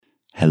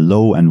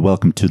Hello and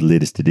welcome to the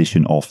latest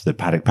edition of the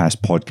Paddock Pass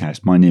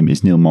podcast. My name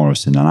is Neil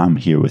Morrison and I'm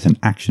here with an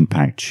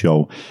action-packed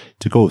show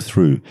to go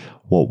through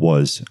what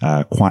was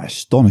quite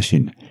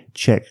astonishing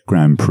Czech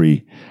Grand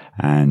Prix.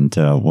 And,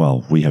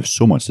 we have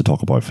so much to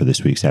talk about for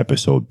this week's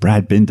episode.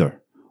 Brad Binder,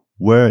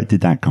 where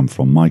did that come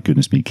from? My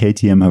goodness me.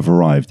 KTM have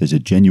arrived as a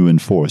genuine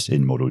force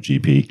in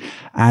MotoGP,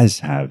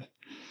 as have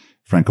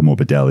Franco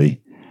Morbidelli.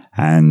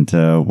 And,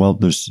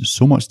 there's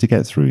so much to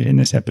get through in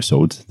this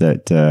episode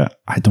that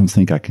I don't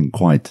think I can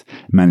quite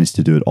manage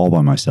to do it all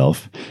by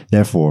myself.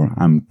 Therefore,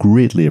 I'm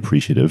greatly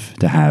appreciative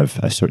to have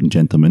a certain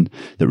gentleman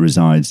that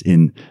resides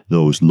in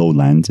those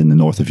lowlands in the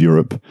north of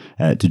Europe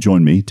to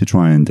join me to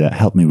try and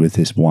help me with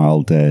this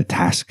wild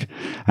task.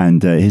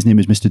 And his name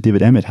is Mr.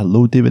 David Emmett.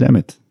 Hello, David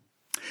Emmett.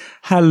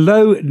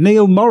 Hello,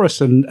 Neil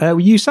Morrison.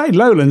 You say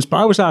lowlands, but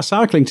I was out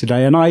cycling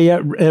today and I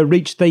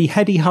reached the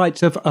heady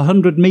heights of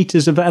 100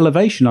 metres of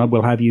elevation, I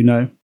will have you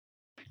know.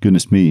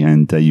 Goodness me,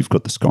 and you've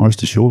got the scars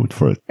to show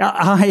for it.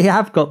 I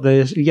have got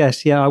the,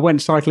 yes, yeah. I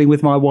went cycling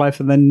with my wife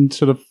and then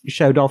sort of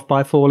showed off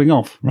by falling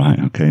off. Right,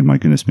 okay, my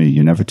goodness me.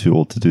 You're never too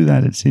old to do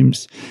that, it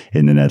seems,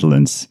 in the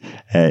Netherlands.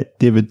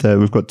 David,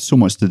 we've got so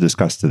much to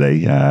discuss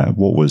today.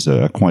 What was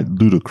a quite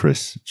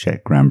ludicrous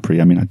Czech Grand Prix.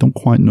 I mean, I don't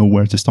quite know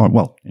where to start.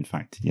 Well, in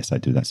fact, yes, I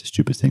do. That's a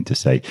stupid thing to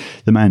say.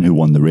 The man who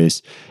won the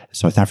race,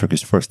 South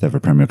Africa's first ever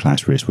Premier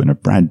Class race winner,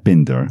 Brad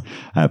Binder.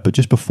 But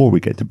just before we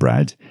get to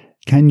Brad,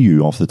 can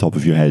you, off the top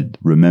of your head,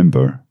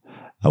 remember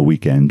a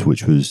weekend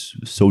which was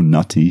so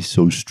nutty,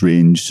 so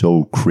strange,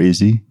 so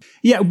crazy?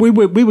 Yeah, we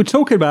were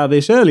talking about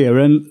this earlier,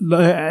 and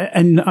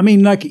I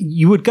mean, like,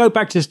 you would go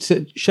back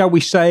to, shall we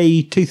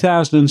say,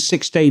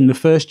 2016, the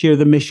first year of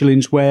the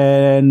Michelins,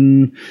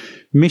 when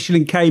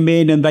Michelin came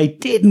in and they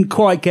didn't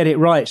quite get it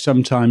right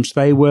sometimes.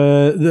 They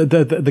were,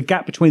 the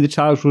gap between the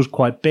tyres was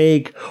quite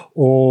big.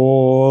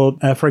 Or,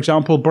 for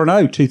example,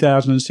 Brno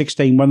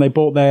 2016, when they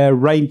bought their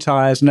rain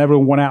tyres and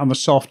everyone went out on the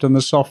soft and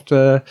the soft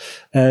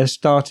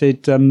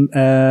started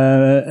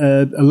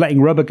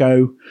letting rubber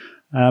go.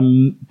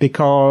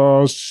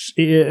 Because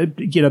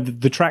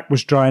the track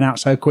was drying out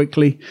so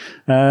quickly.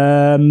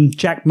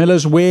 Jack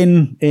Miller's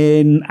win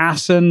in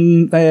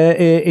Assen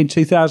in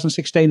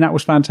 2016, that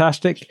was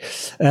fantastic.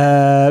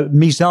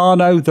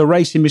 Misano, the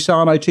race in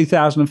Misano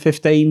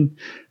 2015,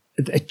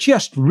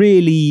 just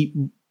really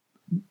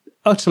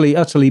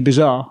utterly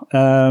bizarre.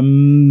 I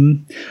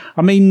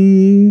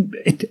mean,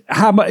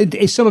 how much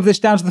is some of this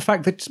down to the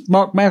fact that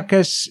Marc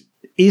Marquez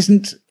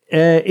isn't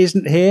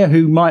here,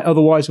 who might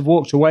otherwise have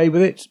walked away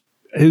with it?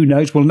 Who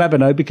knows? We'll never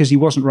know because he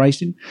wasn't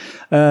racing.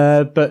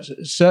 But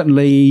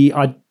certainly,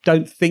 I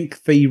don't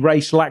think the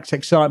race lacked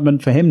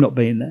excitement for him not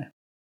being there.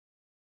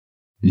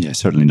 Yeah,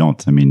 certainly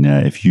not. I mean,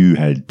 if you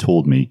had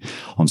told me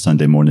on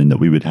Sunday morning that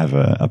we would have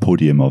a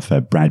podium of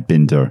Brad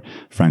Binder,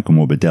 Franco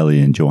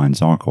Morbidelli and Johann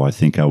Zarco, I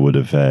think I would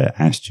have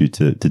asked you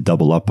to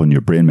double up on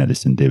your brain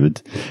medicine,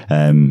 David.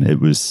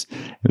 It was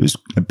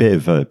a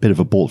bit of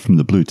a bolt from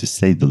the blue, to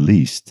say the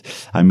least.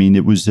 I mean,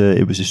 it was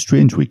a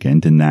strange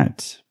weekend in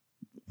that,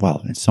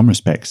 well, in some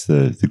respects,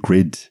 the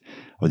grid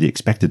or the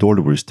expected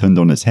order was turned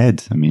on its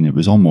head. I mean, it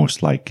was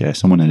almost like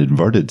someone had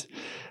inverted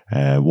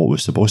what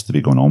was supposed to be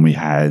going on. We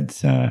had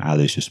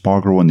Aleix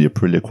Espargaro on the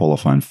Aprilia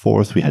qualifying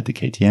fourth. We had the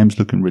KTMs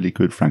looking really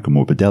good. Franco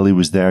Morbidelli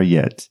was there,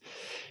 yet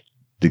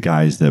the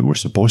guys that were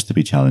supposed to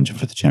be challenging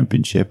for the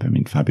championship, I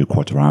mean, Fabio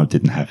Quartararo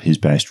didn't have his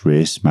best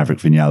race. Maverick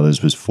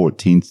Vinales was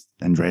 14th.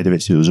 Andrea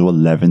Dovizioso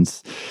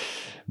 11th.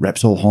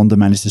 Repsol Honda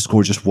managed to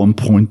score just 1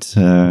 point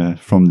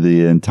from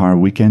the entire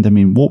weekend. I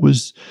mean, what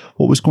was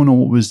going on?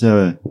 What was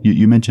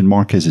you mentioned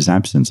Marquez's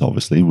absence?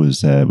 Obviously,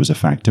 was a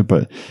factor,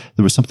 but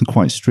there was something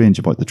quite strange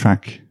about the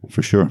track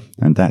for sure,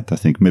 and that I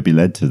think maybe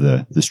led to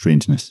the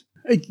strangeness.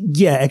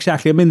 Yeah,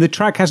 exactly. I mean, the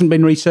track hasn't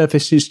been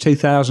resurfaced since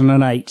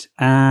 2008,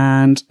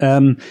 and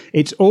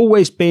it's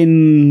always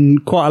been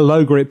quite a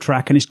low grip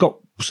track, and it's got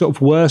sort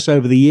of worse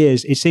over the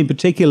years. It seemed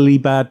particularly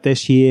bad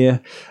this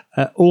year.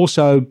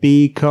 Also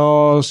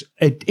because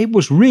it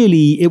was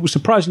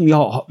surprisingly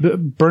hot.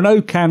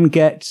 Brno can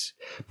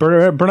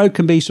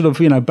be sort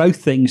of, both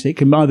things. It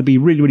can either be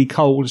really, really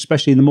cold,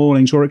 especially in the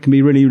mornings, or it can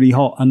be really, really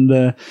hot.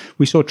 And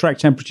we saw track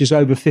temperatures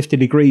over 50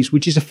 degrees,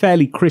 which is a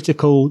fairly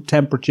critical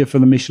temperature for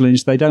the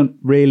Michelins. They don't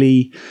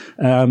really,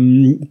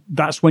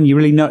 that's when you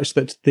really notice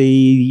that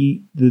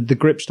the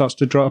grip starts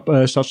to drop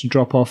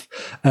off.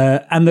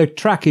 And the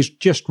track is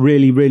just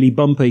really, really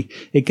bumpy.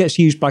 It gets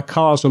used by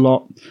cars a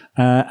lot.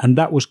 And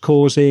that was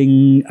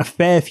causing a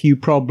fair few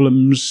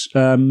problems.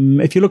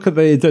 If you look at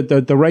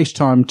the race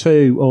time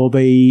too, or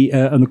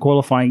and the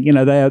qualifying,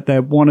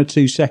 they're 1 or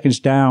 2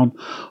 seconds down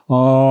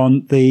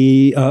on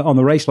the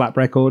race lap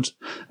records,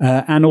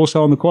 and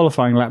also on the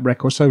qualifying lap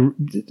record. So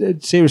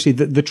seriously,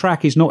 the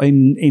track is not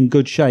in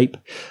good shape.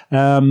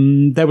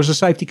 There was a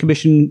safety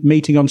commission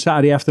meeting on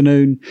Saturday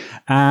afternoon,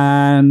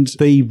 and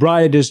the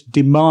riders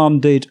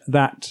demanded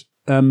that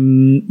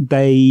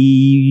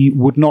they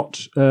would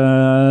not.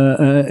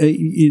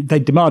 They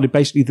demanded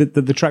basically that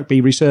the track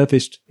be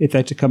resurfaced if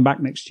they're to come back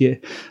next year.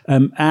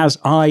 As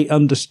I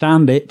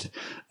understand it,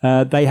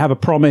 they have a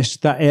promise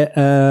that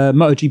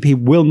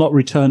MotoGP will not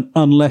return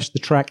unless the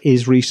track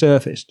is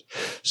resurfaced.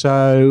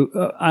 So,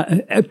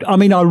 I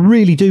mean, I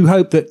really do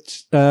hope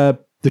that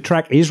the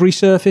track is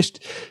resurfaced,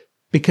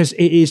 because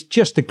it is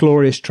just a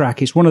glorious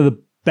track. It's one of the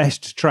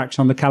best tracks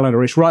on the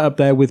calendar. It's right up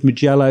there with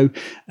Mugello,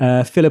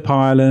 Phillip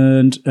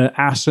Island,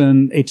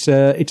 Assen. It's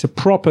a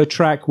proper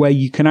track where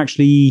you can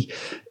actually,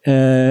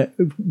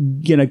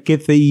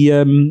 give the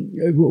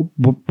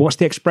what's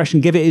the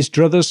expression? Give it its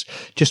druthers.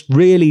 Just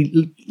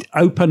really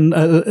open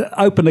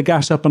the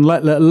gas up and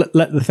let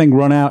the thing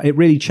run out. It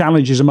really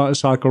challenges a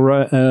motorcycle,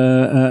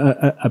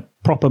 a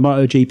proper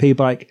MotoGP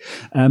bike,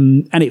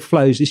 and it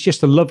flows. It's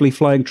just a lovely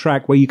flowing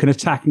track where you can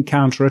attack and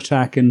counter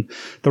attack, and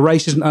the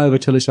race isn't over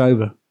till it's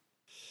over.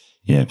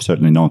 Yeah,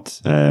 certainly not.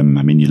 I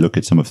mean, you look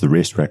at some of the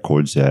race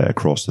records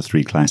across the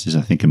three classes.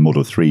 I think in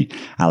Moto3,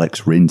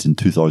 Alex Rins in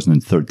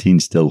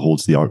 2013 still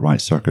holds the outright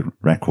circuit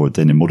record.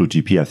 Then in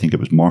MotoGP, I think it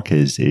was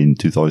Marquez in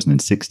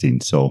 2016.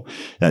 So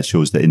that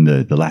shows that in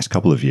the last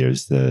couple of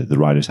years, the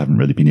riders haven't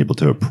really been able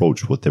to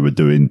approach what they were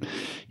doing,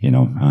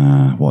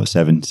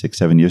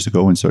 7 years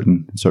ago in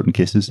certain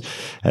cases.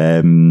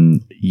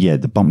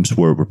 The bumps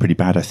were pretty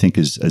bad. I think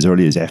as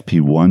early as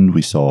FP1,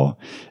 we saw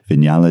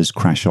Vinales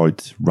crash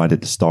out right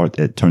at the start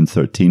at turn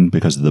 13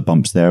 because of the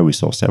bumps there. We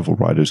saw several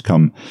riders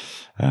come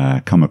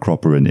a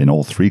cropper in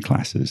all three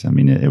classes. I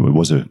mean, it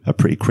was a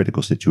pretty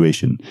critical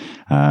situation.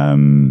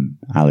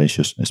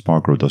 Aleix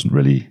Espargaro doesn't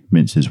really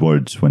mince his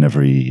words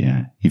whenever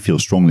he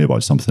feels strongly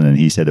about something, and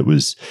he said it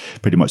was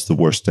pretty much the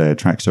worst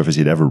track surface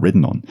he'd ever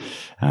ridden on.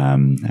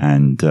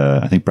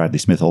 I think Bradley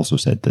Smith also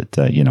said that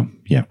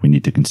we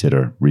need to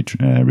consider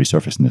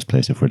resurfacing this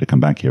place if we're to come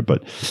back here.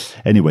 But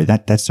anyway,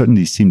 that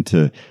certainly seemed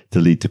to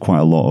lead to quite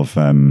a lot of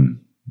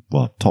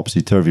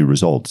topsy-turvy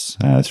results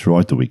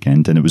throughout the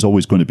weekend. And it was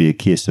always going to be a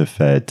case of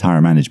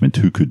tyre management,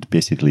 who could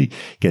basically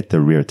get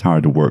their rear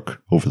tyre to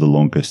work over the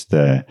longest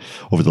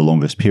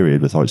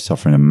period without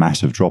suffering a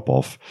massive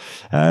drop-off.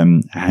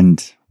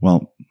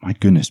 Well, my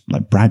goodness,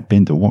 like Brad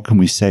Binder, what can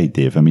we say,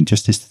 Dave? I mean,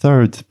 just his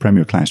third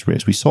Premier Class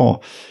race. We saw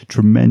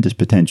tremendous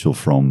potential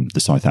from the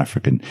South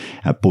African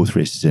at both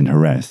races in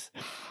Jerez.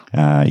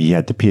 He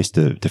had the pace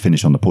to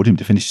finish on the podium,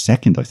 to finish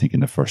second, I think, in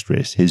the first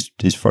race, his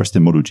first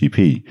in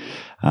MotoGP.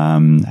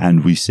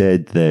 And we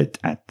said that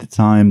at the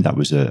time that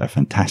was a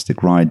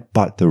fantastic ride,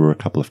 but there were a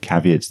couple of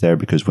caveats there,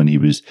 because when he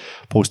was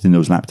posting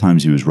those lap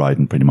times, he was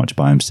riding pretty much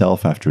by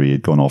himself after he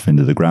had gone off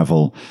into the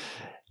gravel,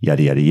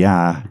 yada, yada,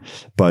 yada.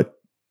 But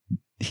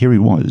here he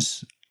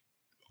was,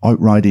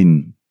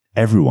 outriding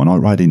everyone,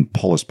 outriding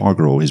Pol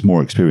Espargaro, his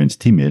more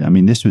experienced teammate. I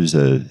mean, this was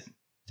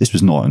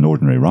not an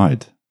ordinary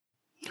ride.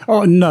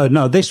 Oh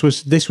no! This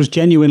was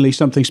genuinely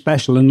something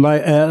special, and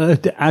like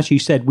as you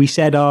said, we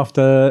said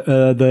after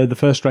the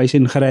first race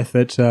in Jerez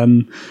that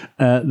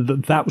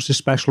that was a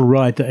special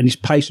ride, and his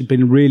pace had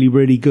been really,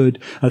 really good.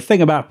 The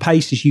thing about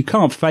pace is you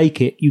can't fake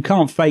it. You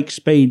can't fake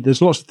speed.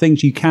 There's lots of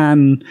things you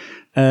can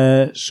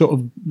sort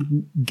of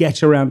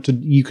get around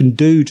you can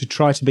do to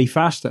try to be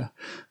faster.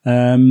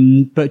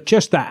 But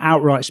just that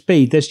outright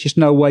speed, there's just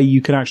no way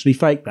you can actually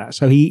fake that.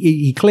 So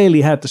he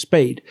clearly had the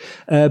speed.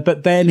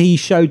 But then he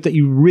showed that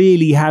he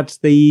really had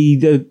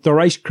the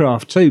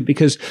racecraft too,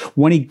 because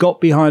when he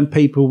got behind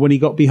people, when he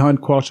got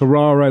behind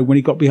Quartararo, when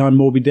he got behind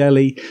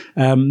Morbidelli,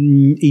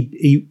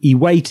 he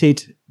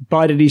waited,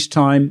 bided his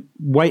time,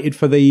 waited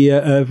for the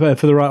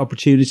right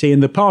opportunity,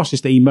 and the passes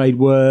that he made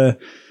were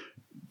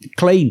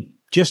clean.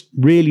 Just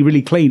really,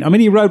 really clean. I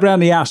mean, he rode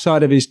around the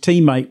outside of his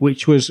teammate,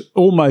 which was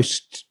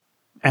almost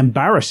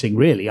embarrassing,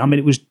 really. I mean,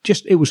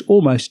 it was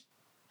almost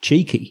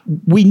cheeky.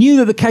 We knew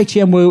that the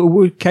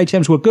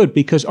KTMs were good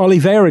because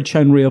Oliveira had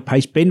shown real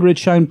pace, Binder had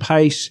shown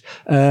pace,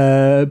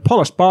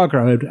 Pol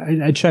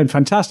Espargaro had shown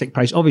fantastic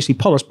pace. Obviously,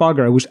 Pol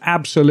Espargaro was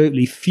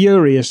absolutely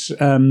furious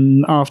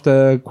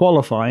after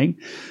qualifying.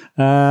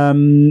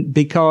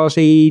 Because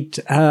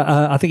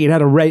I think he'd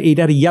had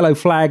a yellow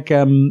flag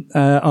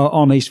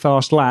on his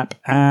fast lap,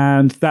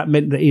 and that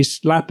meant that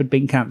his lap had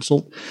been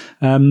cancelled,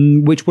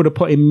 which would have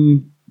put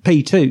him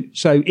P2.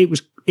 So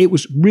it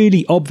was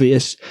really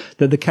obvious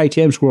that the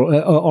KTMs were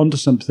onto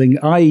something.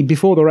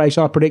 Before the race,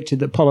 I predicted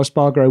that Pol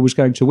Espargaro was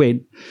going to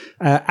win.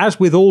 As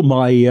with all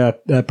my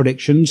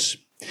predictions,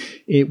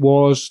 it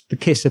was the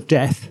kiss of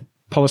death.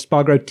 Pol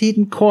Espargaro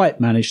didn't quite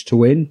manage to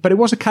win, but it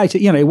was a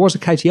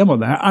KTM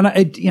on there, and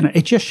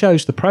it just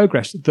shows the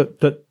progress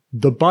that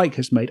the bike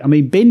has made. I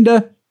mean,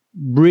 Binder,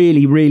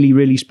 really, really,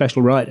 really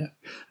special rider.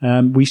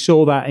 We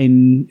saw that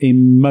in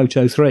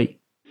Moto3.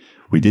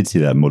 We did see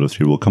that in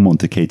Moto3. We'll come on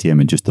to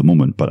KTM in just a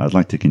moment, but I'd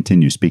like to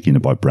continue speaking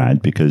about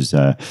Brad because,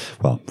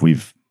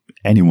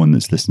 anyone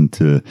that's listened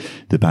to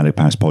the Paddock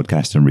Pass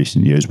podcast in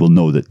recent years will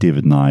know that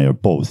David and I are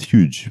both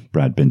huge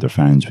Brad Binder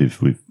fans.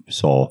 We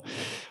saw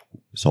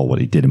what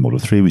he did in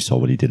Moto3. We saw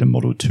what he did in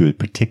Moto2,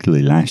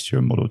 particularly last year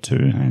in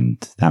Moto2, and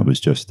that was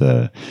just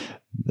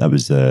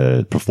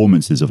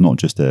performances of not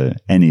just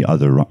any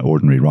other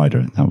ordinary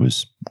rider. That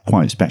was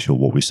quite special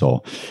what we saw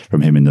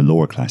from him in the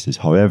lower classes.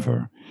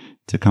 However,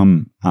 to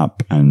come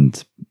up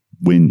and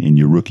win in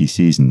your rookie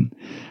season,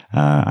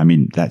 I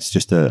mean, that's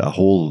just a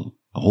whole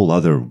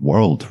other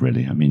world,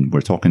 really. I mean,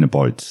 we're talking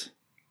about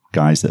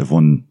guys that have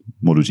won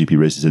MotoGP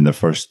races in their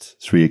first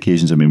 3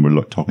 occasions. I mean,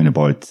 we're talking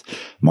about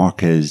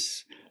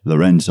Marquez,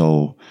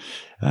 Lorenzo,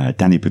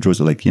 Danny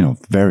Pedrosa, like, you know,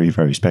 very,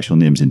 very special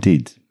names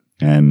indeed.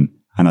 And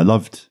I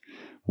loved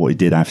what he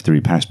did after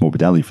he passed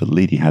Morbidelli for the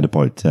lead. He had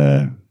about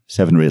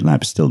 7 or 8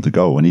 laps still to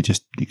go, and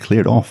he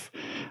cleared off.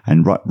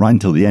 And right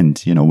until the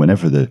end, you know,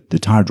 whenever the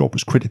tire drop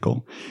was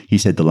critical, he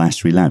said the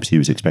last 3 laps he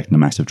was expecting a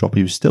massive drop.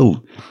 He was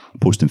still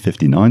posting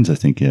 59s, I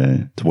think,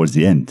 towards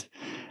the end.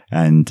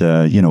 And,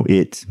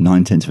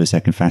 8-9 tenths of a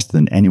second faster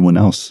than anyone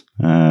else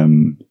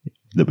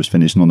that was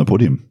finishing on the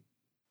podium.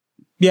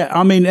 Yeah,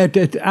 I mean,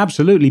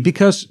 absolutely,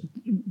 because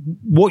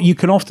what you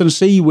can often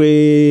see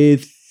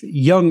with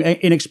young,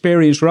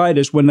 inexperienced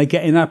riders when they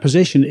get in that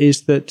position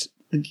is that,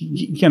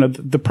 you know,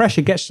 the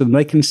pressure gets to them.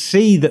 They can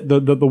see that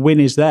the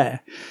win is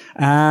there,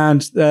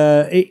 and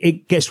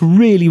it gets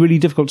really, really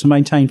difficult to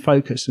maintain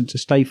focus and to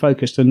stay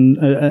focused and,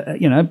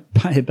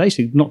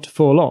 basically not to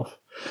fall off.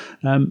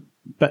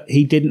 But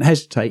he didn't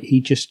hesitate.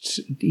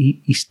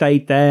 He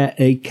stayed there.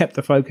 He kept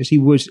the focus. He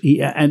was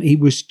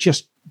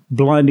just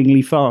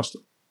blindingly fast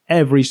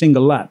every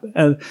single lap.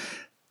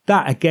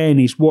 That again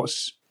is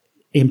what's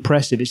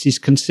impressive. It's his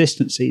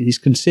consistency. His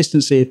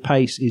consistency of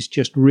pace is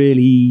just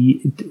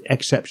really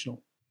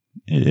exceptional.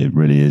 It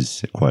really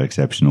is quite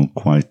exceptional,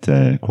 quite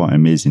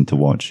amazing to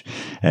watch.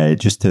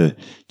 Just to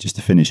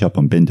finish up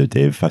on Binder,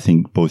 Dave, I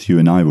think both you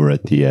and I were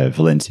at the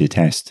Valencia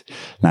test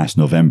last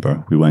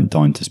November. We went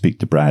down to speak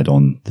to Brad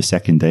on the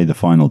second day, the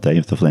final day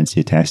of the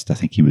Valencia test. I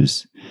think he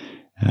was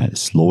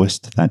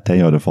slowest that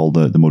day out of all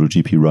the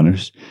MotoGP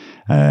runners.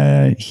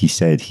 He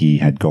said he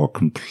had got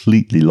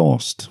completely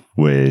lost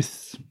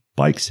with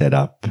bike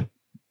setup,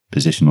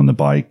 position on the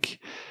bike,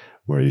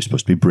 where he was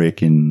supposed to be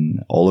braking,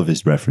 all of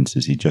his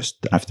references. He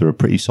just, after a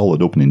pretty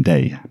solid opening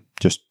day,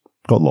 just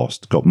got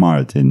lost, got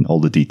mired in all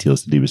the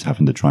details that he was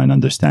having to try and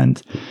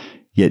understand.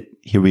 Yet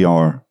here we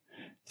are,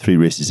 3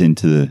 races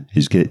into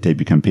his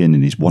debut campaign,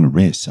 and he's won a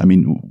race. I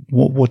mean,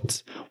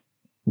 what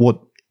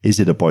is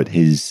it about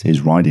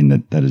his riding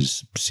that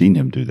has seen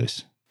him do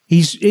this?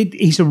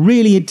 He's a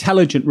really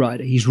intelligent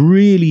rider. He's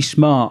really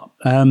smart.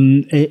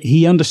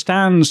 He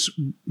understands,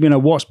 you know,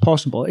 what's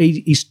possible.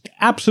 He's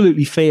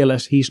absolutely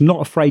fearless. He's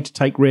not afraid to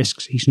take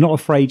risks. He's not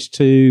afraid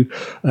to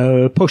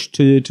push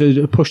to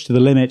the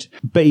limit.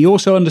 But he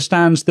also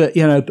understands that,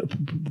 you know,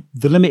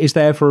 the limit is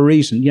there for a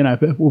reason. You know,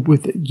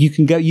 you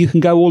can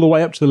go all the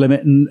way up to the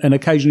limit and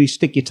occasionally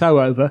stick your toe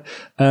over.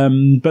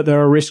 But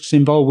there are risks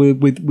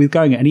involved with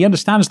going it, and he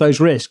understands those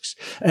risks.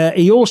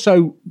 He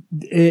also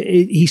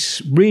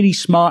he's really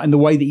smart in the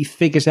way that he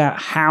figures out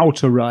how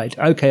to ride.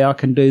 Okay, I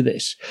can do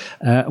this.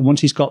 Once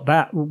he's got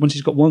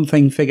one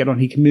thing figured on,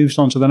 he can move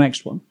on to the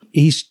next one.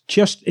 He's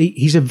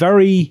a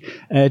very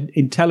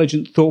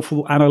intelligent,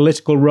 thoughtful,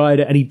 analytical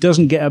rider, and he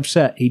doesn't get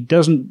upset. He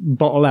doesn't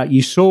bottle out.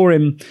 You saw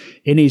him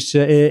in his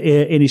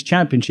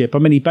championship. I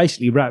mean, he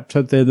basically wrapped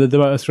up the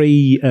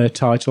Moto3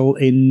 title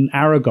in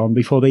Aragon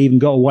before they even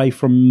got away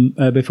from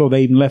before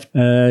they even left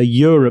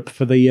Europe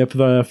for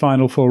the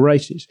final 4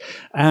 races.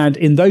 And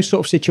in those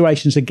sort of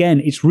situations, again,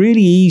 it's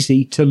really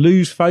easy to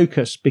lose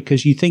focus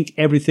because you think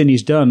everything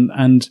is done,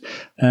 and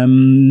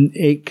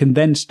it can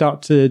then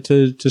start to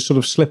sort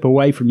of slip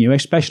away from you,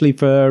 especially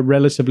for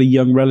relatively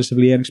young,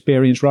 relatively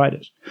inexperienced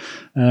riders.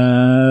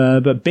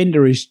 But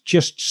Binder is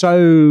just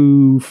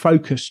so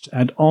focused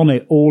and on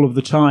it all of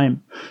the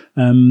time.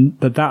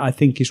 That I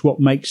think is what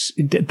makes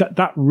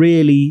that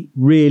really,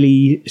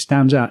 really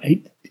stands out.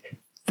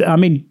 I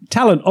mean,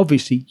 talent,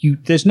 obviously,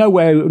 there's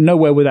nowhere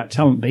without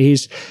talent, but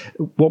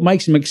what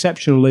makes him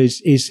exceptional is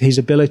his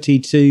ability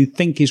to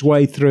think his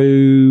way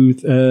through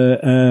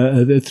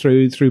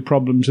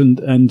problems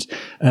and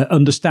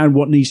understand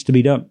what needs to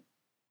be done.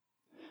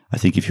 I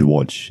think if you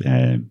watch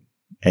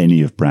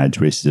any of Brad's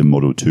races in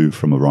Moto2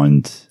 from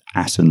around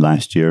Assen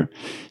last year,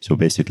 so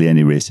basically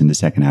any race in the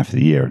second half of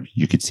the year,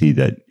 you could see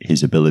that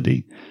his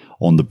ability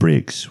on the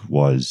brakes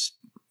was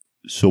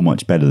so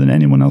much better than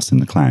anyone else in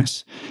the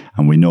class.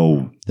 And we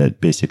know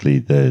that basically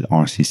the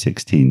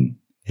RC16,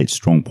 its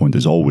strong point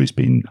has always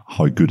been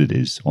how good it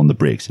is on the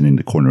brakes, and in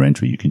the corner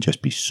entry you can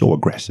just be so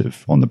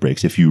aggressive on the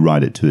brakes. If you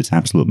ride it to its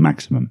absolute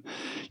maximum,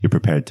 you're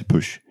prepared to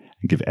push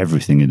and give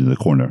everything into the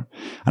corner.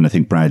 And I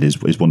think Brad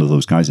is one of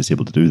those guys that's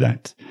able to do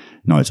that.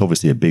 Now, it's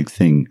obviously a big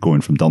thing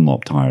going from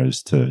Dunlop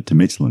tyres to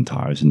Michelin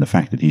tyres, and the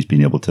fact that he's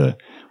been able to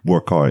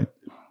work out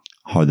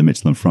how the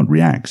Michelin front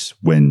reacts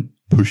when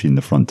pushing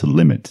the front to the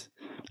limit.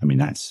 I mean,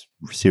 that's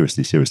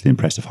seriously, seriously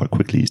impressive how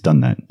quickly he's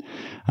done that.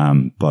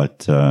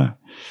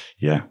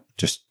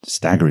 Just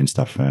staggering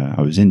stuff.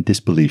 I was in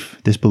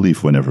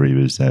disbelief whenever he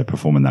was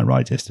performing that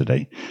ride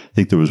yesterday. I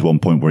think there was one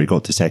point where he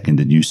got to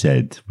second and you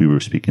said, we were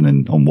speaking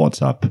on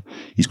WhatsApp,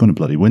 he's going to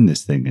bloody win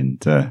this thing.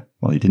 And,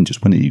 he didn't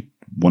just win it, he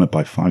won it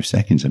by 5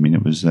 seconds. I mean,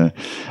 it was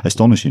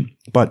astonishing.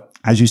 But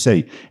as you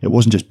say, it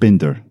wasn't just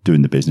Binder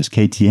doing the business.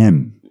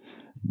 KTM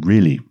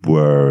really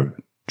were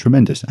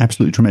tremendous,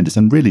 absolutely tremendous.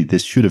 And really,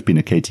 this should have been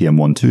a KTM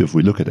 1-2 if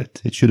we look at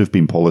it. It should have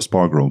been Paul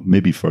Espargaro,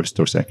 maybe first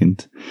or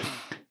second.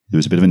 There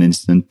was a bit of an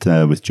incident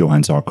with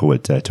Johan Zarco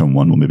at turn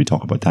 1. We'll maybe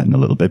talk about that in a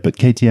little bit. But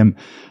KTM,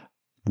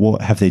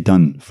 what have they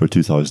done for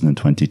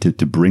 2020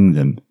 to bring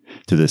them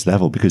to this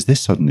level? Because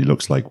this suddenly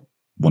looks like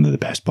one of the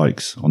best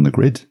bikes on the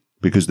grid.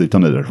 Because they've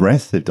done it at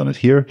Reth, they've done it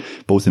here,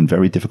 both in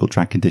very difficult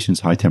track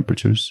conditions, high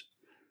temperatures.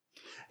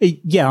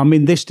 Yeah, I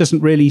mean, this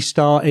doesn't really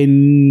start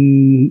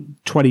in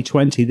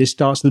 2020. This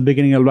starts at the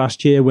beginning of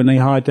last year when they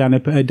hired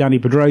Danny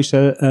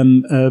Pedrosa.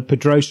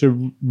 Pedrosa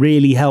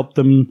really helped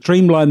them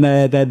streamline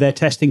their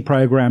testing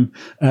program.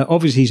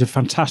 Obviously, he's a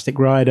fantastic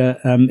rider.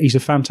 He's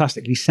a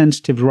fantastically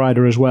sensitive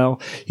rider as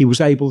well. He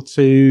was able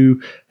to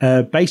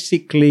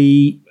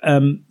basically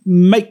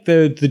make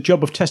the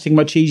job of testing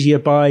much easier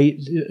by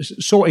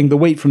sorting the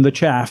wheat from the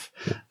chaff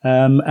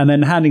and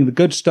then handing the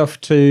good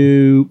stuff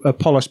to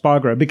Paul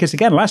Espargaro. Because,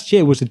 again, last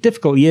year was a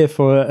difficult year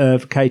for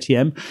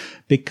KTM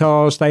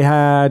because they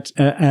had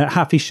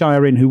Hafiz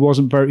Shayarin,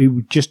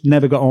 who just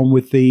never got on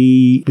with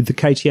the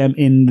KTM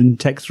in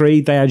Tech 3.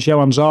 They had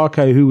Johan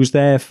Zarco, who was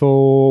there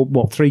for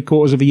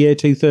 3/4 of a year,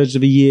 2/3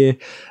 of a year,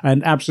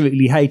 and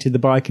absolutely hated the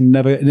bike and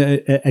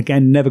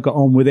never got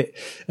on with it.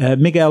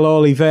 Miguel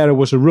Oliveira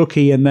was a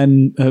rookie and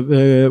then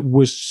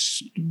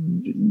was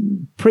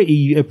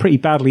pretty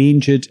badly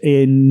injured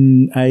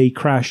in a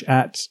crash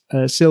at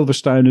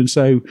Silverstone, and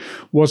so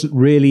wasn't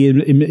really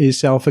in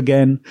himself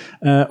again.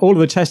 All of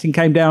the testing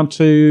came down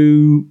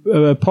to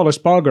Paul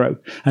Espargaro,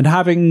 and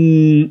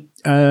having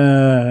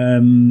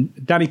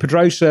Danny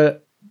Pedrosa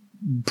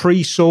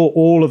pre-saw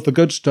all of the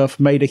good stuff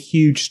made a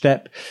huge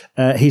step.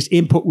 His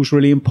input was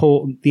really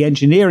important. The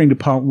engineering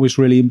department was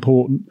really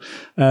important.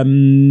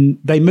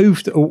 They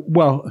moved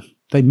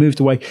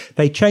away.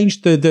 They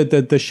changed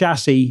the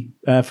chassis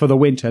for the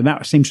winter, and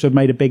that seems to have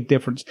made a big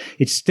difference.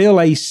 It's still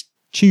a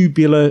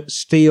tubular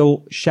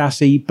steel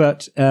chassis,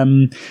 but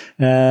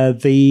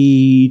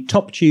the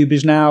top tube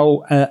is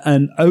now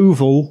an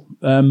oval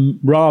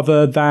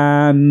rather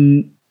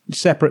than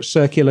separate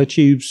circular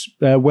tubes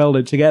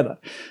welded together.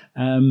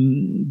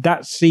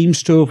 That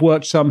seems to have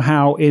worked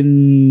somehow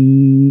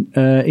in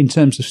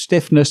terms of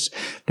stiffness.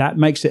 That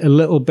makes it a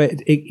little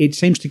bit. It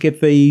seems to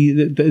give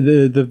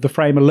the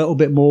frame a little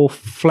bit more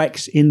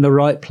flex in the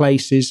right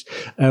places,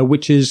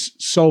 which has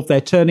solved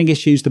their turning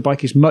issues. The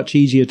bike is much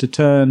easier to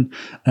turn.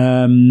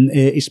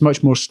 It's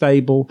much more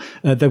stable.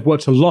 They've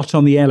worked a lot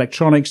on the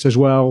electronics as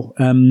well.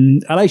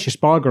 Aleix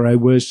Espargaro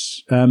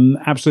was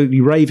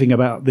absolutely raving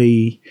about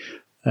the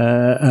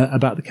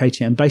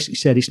KTM. Basically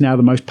said it's now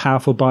the most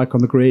powerful bike on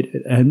the grid,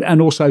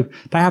 and also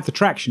they have the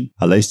traction.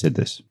 Aleix said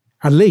this.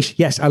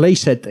 Aleix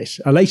said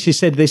this. Aleix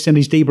said this in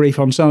his debrief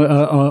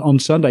on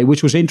Sunday,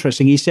 which was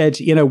interesting. He said,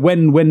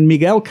 when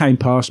Miguel came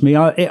past me,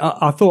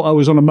 I thought I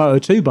was on a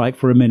Moto2 bike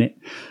for a minute,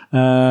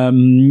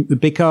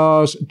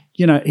 because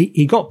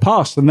he got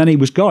past and then he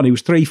was gone. He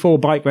was 3-4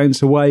 bike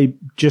lengths away,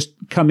 just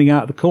coming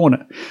out of the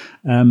corner.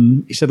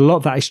 He said a lot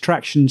of that is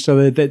traction,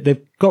 so they've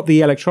got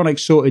the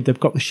electronics sorted, they've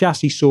got the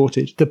chassis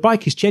sorted. The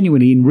bike is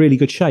genuinely in really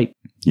good shape.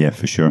 Yeah,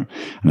 for sure.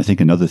 And I think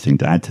another thing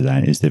to add to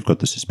that is they've got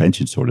the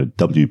suspension sorted.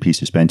 WP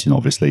suspension,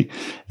 obviously,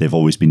 they've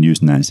always been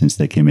using that since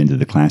they came into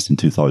the class in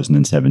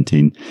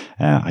 2017.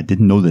 I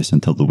didn't know this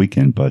until the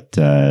weekend, but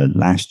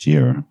last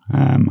year,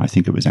 I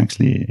think it was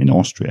actually in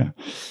Austria,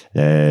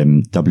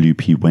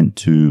 WP went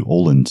to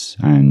Öhlins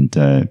and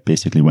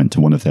basically went to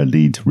one of their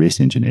lead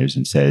race engineers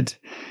and said,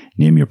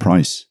 name your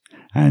price.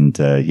 And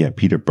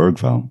Peter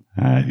Bergvall,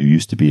 who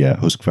used to be a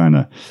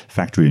Husqvarna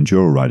factory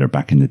enduro rider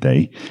back in the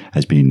day,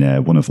 has been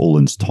one of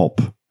Öhlins' top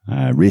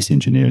race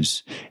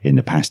engineers in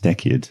the past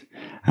decade.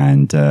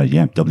 And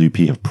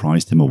WP have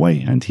prized him away,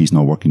 and he's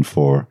now working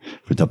for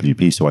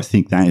WP. So I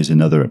think that is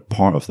another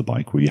part of the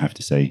bike where you have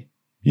to say,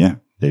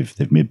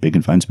 they've made big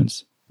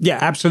advancements. Yeah,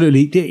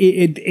 absolutely.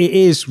 It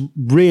is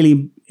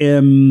really.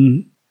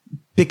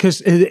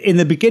 Because in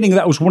the beginning,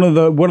 that was one of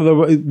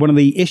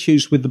the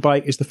issues with the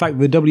bike, is the fact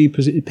that the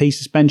WP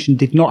suspension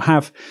did not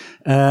have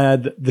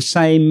the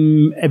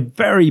same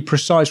very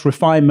precise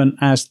refinement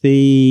as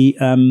the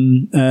other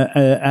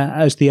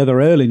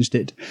Öhlins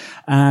did,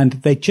 and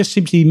they just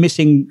seem to be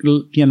missing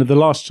the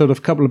last sort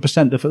of couple of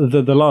percent of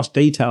the last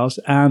details.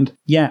 And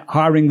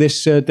hiring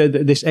this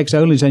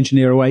ex-Öhlins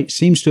engineer away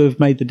seems to have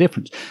made the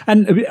difference.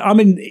 And I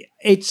mean,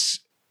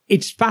 it's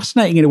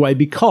fascinating in a way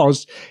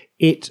because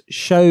it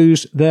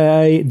shows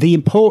the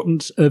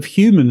importance of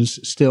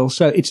humans still.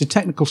 So it's a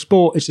technical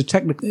sport. It's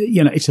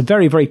it's a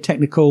very, very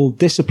technical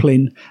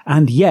discipline.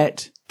 And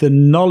yet the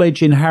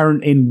knowledge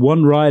inherent in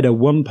one rider,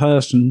 one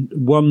person,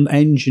 one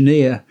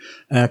engineer,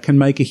 can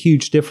make a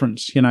huge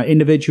difference.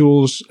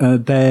 Individuals,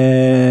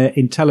 their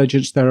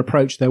intelligence, their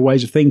approach, their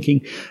ways of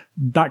thinking,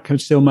 that can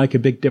still make a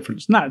big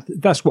difference. And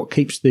that's what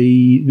keeps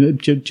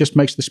just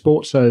makes the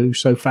sport so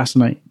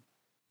fascinating.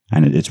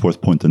 And it's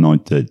worth pointing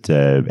out that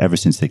ever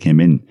since they came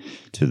in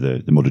to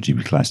the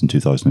MotoGP class in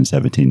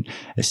 2017,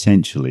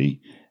 essentially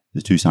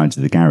the two sides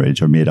of the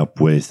garage are made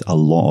up with a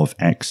lot of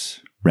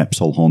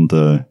ex-Repsol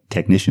Honda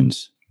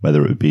technicians,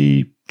 whether it would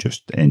be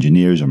just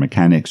engineers or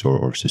mechanics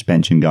or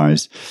suspension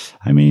guys.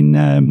 I mean,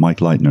 Mike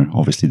Leitner,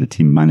 obviously the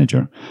team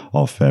manager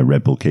of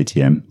Red Bull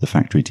KTM, the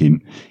factory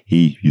team,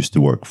 he used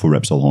to work for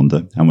Repsol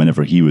Honda. And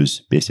whenever he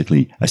was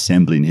basically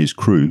assembling his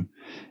crew,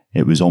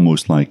 it was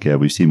almost like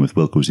we've seen with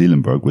Wilco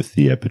Zeelenberg with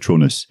the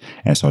Petronas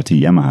SRT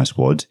Yamaha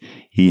squad.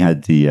 He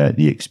had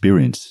the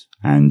experience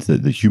and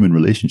the human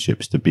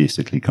relationships to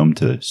basically come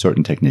to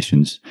certain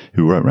technicians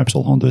who were at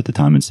Repsol Honda at the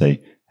time and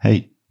say,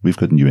 hey, we've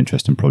got a new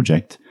interesting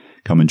project.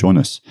 Come and join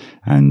us.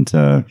 And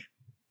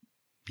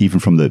even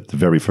from the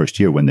very first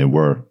year when they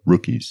were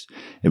rookies,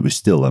 it was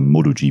still a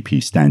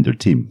MotoGP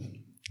standard team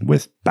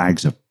with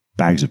bags of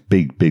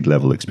big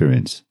level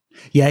experience.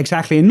 Yeah,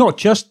 exactly. And not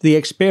just the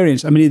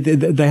experience. I mean,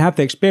 they have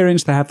the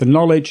experience, they have the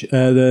knowledge,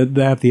 they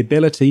have the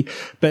ability.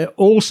 But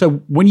also,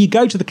 when you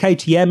go to the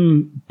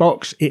KTM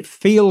box, it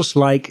feels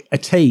like a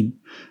team.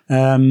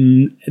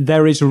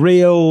 There is a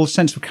real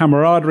sense of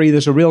camaraderie.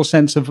 There's a real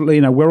sense of,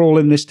 we're all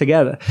in this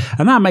together.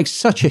 And that makes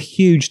such a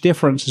huge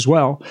difference as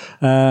well.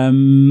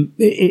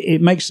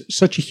 It makes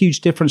such a huge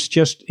difference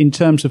just in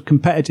terms of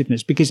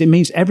competitiveness, because it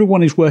means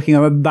everyone is working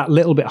on that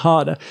little bit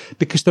harder,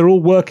 because they're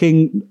all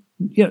working.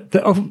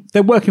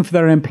 They're working for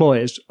their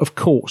employers, of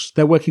course.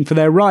 They're working for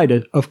their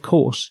rider, of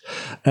course.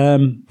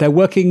 They're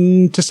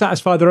working to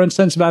satisfy their own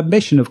sense of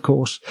ambition, of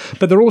course.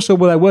 But they're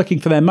working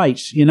for their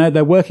mates.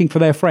 They're working for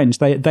their friends.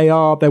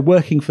 They're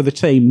working for the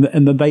team,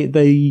 and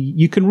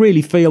you can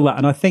really feel that.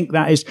 And I think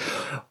that is,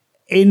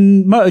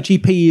 in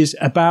MotoGP, is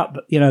about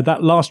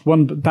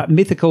that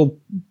mythical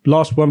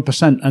last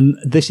 1%. And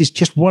this is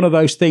just one of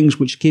those things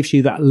which gives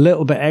you that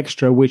little bit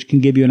extra, which can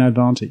give you an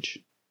advantage.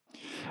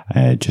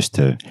 Just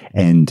to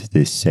end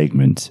this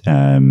segment,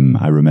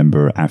 I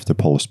remember after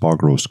Pol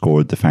Espargaro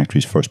scored the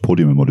factory's first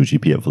podium in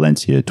MotoGP at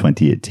Valencia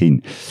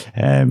 2018,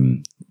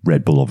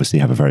 Red Bull obviously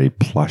have a very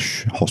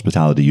plush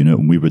hospitality unit,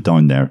 and we were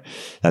down there.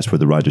 That's where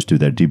the riders do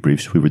their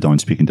debriefs. We were down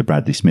speaking to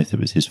Bradley Smith. It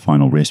was his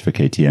final race for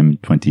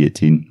KTM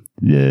 2018.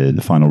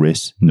 The final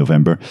race in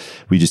November.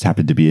 We just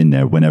happened to be in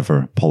there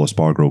whenever Pol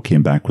Espargaro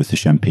came back with the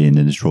champagne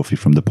and his trophy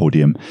from the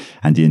podium,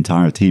 and the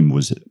entire team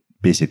was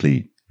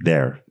basically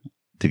there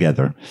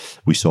together.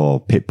 We saw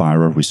Pit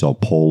Beirer, we saw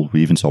Paul,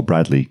 we even saw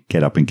Bradley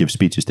get up and give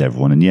speeches to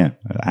everyone. And yeah,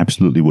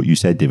 absolutely what you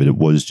said, David. It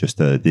was just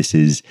this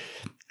is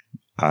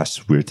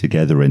us, we're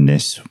together in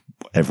this.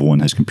 Everyone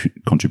has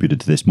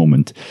contributed to this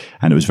moment.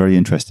 And it was very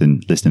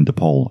interesting listening to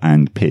Paul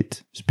and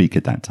Pit speak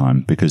at that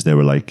time, because they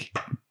were like,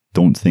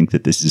 don't think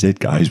that this is it,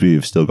 guys.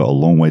 We've still got a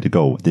long way to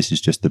go. This is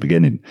just the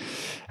beginning.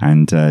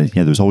 And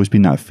there's always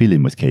been that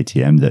feeling with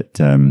KTM that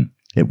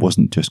it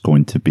wasn't just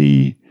going to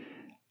be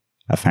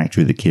a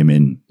factory that came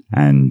in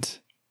and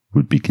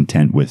would be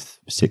content with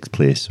sixth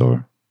place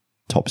or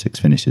top six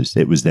finishes.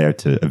 It was there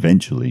to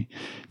eventually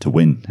to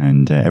win.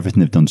 And everything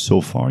they've done so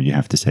far, you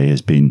have to say,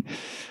 has been,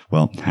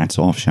 well, hats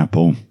off,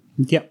 chapeau.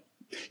 Yep.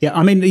 Yeah,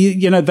 I mean,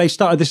 they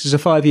started this as a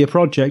 5-year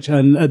project,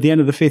 and at the end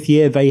of the 5th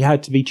year, they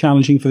had to be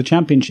challenging for the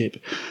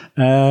championship.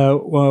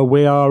 Well,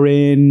 we are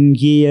in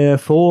year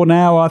 4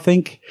 now, I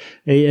think.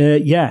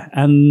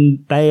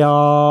 And they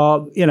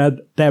are,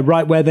 they're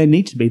right where they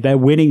need to be. They're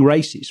winning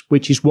races,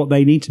 which is what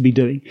they need to be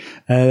doing.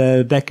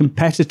 They're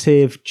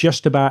competitive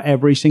just about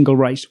every single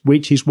race,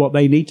 which is what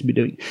they need to be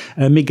doing.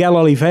 Miguel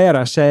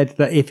Oliveira said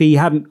that if he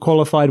hadn't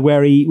qualified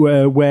where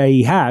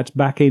he had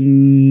back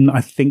in,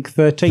 I think,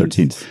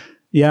 13th.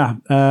 Yeah,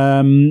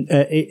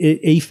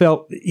 he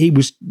felt he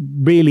was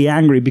really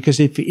angry because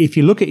if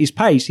you look at his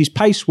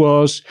pace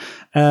was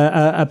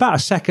about a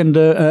second.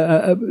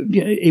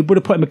 It would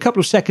have put him a couple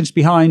of seconds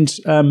behind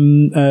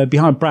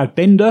Brad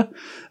Binder,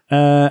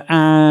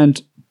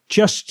 and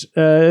just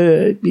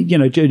ahead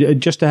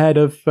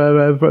of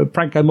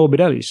Franco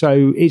Morbidelli.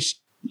 So it's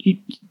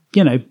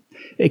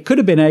It could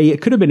have been a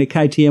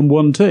KTM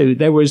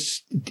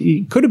 1-2.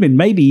 It could have been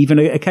maybe even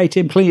a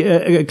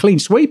KTM clean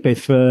sweep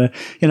if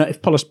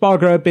Pol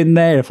Espargaro had been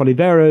there, if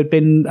Oliveira had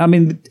been. I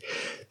mean,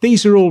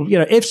 these are all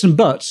ifs and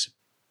buts,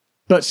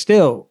 but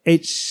still,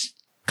 it's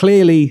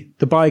clearly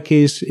the bike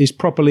is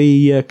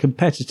properly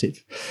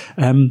competitive.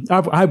 I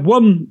have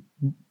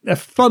a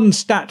fun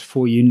stat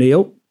for you,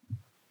 Neil.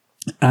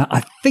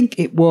 I think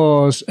it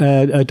was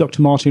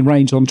Dr. Martin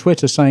Rains on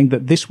Twitter saying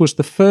that this was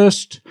the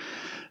first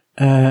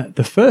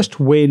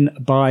win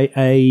by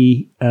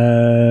a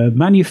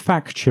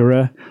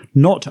manufacturer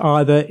not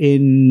either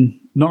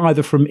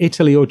from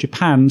Italy or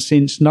Japan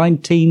since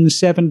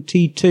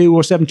 1972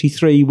 or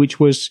 73, which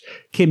was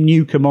Kim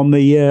Newcomb on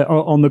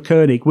the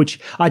Koenig. Which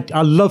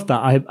I love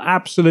that. I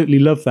absolutely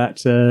love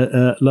that.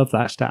 Love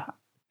that stat.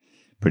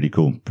 Pretty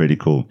cool.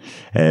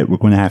 We're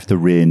going to have to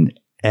rein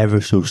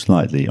ever so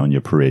slightly on your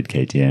parade,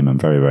 KTM. I'm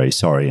very, very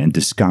sorry. And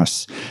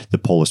discuss the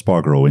Pol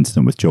Espargaro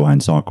incident with Johann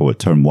Zarco at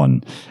turn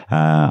 1.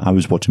 I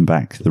was watching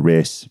back the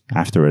race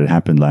after it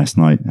happened last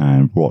night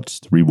and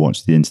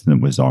rewatched the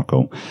incident with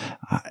Zarco.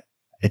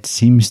 It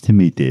seems to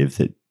me, Dave,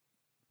 that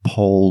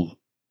Paul,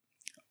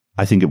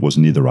 I think it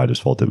wasn't either rider's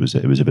fault. It was a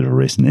bit of a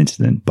racing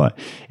incident. But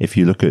if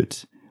you look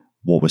at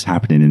what was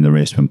happening in the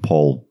race when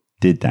Paul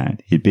did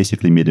that. He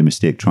basically made a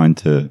mistake trying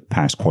to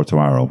pass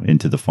Quartararo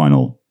into the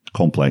final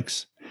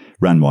complex,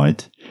 ran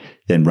wide,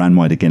 then ran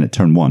wide again at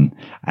turn 1.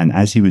 And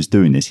as he was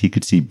doing this, he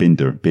could see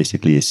Binder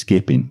basically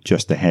escaping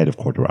just ahead of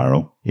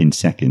Quartararo in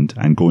second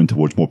and going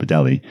towards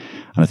Morbidelli.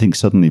 And I think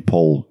suddenly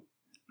Paul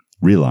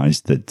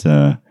realised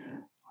that,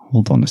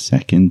 hold on a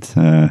second,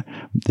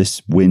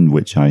 this win,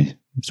 which I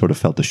sort of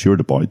felt assured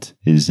about,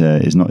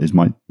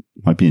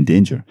 might be in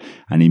danger.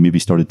 And he maybe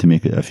started to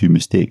make a few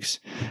mistakes.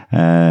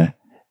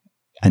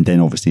 And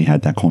then obviously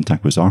had that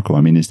contact with Zarco.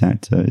 I mean, is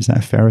that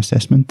a fair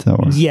assessment?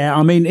 Or? Yeah,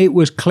 I mean, it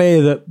was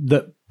clear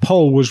that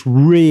Paul was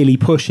really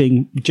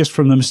pushing just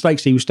from the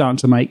mistakes he was starting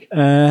to make.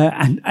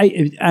 And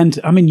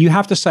I mean, you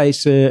have to say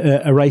it's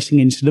a racing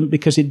incident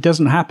because it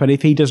doesn't happen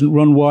if he doesn't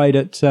run wide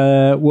at,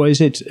 at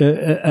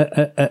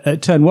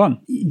turn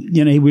 1.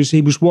 You know,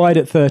 he was wide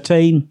at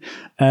 13,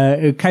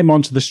 came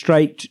onto the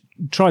straight,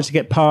 tried to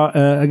get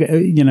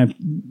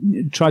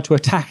tried to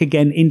attack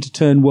again into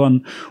turn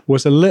 1,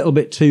 was a little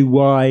bit too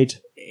wide.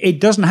 It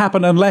doesn't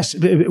happen unless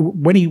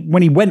when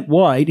he went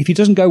wide. If he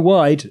doesn't go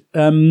wide,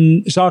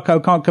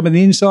 Zarco can't come in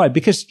the inside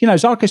because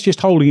Zarco's just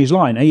holding his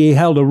line. He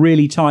held a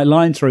really tight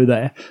line through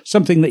there,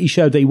 something that he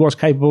showed that he was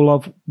capable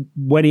of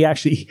when he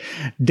actually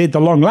did the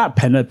long lap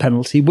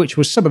penalty, which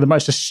was some of the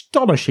most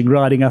astonishing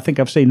riding I think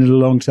I've seen in a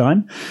long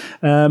time.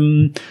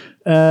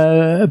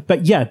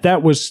 But yeah,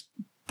 that was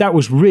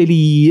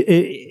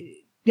really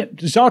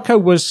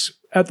Zarco was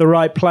at the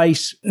right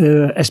place.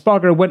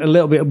 Espargaro went a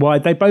little bit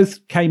wide. They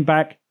both came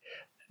back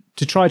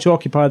to try to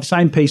occupy the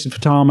same piece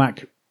of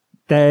tarmac.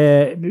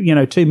 There,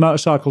 two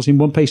motorcycles in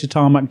one piece of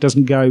tarmac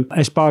doesn't go.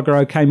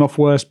 Espargaro came off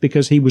worse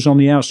because he was on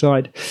the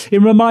outside.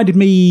 It reminded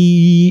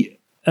me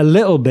a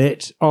little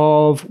bit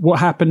of what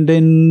happened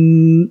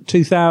in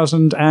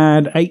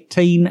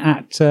 2018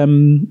 at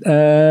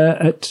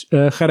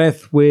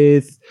Jerez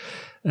with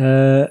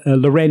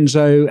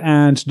Lorenzo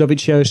and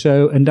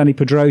Dovizioso and Dani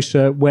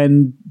Pedrosa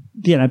when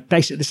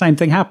basically the same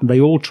thing happened.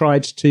 They all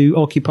tried to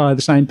occupy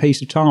the same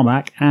piece of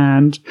tarmac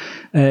and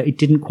it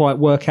didn't quite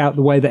work out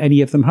the way that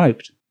any of them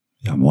hoped.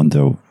 I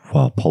wonder,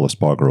 Paul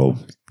Espargaro,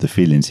 the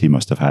feelings he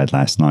must have had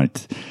last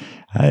night.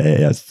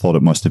 I thought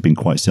it must have been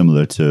quite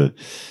similar to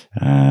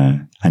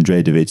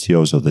Andrea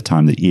Dovizioso the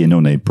time that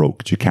Iannone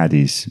broke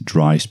Ducati's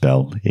dry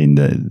spell in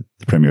the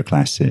Premier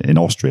Class in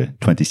Austria,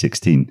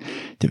 2016.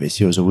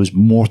 Dovizioso was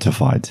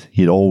mortified.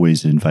 He had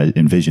always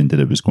envisioned that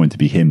it was going to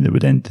be him that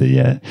would end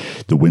the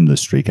winless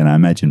streak, and I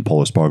imagine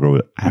Paul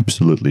Espargaro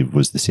absolutely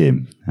was the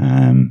same.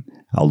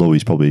 Although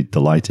he's probably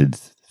delighted,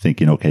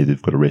 thinking, okay, they've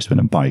got a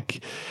race-winning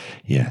bike.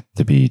 Yeah,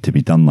 to be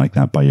done like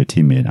that by your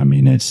teammate, I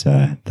mean, that's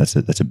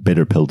a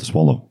bitter pill to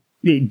swallow.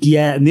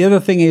 Yeah, and the other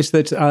thing is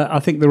that I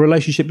think the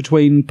relationship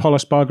between Pol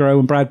Espargaro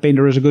and Brad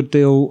Binder is a good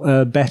deal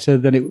better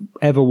than it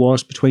ever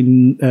was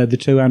between the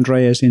two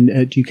Andreas in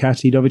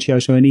Ducati,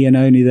 Dovizioso and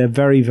Iannone. They're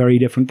very, very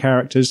different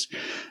characters.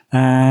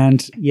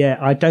 And yeah,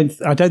 I don't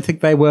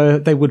think they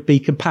would be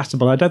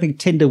compatible. I don't think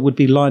Tinder would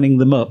be lining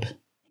them up.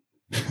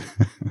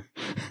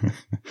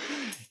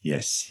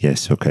 Yes,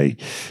 okay.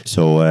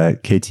 So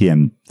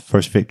KTM,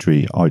 first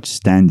victory,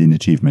 outstanding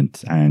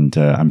achievement, and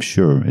I'm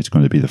sure it's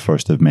going to be the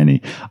first of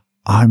many.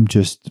 I'm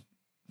just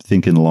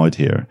thinking aloud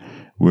here.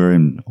 We're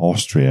in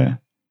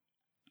Austria.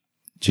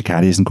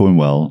 Ducati isn't going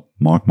well.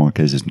 Marc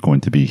Marquez isn't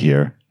going to be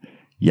here.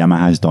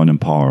 Yamaha's down in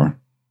power.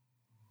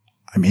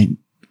 I mean,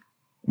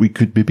 we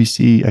could maybe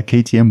see a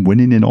KTM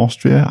winning in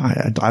Austria.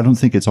 I don't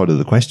think it's out of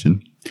the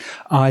question.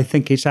 I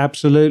think it's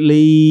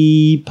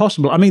absolutely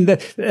possible. I mean,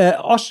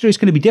 Austria is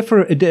going to be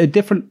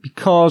different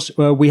because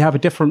we have a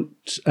different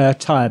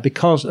tyre,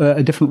 because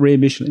a different rear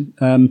Michelin,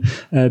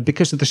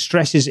 because of the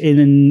stresses I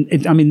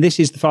mean, this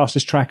is the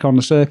fastest track on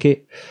the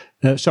circuit.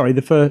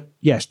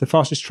 The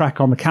fastest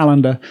track on the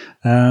calendar.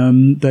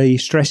 The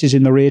stresses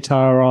in the rear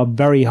tyre are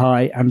very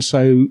high, and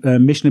so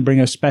Michelin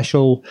bring a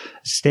special,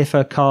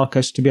 stiffer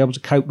carcass to be able to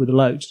cope with the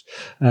loads.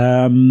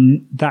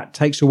 That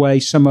takes away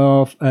some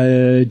of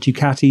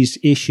Ducati's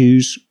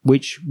issues,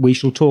 which we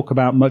shall talk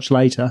about much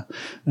later.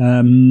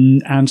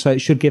 And so it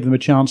should give them a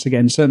chance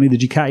again. Certainly the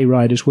Ducati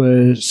riders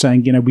were saying,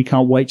 we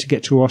can't wait to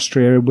get to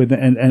Austria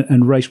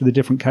and race with a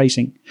different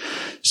casing.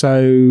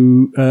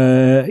 So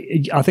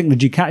I think the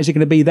Ducatis are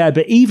going to be there.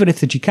 But even if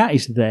the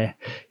Ducatis are there,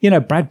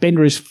 Brad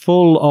Binder is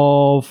full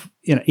of,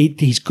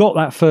 he's got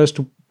that first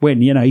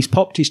win. He's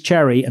popped his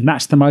cherry, and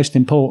that's the most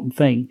important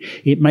thing.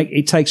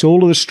 It takes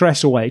all of the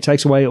stress away. It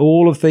takes away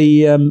all of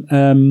the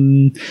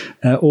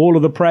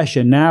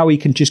pressure. Now he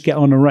can just get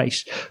on a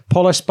race.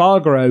 Pol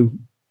Espargaro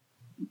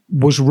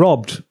was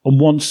robbed and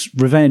wants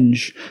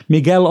revenge.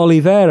 Miguel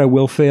Oliveira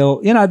will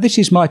feel, this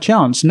is my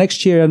chance.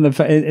 Next year in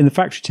the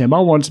factory team, I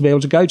want to be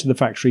able to go to the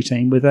factory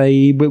team with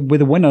a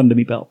win under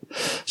my belt.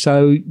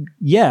 So,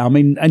 yeah, I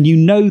mean, and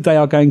they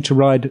are going to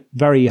ride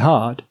very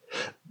hard.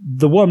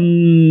 The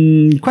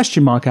one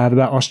question mark I have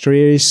about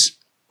Austria is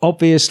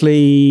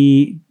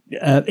obviously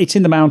it's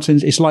in the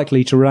mountains. It's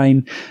likely to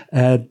rain.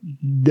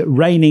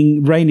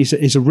 Rain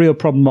is a real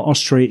problem at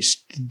Austria.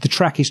 The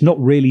track is not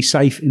really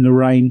safe in the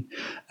rain.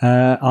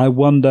 I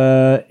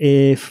wonder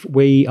if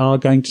we are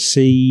going to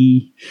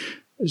see.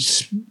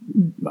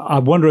 I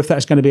wonder if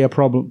that's going to be a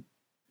problem.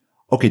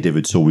 Okay,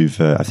 David, so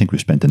I think we've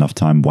spent enough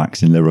time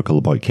waxing lyrical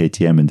about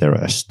KTM and their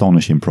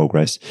astonishing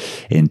progress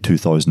in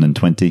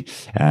 2020.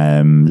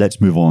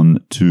 Let's move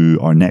on to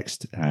our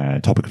next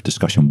topic of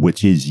discussion,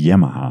 which is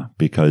Yamaha,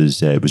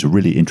 because it was a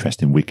really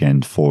interesting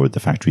weekend for the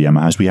factory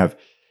Yamahas. We have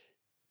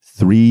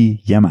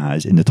 3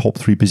 Yamahas in the top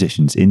 3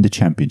 positions in the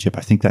championship.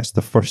 I think that's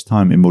the first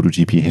time in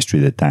MotoGP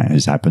history that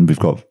has happened. We've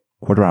got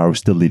Quartararo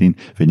still leading,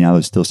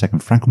 Vinales still second,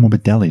 Franco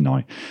Morbidelli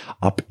now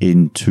up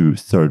into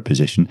 3rd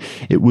position.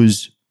 It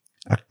was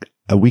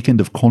a weekend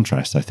of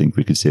contrast, I think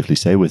we could safely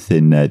say,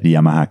 within the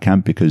Yamaha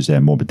camp, because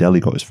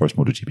Morbidelli got his first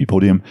MotoGP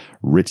podium,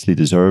 richly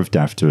deserved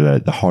after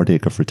the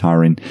heartache of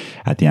retiring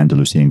at the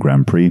Andalusian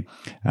Grand Prix.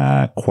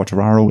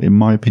 Quartararo, in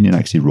my opinion,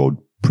 actually rode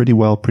pretty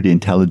well, pretty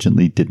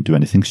intelligently, didn't do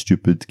anything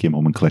stupid, came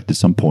home and collected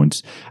some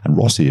points. And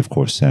Rossi, of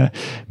course,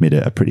 made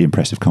a pretty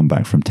impressive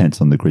comeback from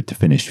 10th on the grid to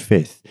finish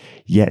 5th.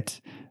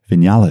 Yet,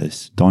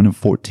 Vinales down in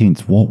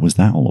 14th. What was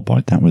that all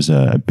about? That was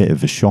a bit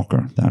of a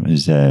shocker. That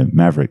was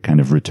Maverick kind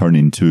of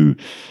returning to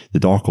the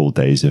dark old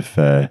days of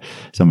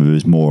some of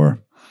his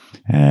more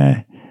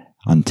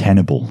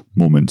untenable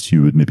moments,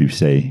 you would maybe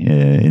say,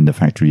 in the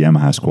factory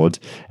Yamaha squad.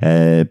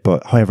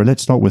 But however,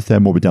 let's start with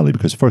Morbidelli,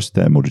 because first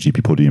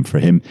MotoGP podium for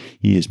him.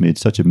 He has made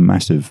such a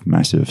massive,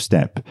 massive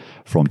step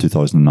from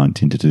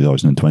 2019 to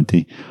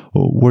 2020.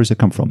 Where does it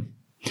come from?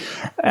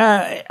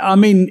 I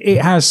mean,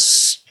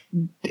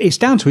 it's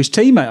down to his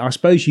teammate, I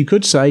suppose you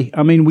could say.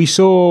 I mean, we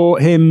saw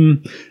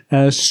him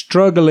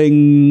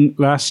struggling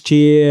last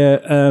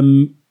year.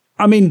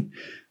 I mean,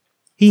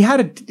 he had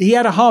a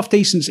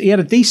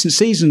decent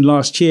season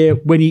last year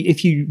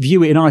if you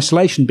view it in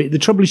isolation. But the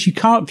trouble is, you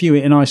can't view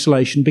it in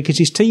isolation because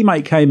his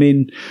teammate came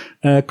in,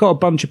 got a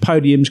bunch of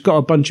podiums, got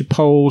a bunch of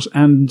poles,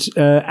 and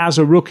as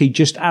a rookie,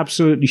 just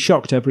absolutely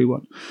shocked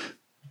everyone.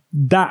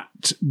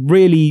 That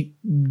really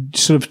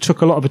sort of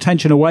took a lot of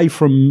attention away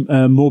from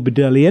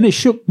Morbidelli, and it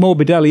shook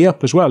Morbidelli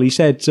up as well. He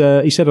said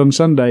on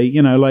Sunday,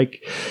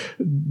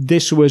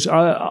 this was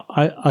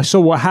I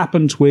saw what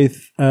happened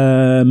with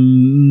Fabio,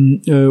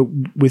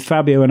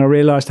 and I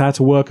realised I had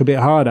to work a bit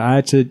harder. I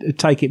had to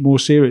take it more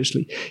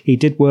seriously. He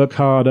did work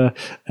harder.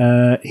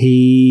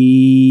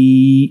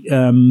 He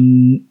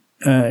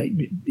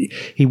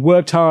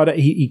worked harder.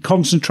 He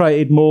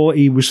concentrated more.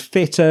 He was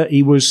fitter.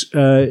 He was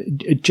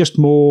just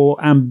more.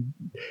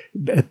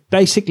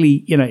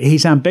 Basically,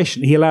 his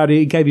ambition. He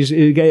gave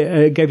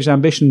his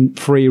ambition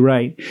free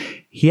rein.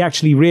 He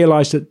actually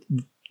realised that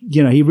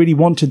he really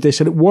wanted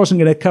this, and it wasn't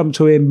going to come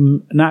to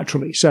him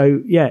naturally.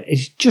 So yeah,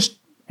 it's just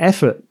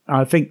effort.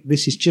 I think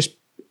this is just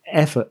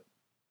effort.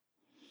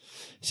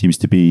 Seems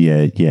to be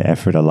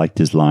effort. I liked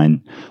his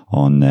line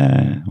on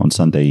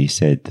Sunday. He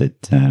said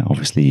that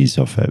obviously he's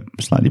of a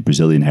slightly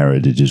Brazilian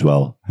heritage as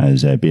well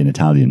as being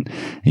Italian.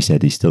 He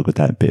said he's still got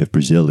that bit of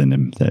Brazil in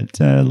him that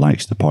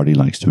likes to party,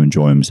 likes to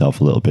enjoy himself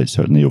a little bit,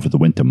 certainly over the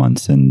winter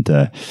months. And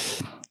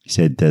he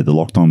said the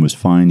lockdown was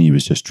fine. He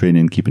was just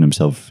training, keeping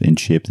himself in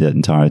shape that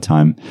entire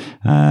time,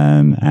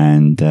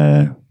 and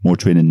more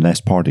training,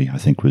 less party, I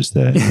think was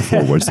the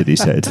 4 words that he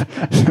said.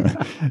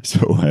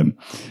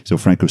 So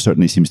Franco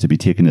certainly seems to be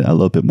taking it a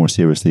little bit more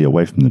seriously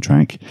away from the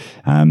track,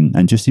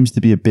 and just seems to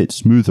be a bit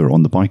smoother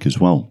on the bike as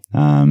well.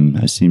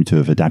 Has seemed to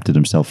have adapted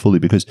himself fully,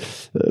 because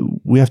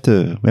we have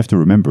to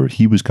remember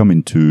he was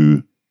coming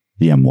to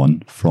the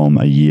M1 from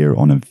a year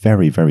on a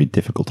very, very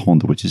difficult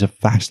Honda, which is a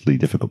vastly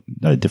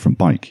different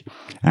bike.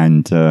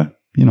 And,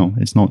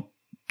 it's not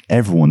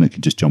everyone that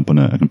can just jump on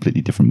a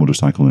completely different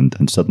motorcycle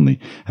and suddenly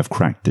have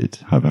cracked it,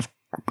 have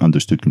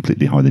understood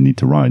completely how they need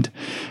to ride.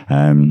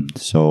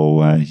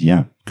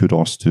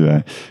 Kudos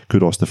to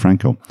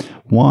Franco.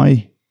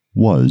 Why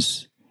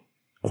was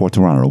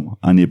Quartararo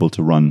unable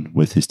to run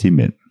with his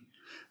teammate?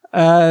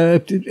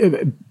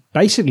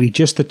 Basically,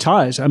 just the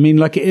tyres. I mean,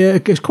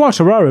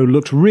 Quartararo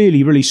looked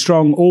really, really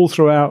strong all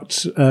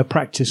throughout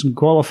practice and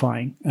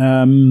qualifying,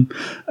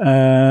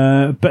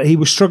 but he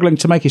was struggling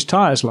to make his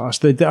tyres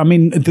last.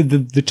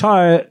 The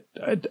tyre.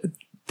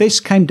 This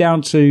came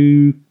down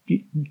to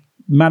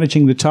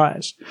managing the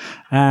tyres,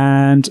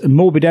 and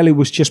Morbidelli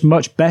was just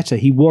much better.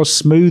 He was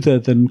smoother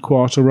than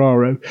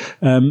Quartararo.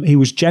 He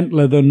was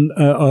gentler than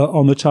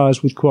on the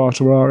tyres with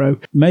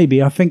Quartararo.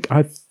 Maybe I think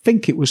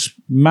it was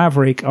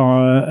Maverick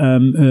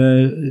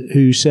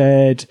who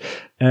said,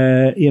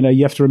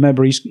 you have to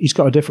remember he's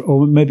got a different,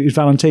 or maybe it was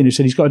Valentino who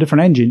said he's got a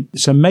different engine.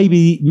 So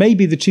maybe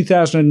the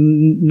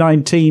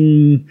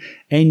 2019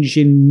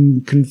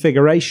 engine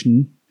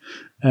configuration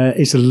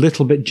is a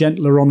little bit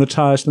gentler on the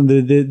tyres than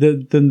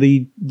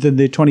the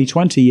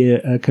 2020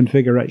 year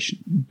configuration.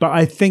 But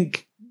I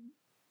think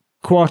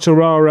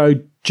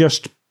Quartararo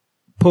just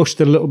pushed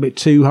a little bit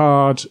too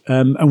hard,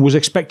 and was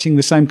expecting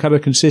the same kind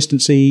of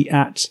consistency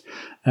that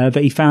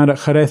he found at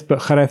Jerez,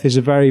 but Jerez is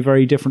a very,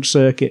 very different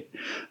circuit.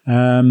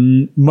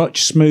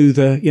 Much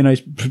smoother,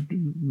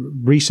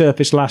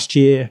 resurfaced last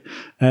year.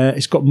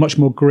 It's got much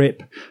more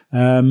grip.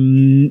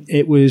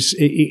 It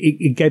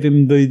gave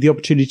him the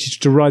opportunity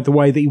to ride the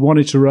way that he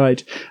wanted to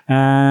ride,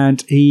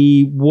 and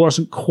he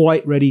wasn't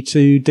quite ready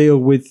to deal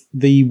with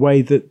the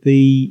way that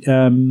the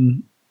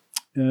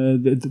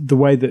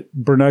way that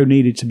Brno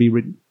needed to be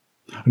ridden.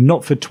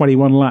 Not for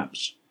 21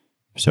 laps.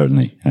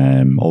 Certainly.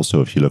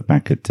 Also, if you look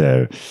back at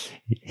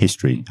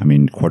history, I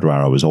mean,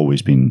 Quartararo has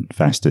always been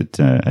fast at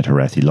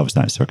Jerez. He loves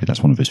that circuit.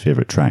 That's one of his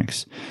favourite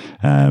tracks.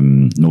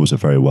 Knows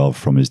it very well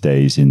from his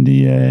days in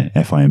the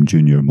FIM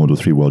Junior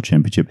Moto3 World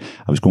Championship.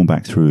 I was going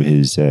back through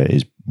his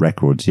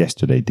records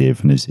yesterday, Dave,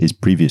 and his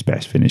previous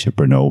best finish at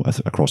Brno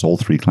across all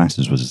three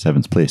classes was a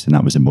 7th place, and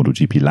that was in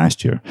MotoGP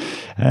last year.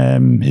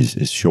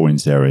 His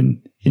showings there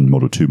in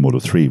Moto2,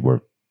 Moto3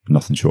 were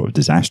nothing short of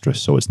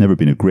disastrous. So it's never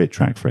been a great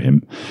track for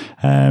him.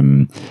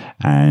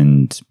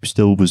 And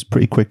still was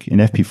pretty quick in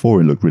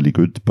FP4 and looked really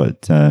good.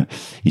 But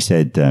he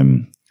said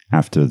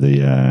after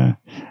the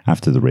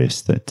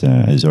race that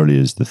as early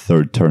as the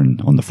third turn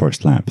on the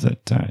first lap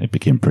that it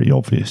became pretty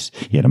obvious.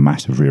 He had a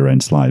massive rear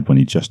end slide when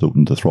he just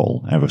opened the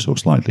throttle ever so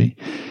slightly,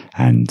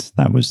 and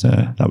that was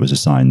a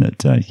sign that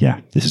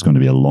this is going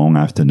to be a long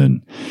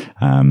afternoon.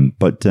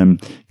 But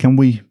can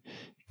we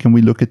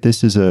look at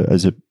this as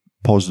a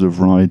positive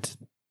ride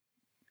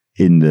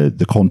in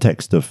the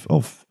context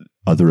of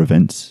other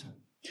events?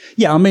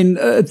 Yeah, I mean,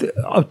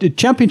 the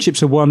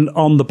championships are won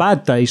on the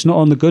bad days, not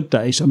on the good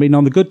days. I mean,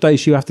 on the good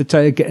days, you have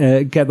to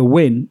get the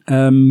win.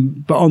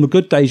 But on the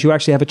good days, you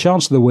actually have a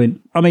chance of the win.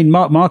 I mean,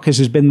 Marc Marquez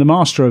has been the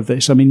master of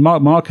this. I mean,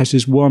 Marc Marquez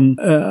has won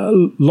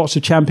lots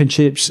of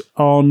championships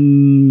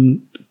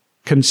on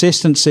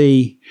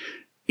consistency,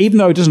 even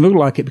though it doesn't look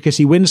like it because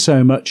he wins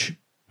so much.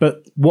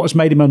 But what's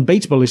made him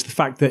unbeatable is the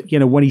fact that,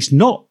 when he's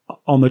not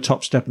on the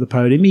top step of the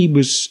podium, he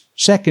was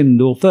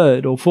second or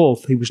third or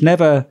fourth. He was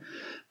never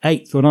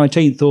 8th or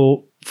 19th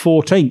or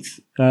 14th,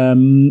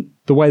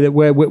 the way that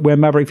where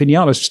Maverick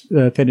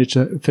Vinales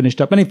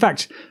finished up. And in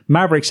fact,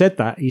 Maverick said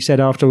that. He said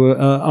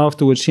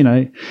afterwards,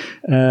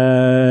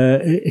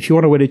 if you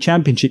want to win a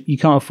championship, you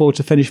can't afford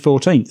to finish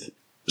 14th.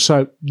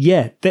 So,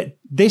 yeah,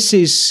 this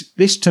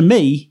to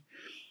me,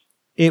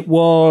 it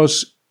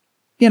was...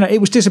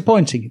 it was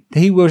disappointing.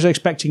 He was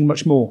expecting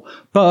much more,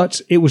 but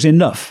it was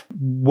enough.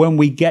 When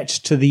we get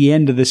to the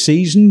end of the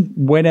season,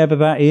 whenever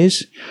that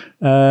is,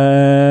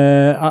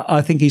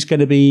 I think he's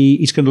going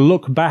to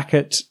look back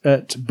at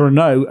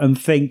Brno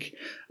and think,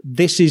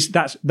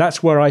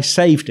 that's where I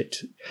saved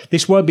it.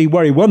 This won't be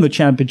where he won the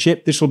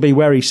championship. This will be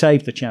where he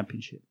saved the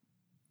championship.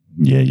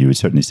 Yeah, you would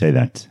certainly say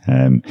that.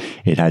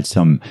 It had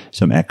some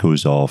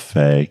echoes of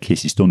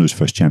Casey Stoner's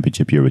first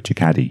championship year with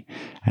Ducati,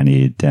 and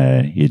he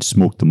had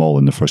smoked them all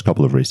in the first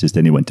couple of races.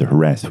 Then he went to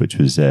Jerez, which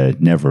was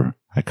never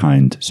a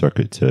kind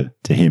circuit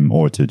to him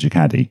or to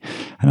Ducati,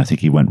 and I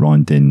think he went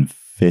round in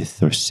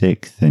 5th or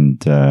 6th,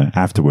 and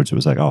afterwards it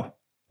was like, oh,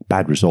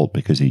 bad result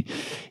because he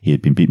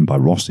had been beaten by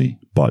Rossi.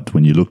 But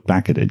when you look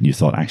back at it and you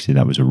thought, actually,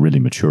 that was a really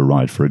mature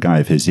ride for a guy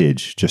of his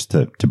age, just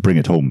to bring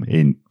it home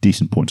in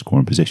decent point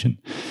scoring position.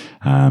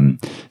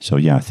 So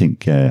yeah, I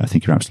think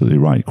you're absolutely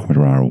right.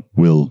 Quartararo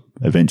will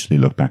eventually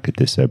look back at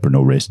this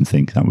Brno race and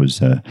think that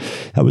was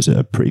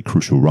a pretty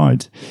crucial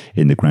ride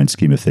in the grand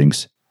scheme of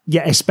things.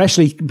 Yeah,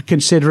 especially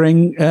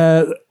considering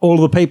all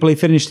the people he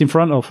finished in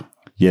front of.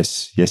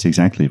 Yes,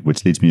 exactly.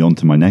 Which leads me on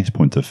to my next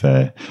point of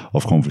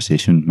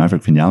conversation.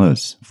 Maverick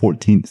Vinales,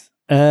 14th.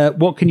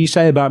 What can you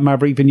say about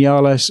Maverick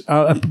Vinales,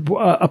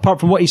 apart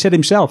from what he said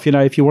himself?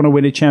 If you want to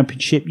win a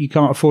championship, you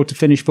can't afford to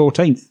finish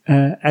 14th.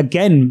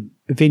 Again,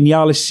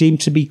 Vinales seemed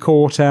to be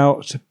caught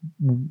out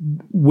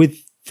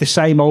with the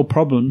same old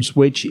problems,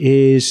 which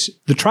is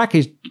the track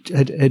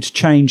had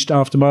changed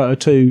after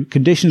Moto2.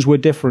 Conditions were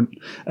different.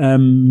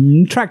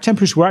 Track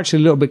temperatures were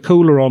actually a little bit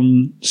cooler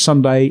on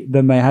Sunday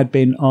than they had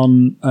been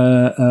on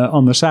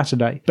the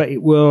Saturday, but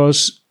it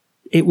was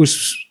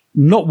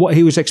not what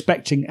he was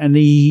expecting, and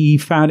he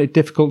found it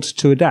difficult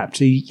to adapt.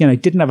 He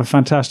didn't have a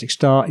fantastic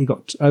start. He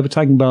got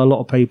overtaken by a lot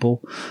of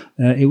people.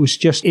 It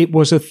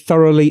was a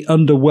thoroughly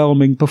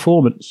underwhelming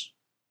performance.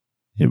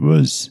 It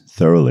was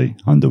thoroughly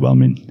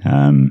underwhelming.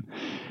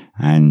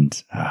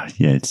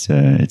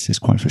 It's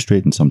quite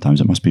frustrating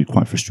sometimes. It must be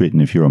quite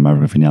frustrating if you're on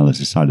Maverick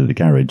Vinales' side of the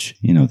garage.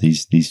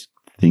 These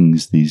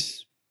things,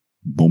 these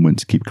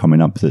moments keep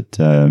coming up that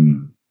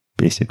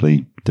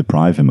basically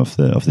deprive him of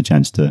the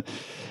chance to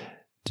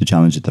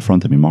challenge at the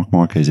front. I mean, Marc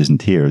Marquez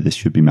isn't here. This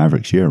should be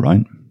Maverick's year,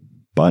 right?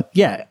 But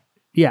yeah,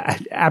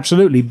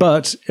 absolutely.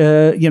 But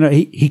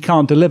he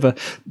can't deliver.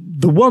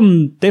 The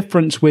one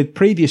difference with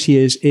previous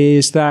years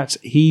is that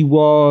he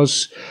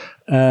was.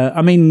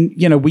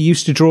 We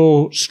used to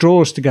draw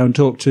straws to go and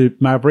talk to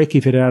Maverick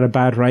if it had a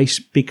bad race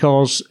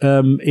because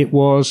it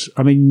was.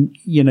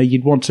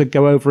 You'd want to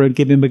go over and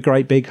give him a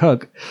great big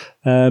hug,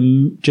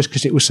 just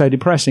because it was so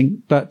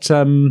depressing. But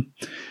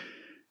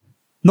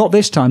Not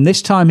this time.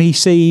 This time he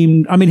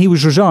seemed, he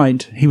was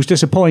resigned. He was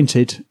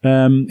disappointed.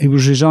 He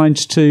was resigned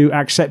to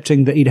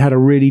accepting that he'd had a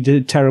really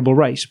terrible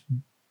race.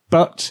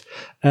 But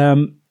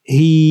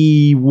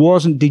he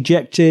wasn't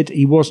dejected.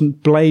 He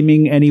wasn't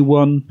blaming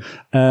anyone.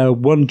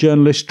 One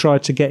journalist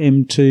tried to get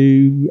him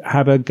to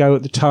have a go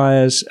at the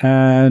tyres,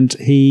 and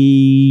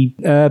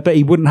but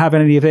he wouldn't have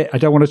any of it. I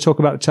don't want to talk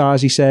about the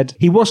tyres, he said.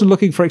 He wasn't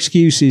looking for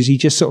excuses. He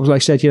just sort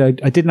of said,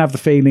 I didn't have the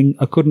feeling,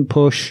 I couldn't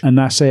push, and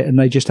that's it. And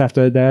they just have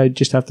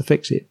to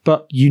fix it.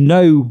 But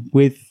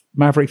with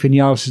Maverick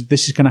Vinales,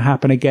 this is going to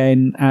happen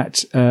again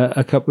at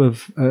a couple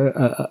of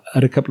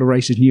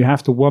races, and you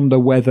have to wonder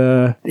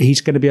whether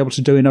he's going to be able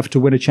to do enough to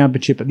win a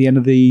championship at the end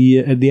of the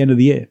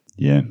year.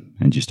 Yeah,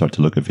 and you start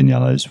to look at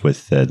Vinales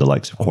with the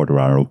likes of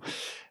Quartararo,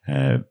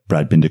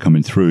 Brad Binder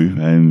coming through.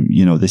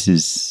 This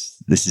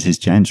is his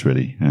chance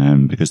really,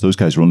 because those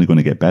guys are only going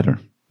to get better.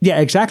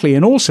 Yeah, exactly,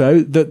 and also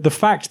the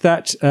fact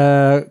that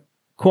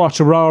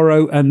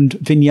Quartararo and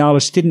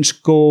Vinales didn't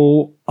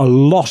score a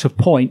lot of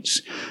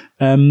points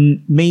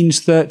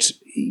means that,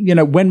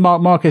 when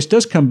Marc Marquez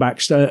does come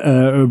back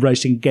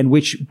racing again,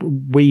 which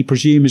we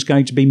presume is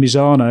going to be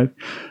Misano,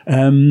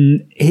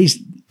 his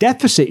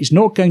deficit is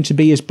not going to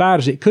be as bad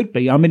as it could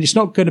be. It's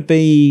not going to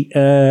be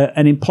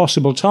an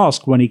impossible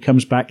task when he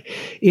comes back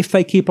if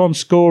they keep on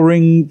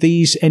scoring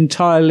these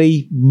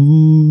entirely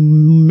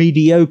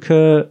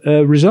mediocre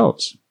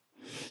results.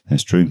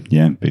 That's true,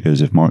 yeah,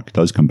 because if Mark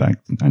does come back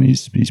and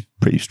he's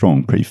pretty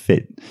strong, pretty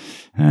fit,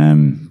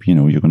 you're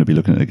going to be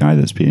looking at a guy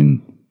that's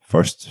been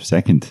first,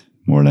 second,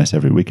 more or less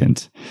every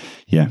weekend.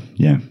 Yeah.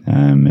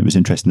 It was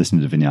interesting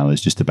listening to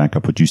Vinales, just to back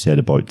up what you said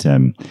about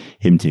him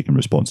taking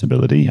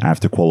responsibility.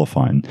 After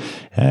qualifying,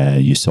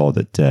 you saw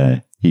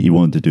that he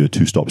wanted to do a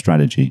two-stop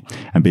strategy,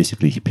 and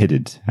basically he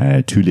pitted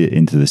too late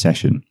into the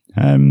session.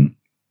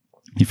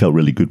 He felt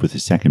really good with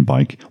his second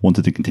bike,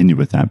 wanted to continue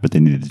with that, but they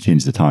needed to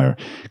change the tyre.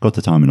 Got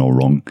the timing all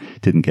wrong,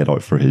 didn't get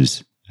out for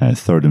his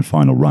third and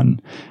final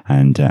run,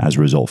 and as a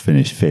result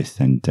finished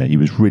fifth. And he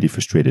was really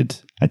frustrated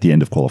at the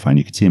end of qualifying.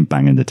 You could see him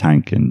banging the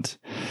tank and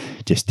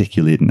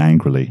gesticulating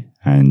angrily.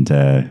 And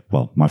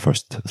my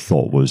first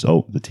thought was,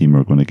 the team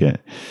are going to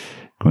get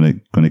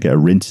a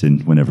rinse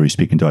in whenever he's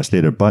speaking to us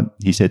later. But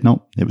he said,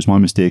 no, it was my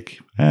mistake.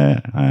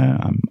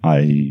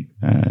 I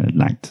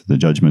lacked the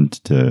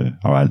judgment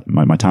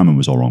my timing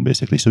was all wrong,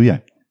 basically. So yeah,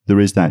 there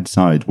is that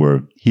side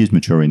where he is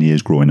maturing, he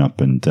is growing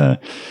up, and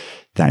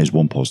that is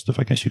one positive,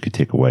 I guess, you could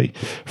take away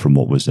from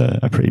what was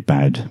a pretty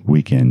bad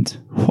weekend.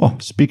 Oh,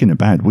 speaking of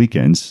bad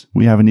weekends,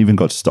 we haven't even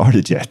got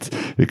started yet,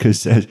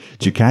 because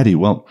Ducati,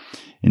 well,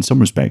 in some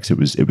respects, it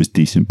was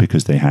decent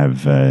because they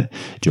have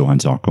Johann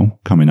Zarco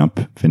coming up,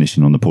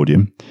 finishing on the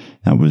podium.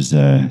 That was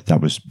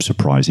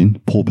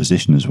surprising. Pole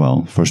position as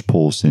well. First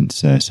pole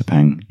since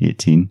Sepang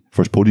 18.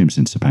 First podium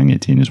since Sepang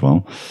 18 as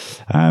well.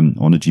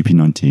 On a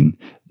GP19.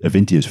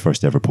 Aventia's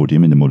first ever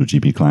podium in the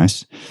MotoGP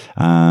class.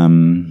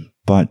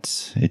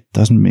 But it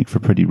doesn't make for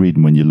pretty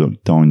reading when you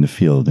look down the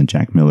field, and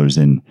Jack Miller's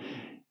in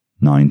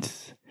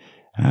 9th.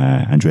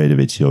 Andrea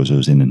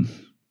Dovizioso's in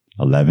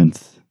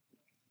 11th.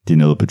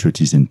 Danilo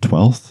Petrucci's in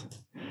 12th.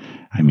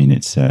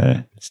 It's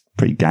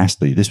pretty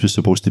ghastly. This was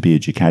supposed to be a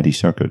Ducati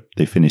circuit.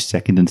 They finished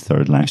second and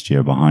third last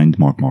year behind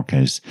Marc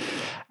Marquez,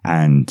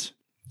 and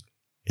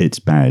it's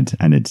bad,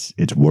 and it's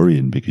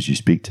worrying because you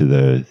speak to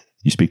the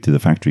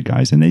factory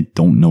guys and they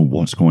don't know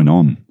what's going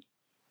on.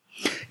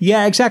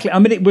 Yeah, exactly.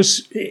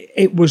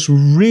 It was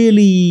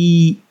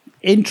really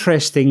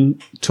interesting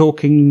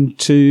talking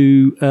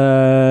to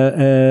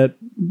Andrea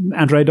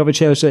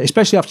Dovizioso,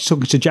 especially after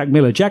talking to Jack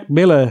Miller. Jack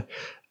Miller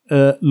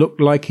looked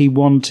like he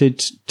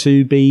wanted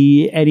to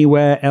be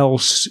anywhere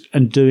else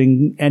and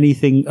doing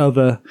anything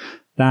other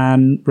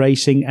than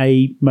racing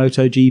a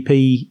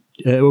MotoGP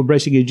or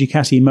racing a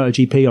Ducati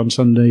MotoGP on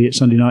Sunday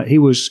night. He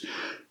was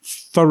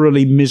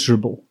thoroughly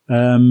miserable.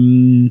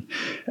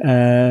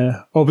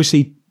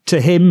 Obviously, to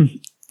him,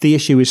 the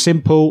issue is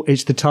simple.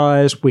 It's the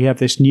tyres. We have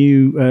this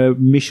new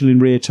Michelin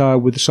rear tyre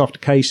with a softer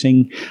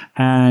casing,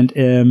 and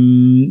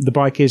the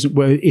bike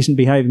isn't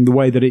behaving the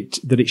way that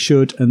it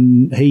should.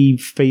 And he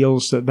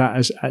feels that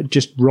has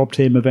just robbed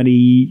him of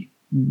any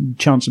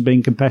chance of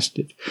being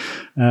competitive.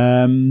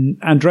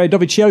 Andrea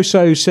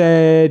Dovizioso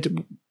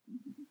said,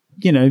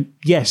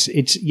 yes,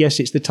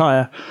 it's the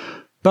tyre,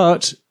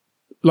 but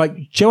like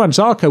Johann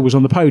Zarco was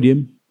on the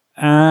podium.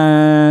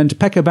 And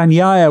Pecco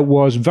Bagnaia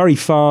was very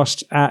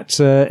fast at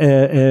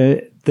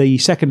the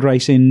second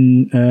race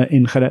in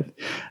Jerez,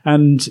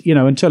 and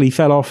until he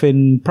fell off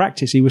in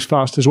practice, he was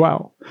fast as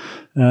well.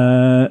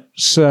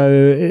 So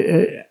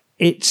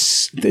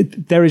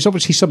there is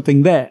obviously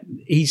something there.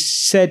 He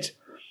said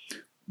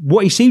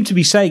what he seemed to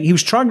be saying. He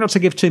was trying not to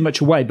give too much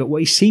away, but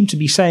what he seemed to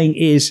be saying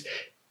is,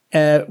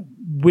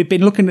 we've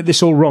been looking at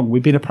this all wrong.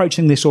 We've been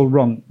approaching this all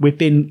wrong. We've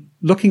been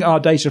looking at our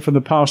data from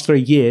the past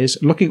 3 years,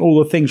 looking at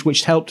all the things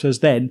which helped us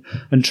then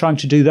and trying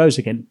to do those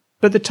again.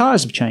 But the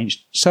tyres have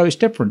changed, so it's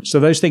different.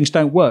 So those things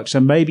don't work. So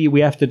maybe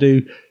we have to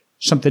do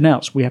something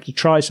else. We have to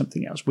try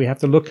something else. We have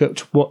to look at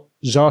what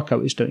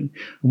Zarco is doing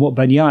and what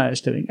Bagnaia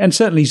is doing. And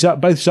certainly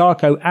both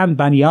Zarco and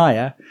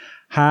Bagnaia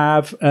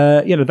have,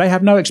 they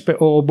have no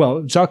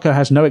Zarco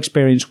has no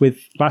experience with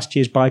last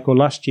year's bike or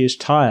last year's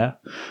tyre.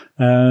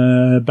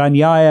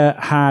 Bagnaia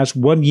has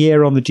 1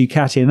 year on the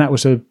Ducati, and that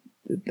was on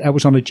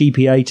a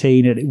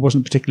GP18, and it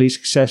wasn't particularly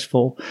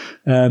successful,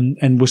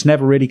 and was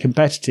never really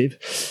competitive.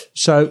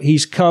 So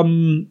he's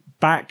come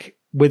back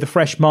with a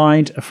fresh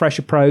mind, a fresh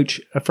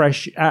approach, a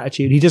fresh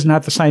attitude. He doesn't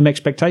have the same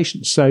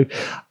expectations. So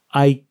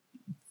I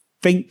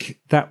think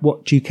that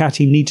what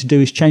Ducati need to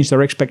do is change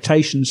their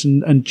expectations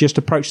and just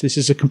approach this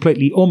as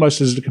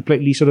almost as a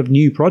completely sort of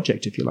new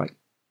project, if you like.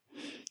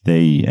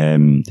 They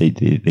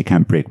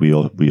can't break. We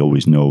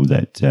always know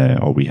that,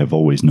 or we have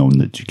always known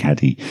that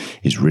Ducati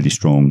is really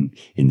strong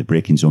in the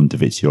braking zone.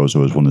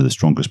 Dovizioso is one of the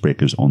strongest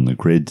brakers on the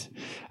grid.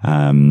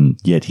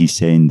 Yet he's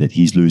saying that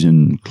he's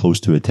losing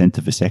close to 1/10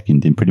 of a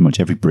second in pretty much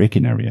every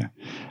braking area.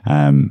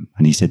 And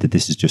he said that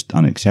this is just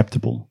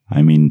unacceptable.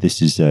 I mean,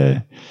 this is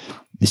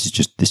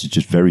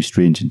just very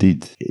strange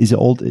indeed.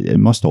 It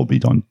must all be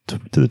done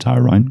to the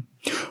tyre, Ryan?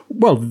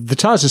 Well, the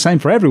tyre's the same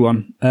for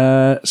everyone.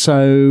 There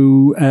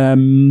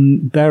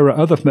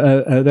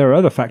are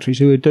other factories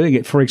who are doing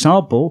it. For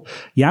example,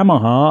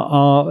 Yamaha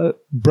are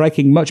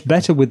braking much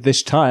better with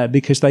this tyre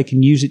because they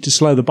can use it to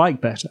slow the bike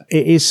better.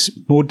 It is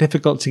more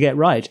difficult to get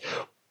right.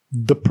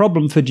 The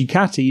problem for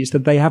Ducati is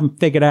that they haven't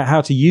figured out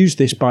how to use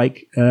this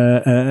bike,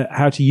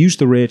 how to use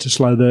the rear to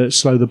slow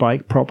the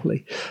bike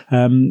properly.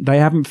 They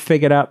haven't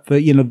figured out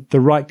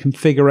the right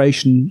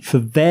configuration for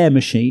their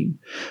machine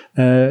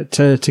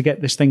to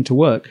get this thing to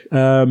work.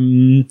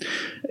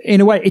 In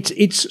a way,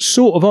 it's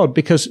sort of odd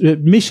because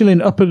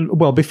Michelin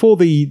before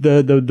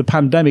the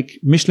pandemic,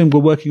 Michelin were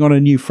working on a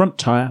new front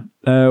tire,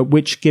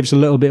 which gives a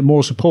little bit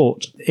more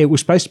support. It was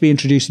supposed to be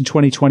introduced in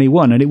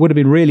 2021, and it would have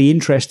been really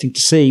interesting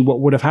to see what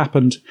would have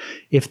happened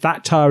if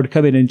that tire had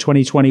come in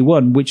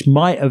 2021, which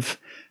might have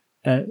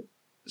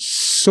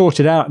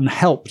sorted out and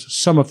helped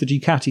some of the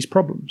Ducati's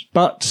problems.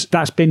 But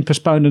that's been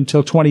postponed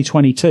until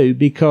 2022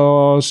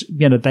 because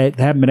they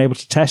haven't been able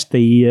to test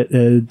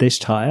this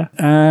tire,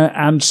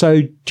 and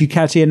so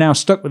Ducati are now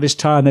stuck with this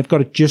tire, and they've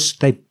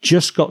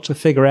just got to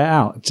figure it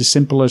out. It's as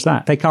simple as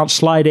that. They can't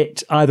slide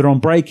it either on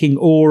braking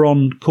or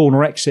on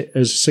corner exit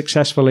as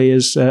successfully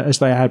as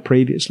they had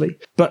previously.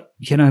 But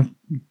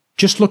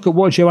just look at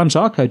what Johann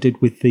Zarco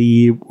did with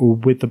the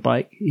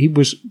bike. He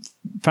was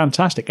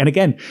fantastic, and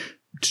again,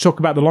 to talk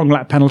about the long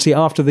lap penalty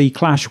after the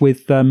clash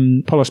with Pol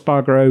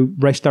Espargaro,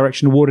 Race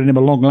Direction awarded him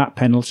a long lap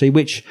penalty,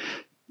 which,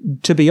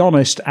 to be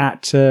honest,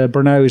 at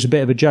Brno is a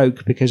bit of a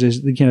joke because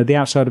the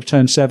outside of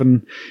turn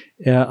 7,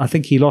 I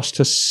think he lost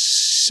to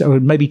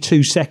maybe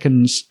 2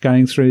 seconds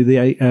going through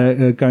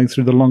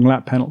the long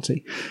lap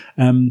penalty.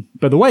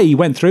 But the way he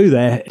went through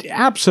there,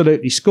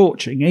 absolutely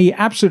scorching. He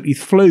absolutely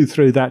flew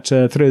through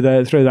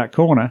that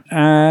corner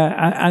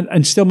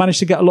and still managed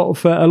to get a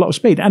lot of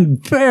speed,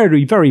 and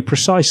very, very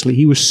precisely.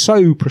 He was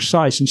so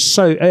precise and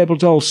so able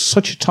to hold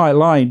such a tight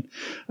line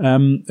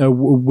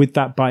with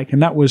that bike,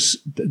 and that was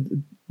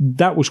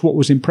what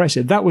was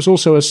impressive. That was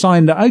also a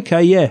sign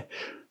that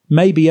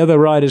maybe other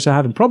riders are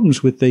having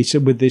problems with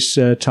this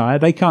tire.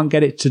 They can't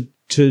get it to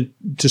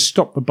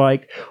stop the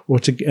bike or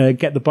to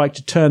get the bike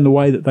to turn the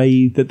way that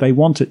they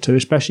want it to.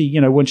 Especially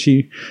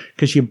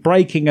because you're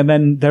braking, and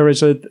then there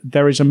is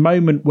a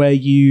moment where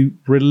you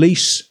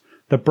release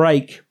the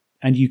brake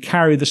and you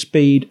carry the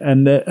speed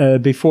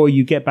and before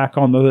you get back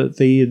on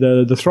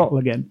the throttle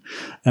again,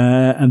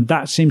 and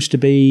that seems to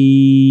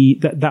be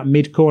that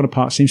mid corner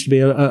part seems to be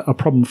a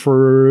problem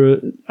for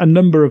a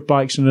number of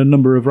bikes and a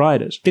number of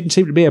riders. Didn't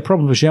seem to be a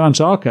problem for Johann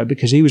Zarco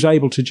because he was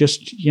able to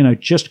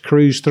just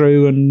cruise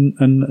through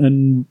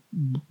and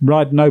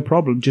ride no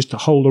problem, just to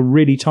hold a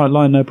really tight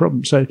line no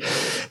problem. So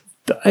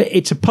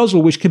it's a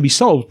puzzle which can be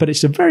solved, but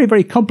it's a very,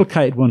 very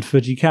complicated one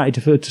for Ducati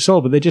to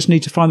solve it. They just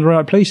need to find the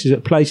right pieces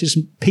and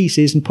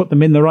pieces and put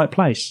them in the right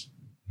place.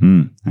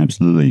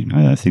 Absolutely.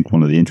 I think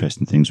one of the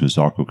interesting things was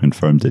Zarco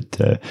confirmed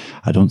that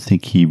I don't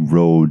think he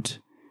rode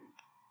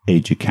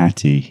a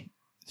Ducati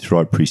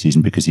throughout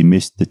preseason because he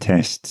missed the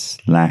tests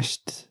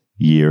last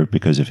year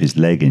because of his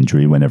leg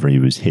injury whenever he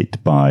was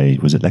hit by,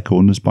 was it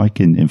Lecuona's bike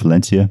in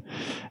Valencia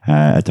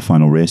at the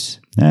final race.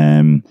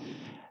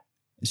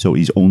 So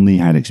he's only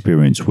had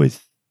experience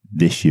with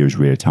this year's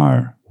rear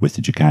tyre with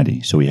the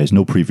Ducati. So he has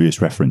no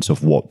previous reference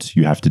of what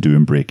you have to do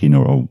in braking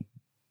or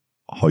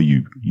how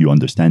you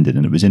understand it.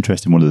 And it was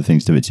interesting, one of the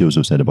things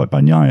Dovizioso said about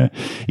Bagnaia,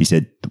 he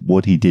said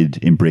what he did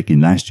in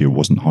braking last year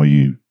wasn't how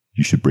you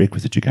should brake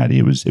with the Ducati.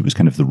 It was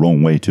kind of the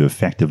wrong way to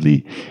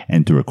effectively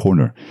enter a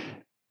corner.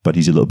 But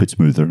he's a little bit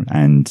smoother,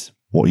 and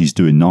what he's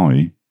doing now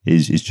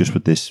is just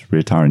what this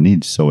rear tyre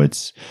needs. So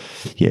it's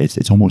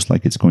almost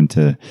like it's going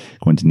to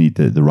need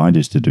the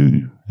riders to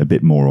do a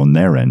bit more on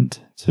their end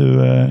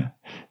to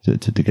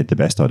get the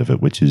best out of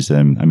it, which is,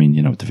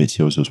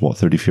 Dovizioso's what,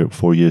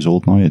 34 years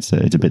old now? It's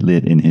a bit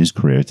late in his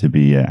career to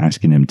be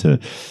asking him to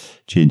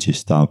change his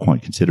style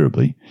quite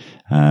considerably.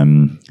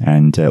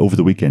 And over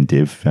the weekend,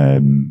 Dave,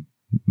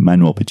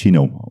 Manuel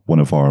Pacino, one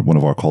of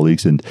our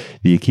colleagues and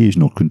the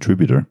occasional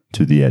contributor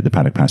to the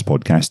Paddock Pass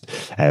podcast,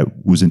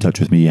 was in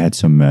touch with me. He had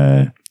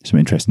some some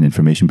interesting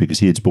information, because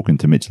he had spoken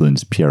to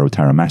Michelin's Piero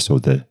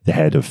Taramasso, the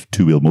head of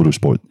Two Wheel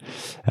Motorsport,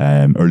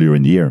 earlier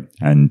in the year.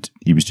 And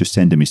he was just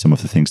sending me some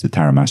of the things that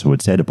Taramasso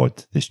had said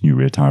about this new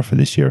rear tire for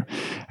this year.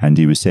 And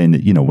he was saying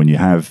that, when you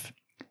have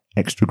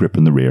extra grip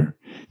on the rear,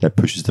 that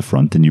pushes the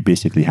front, and you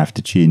basically have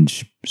to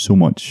change so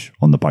much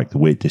on the bike, the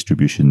weight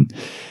distribution,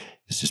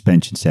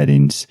 suspension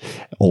settings,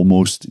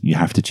 almost you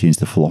have to change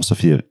the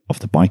philosophy of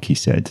the bike, he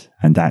said,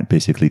 and that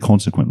basically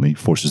consequently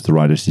forces the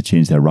riders to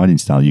change their riding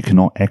style. You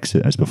cannot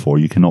exit as before,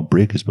 you cannot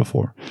brake as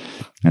before,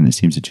 and it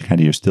seems that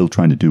Ducati are still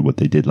trying to do what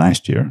they did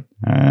last year,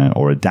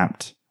 or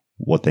adapt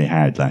what they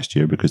had last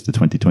year, because the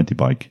 2020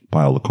 bike,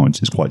 by all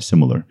accounts, is quite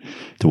similar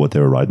to what they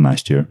were riding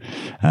last year.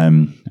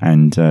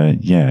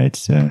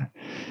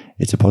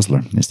 It's a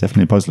puzzler. It's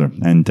definitely a puzzler.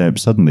 And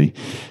suddenly,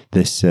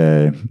 this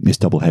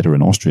double header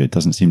in Austria, it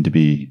doesn't seem to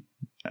be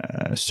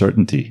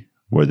certainty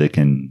where they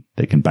can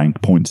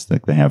bank points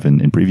like they have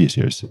in previous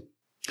years.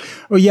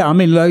 Well, yeah, I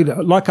mean,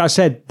 like I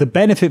said, the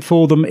benefit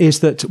for them is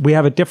that we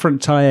have a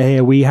different tyre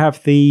here. We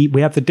have the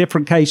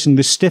different casing,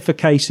 the stiffer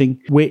casing,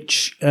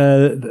 which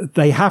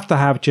they have to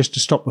have just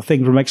to stop the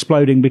thing from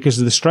exploding because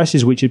of the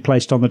stresses which it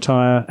placed on the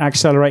tyre,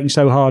 accelerating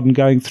so hard and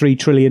going 3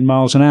 trillion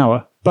miles an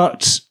hour.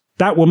 But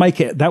that will make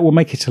it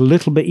a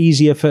little bit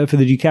easier for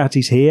the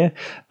Ducatis here.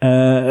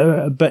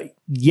 But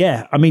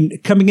yeah, I mean,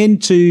 coming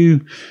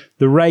into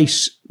the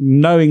race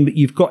knowing that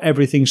you've got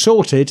everything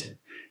sorted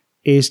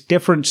is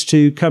different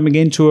to coming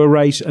into a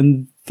race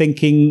and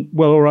thinking,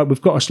 well, all right,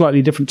 we've got a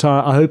slightly different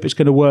tyre. I hope it's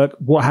going to work.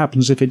 What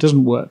happens if it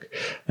doesn't work?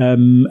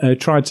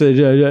 Trying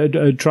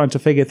to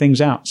figure things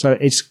out. So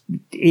it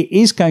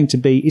is going to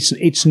be.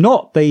 It's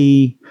not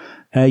the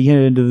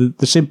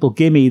the simple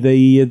gimme,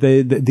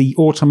 the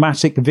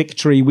automatic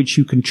victory which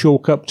you can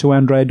chalk up to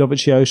Andrea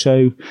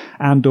Dovizioso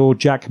and or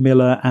Jack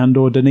Miller and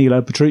or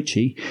Danilo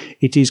Petrucci.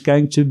 It is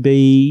going to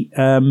be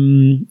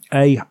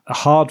a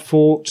hard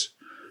fought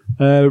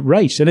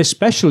race, and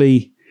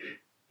especially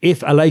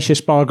if Aleix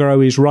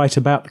Espargaro is right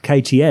about the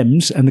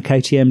KTMs, and the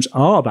KTMs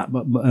are that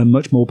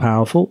much more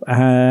powerful,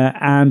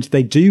 and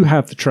they do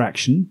have the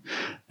traction,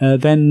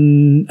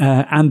 then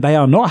and they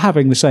are not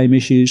having the same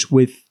issues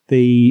with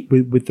the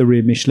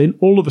rear Michelin,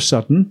 all of a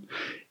sudden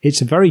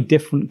it's a very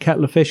different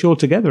kettle of fish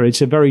altogether.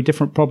 It's a very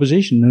different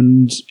proposition,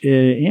 and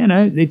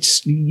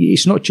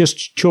it's not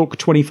just chalk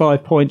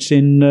 25 points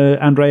in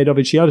Andrea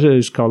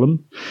Dovizioso's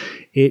column.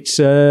 It's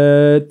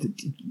it's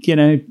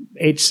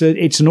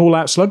an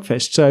all-out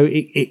slugfest. So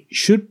it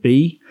should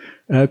be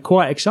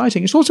quite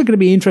exciting. It's also going to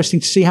be interesting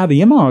to see how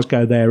the Yamahas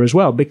go there as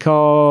well,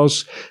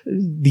 because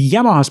the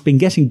Yamaha's been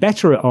getting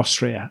better at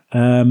Austria,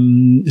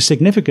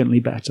 significantly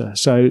better.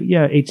 So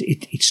yeah,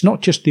 it's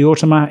not just the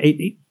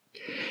automatic.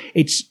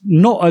 It's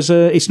not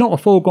a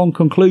foregone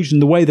conclusion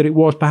the way that it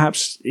was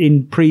perhaps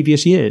in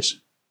previous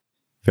years.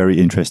 Very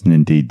interesting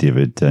indeed,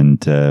 David.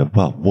 And,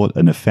 what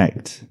an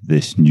effect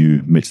this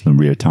new Michelin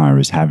rear tyre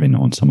is having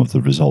on some of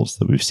the results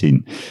that we've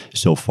seen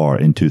so far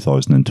in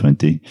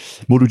 2020.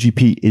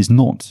 MotoGP is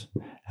not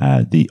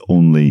the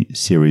only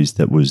series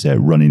that was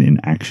running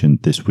in action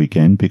this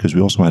weekend, because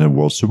we also had a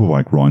World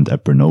Superbike round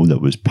at Brno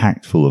that was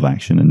packed full of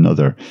action.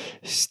 Another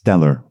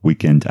stellar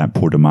weekend at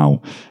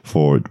Portimao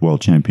for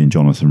world champion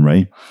Jonathan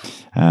Rea.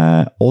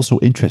 Also,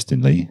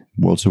 interestingly,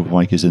 World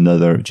Superbike is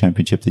another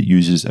championship that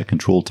uses a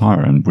controlled tyre,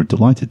 and we're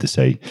delighted to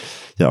say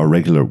that our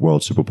regular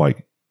World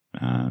Superbike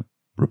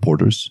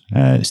reporters,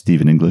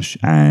 Stephen English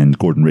and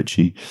Gordon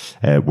Ritchie,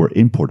 were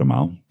in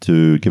Portimao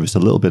to give us a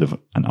little bit of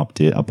an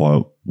update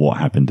about what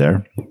happened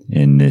there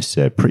in this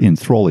pretty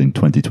enthralling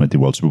 2020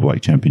 World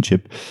Superbike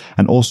Championship,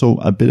 and also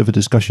a bit of a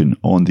discussion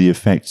on the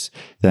effects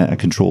that a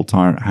controlled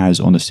tyre has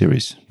on a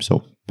series.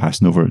 So,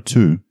 passing over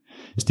to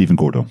Stephen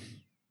Gordo.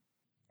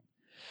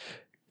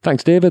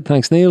 Thanks, David.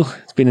 Thanks, Neil.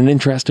 It's been an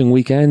interesting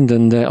weekend,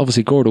 and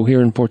obviously, Gordo,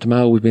 here in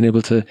Portimao, we've been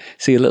able to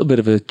see a little bit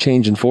of a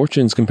change in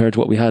fortunes compared to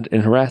what we had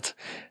in Jerez.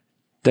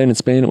 Down in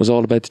Spain, it was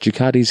all about the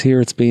Ducatis.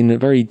 Here, it's been a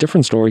very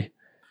different story.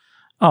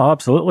 Oh,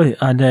 absolutely.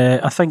 And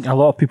I think a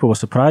lot of people were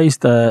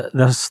surprised.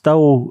 They're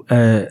still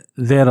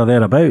there or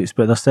thereabouts,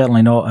 but they're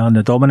certainly not on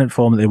the dominant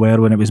form that they were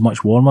when it was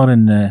much warmer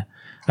in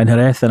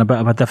Jerez and a bit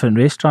of a different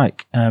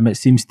racetrack. It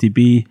seems to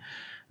be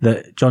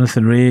that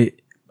Jonathan Rea,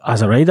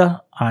 as a rider,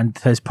 and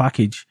his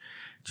package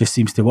just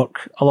seems to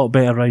work a lot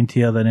better around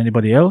here than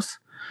anybody else.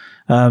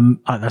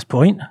 At this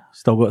point,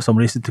 still got some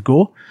racing to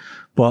go,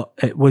 but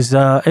it was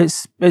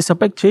it's a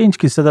big change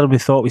considering we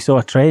thought we saw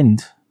a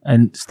trend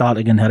and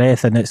starting in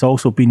Jerez, and it's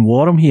also been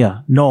warm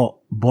here, not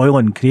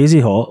boiling crazy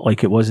hot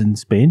like it was in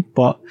Spain,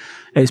 but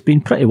it's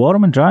been pretty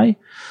warm and dry,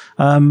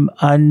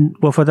 and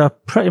we've had a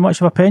pretty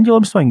much of a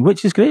pendulum swing,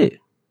 which is great.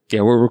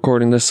 Yeah, we're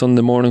recording this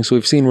Sunday morning, so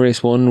we've seen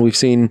race one, we've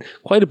seen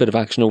quite a bit of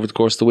action over the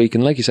course of the week,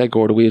 and like you said,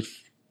 Gordo, we have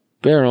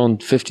bare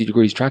around 50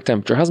 degrees track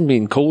temperature. It hasn't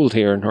been cold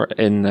here in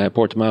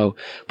Portimao,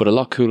 but a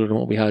lot cooler than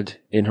what we had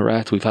in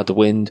Jerez. We've had the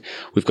wind.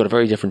 We've got a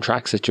very different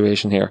track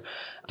situation here,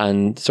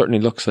 and certainly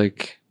looks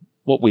like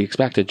what we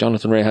expected.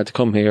 Jonathan Rea had to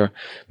come here,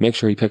 make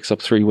sure he picks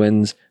up 3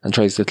 wins and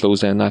tries to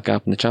close down that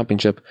gap in the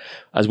championship.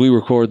 As we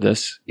record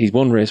this, he's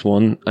won race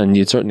 1, and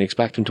you'd certainly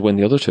expect him to win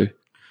the other 2.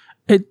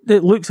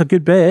 It looks a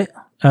good bet.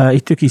 He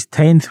took his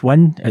 10th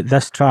win at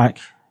this track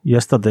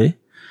yesterday,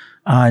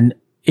 and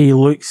he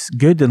looks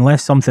good.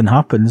 Unless something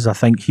happens, I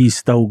think he's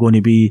still going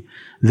to be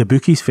the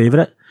bookies'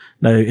 favourite.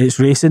 Now, it's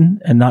racing,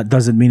 and that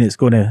doesn't mean it's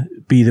going to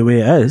be the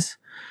way it is,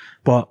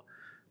 but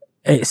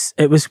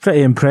it was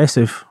pretty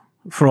impressive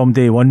from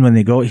day one when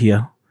they got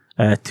here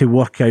to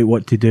work out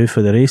what to do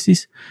for the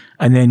races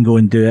and then go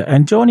and do it.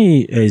 And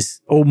Johnny is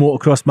old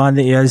motocross man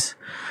that he is,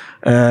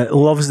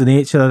 loves the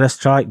nature of this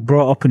track,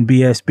 brought up in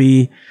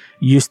BSB,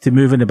 used to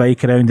moving the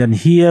bike around. And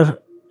here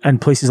in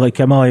places like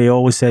Imola, he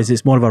always says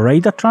it's more of a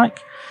rider track.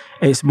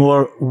 It's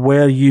more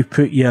where you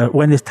put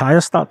when the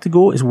tyres start to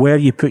go, it's where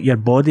you put your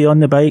body on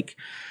the bike,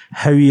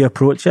 how you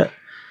approach it.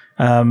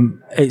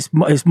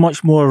 It's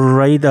much more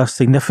rider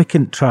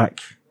significant track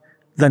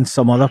than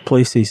some other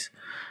places.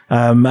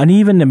 And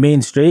even the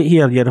main straight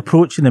here, you're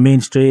approaching the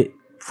main straight,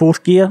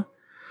 4th gear,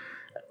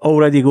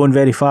 already going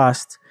very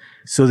fast.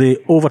 So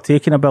the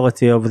overtaking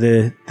ability of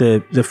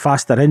the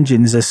faster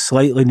engines is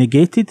slightly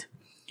negated.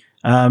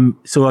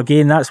 So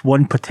again, that's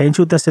one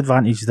potential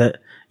disadvantage, that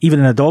even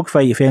in a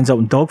dogfight, if he ends up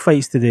in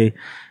dogfights today,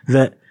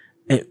 that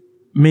it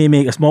may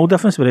make a small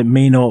difference, but it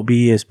may not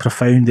be as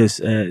profound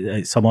as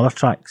some other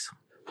tracks.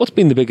 What's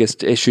been the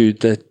biggest issue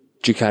that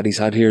Ducati's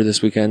had here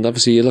this weekend?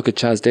 Obviously, you look at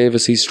Chaz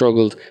Davis, he's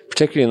struggled,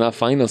 particularly in that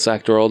final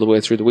sector all the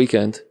way through the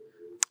weekend.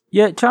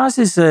 Yeah, Chaz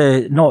is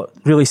not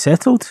really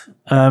settled.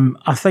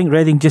 I think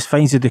Redding just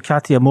finds the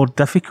Ducati a more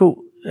difficult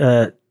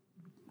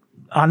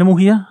animal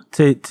here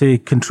to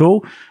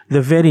control.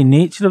 The very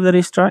nature of the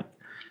racetrack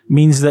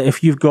means that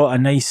if you've got a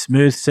nice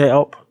smooth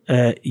setup,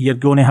 you're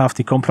going to have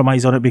to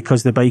compromise on it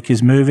because the bike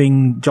is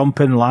moving,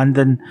 jumping,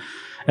 landing,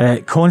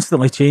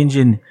 constantly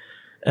changing,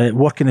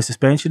 working the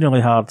suspension really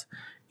hard.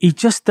 He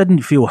just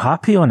didn't feel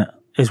happy on it,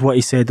 is what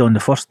he said on the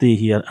first day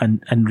here,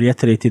 and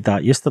reiterated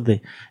that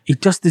yesterday. He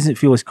just doesn't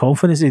feel as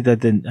confident as he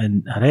did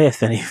in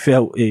Jerez, and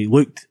he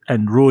looked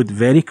and rode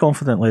very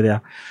confidently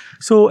there.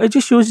 So it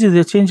just shows you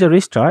the change of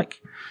racetrack,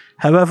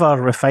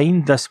 however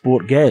refined this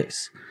sport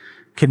gets,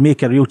 can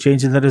make a real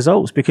change in the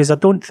results, because I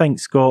don't think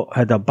Scott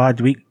had a bad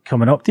week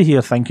coming up to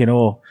here thinking,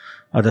 I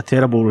had a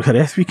terrible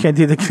Jerez weekend.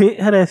 He had a great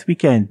Jerez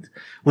weekend,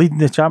 leading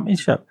the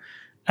championship.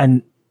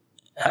 And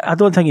I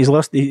don't think he's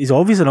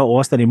obviously not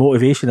lost any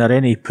motivation or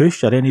any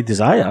push or any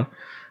desire.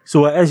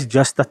 So it is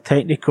just a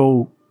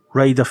technical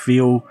rider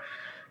feel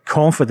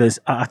confidence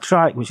at a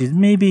track which is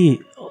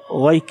maybe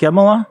like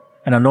Imola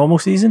in a normal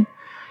season,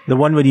 the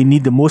one where you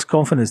need the most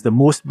confidence, the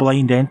most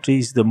blind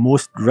entries, the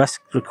most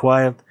risk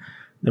required,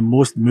 the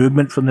most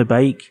movement from the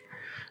bike.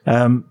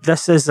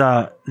 This is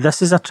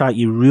a track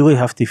you really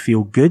have to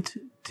feel good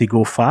to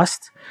go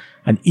fast.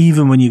 And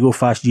even when you go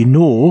fast,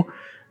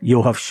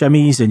 you'll have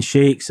shimmies and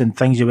shakes and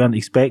things you weren't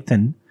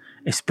expecting,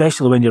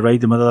 especially when you're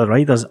riding with other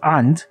riders.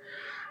 And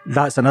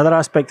that's another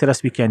aspect of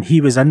this weekend. He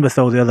was in with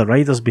all the other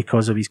riders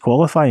because of his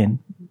qualifying.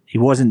 He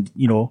wasn't,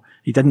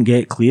 he didn't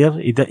get clear.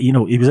 He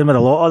was in with a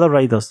lot of other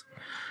riders.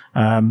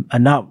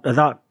 And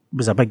that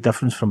was a big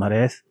difference from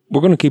Jerez.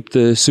 We're going to keep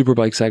the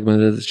Superbike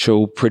segment of the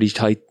show pretty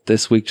tight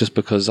this week, just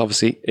because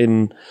obviously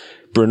in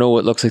Brno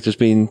it looks like there's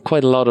been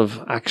quite a lot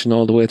of action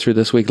all the way through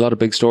this week. A lot of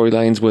big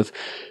storylines with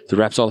the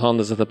Repsol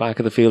Hondas at the back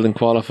of the field in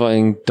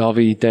qualifying,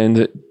 Dovi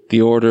down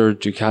the order,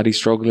 Ducati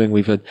struggling.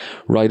 We've had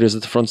riders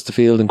at the front of the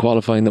field in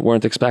qualifying that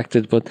weren't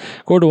expected. But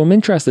Gordo, I'm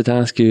interested to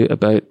ask you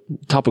about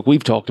a topic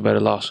we've talked about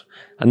a lot.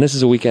 And this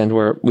is a weekend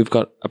where we've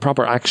got a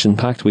proper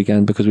action-packed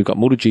weekend, because we've got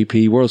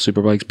MotoGP, World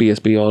Superbikes,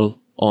 BSB all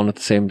on at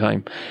the same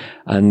time.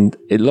 And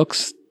it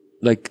looks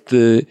like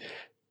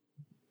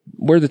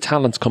where the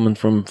talent's coming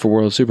from for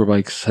World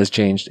Superbikes has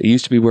changed. It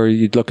used to be where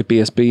you'd look at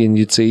BSB and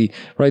you'd see,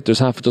 right, there's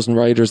half a dozen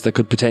riders that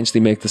could potentially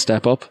make the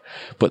step up.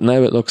 But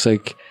now it looks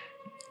like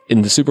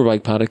in the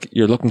Superbike paddock,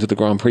 you're looking to the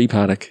Grand Prix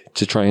paddock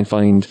to try and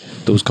find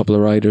those couple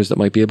of riders that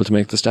might be able to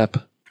make the step.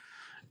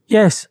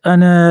 Yes,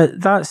 and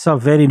that's a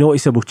very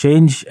noticeable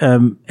change.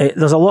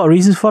 There's a lot of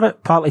reasons for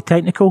it, partly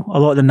technical. A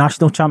lot of the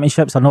national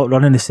championships are not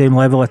running the same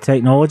level of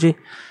technology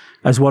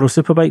as World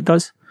Superbike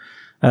does.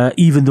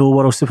 Even though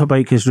World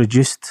Superbike has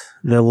reduced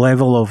the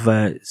level of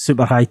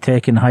super high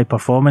tech and high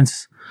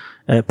performance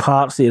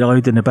parts that are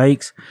allowed in the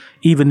bikes,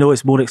 even though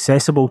it's more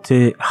accessible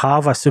to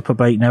have a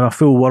Superbike now, a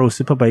full World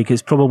Superbike,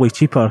 it's probably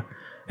cheaper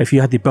if you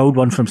had to build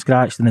one from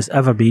scratch than it's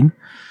ever been.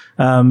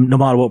 No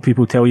matter what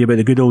people tell you about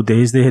the good old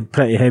days, they had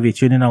pretty heavy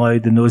tuning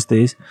allowed in those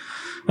days.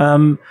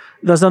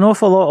 There's an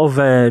awful lot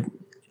of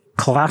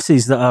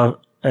classes that are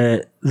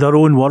their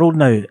own world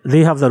now.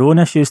 They have their own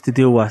issues to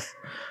deal with.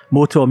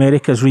 Moto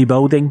America's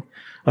rebuilding.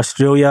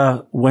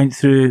 Australia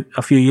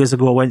a few years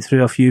ago, went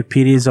through a few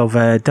periods of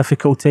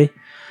difficulty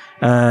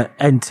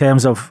in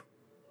terms of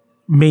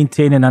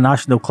maintaining a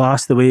national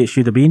class the way it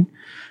should have been.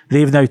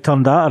 They've now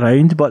turned that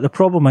around, but the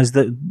problem is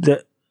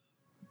that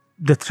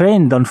the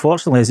trend,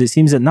 unfortunately, is it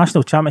seems that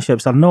national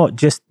championships are not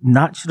just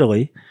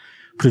naturally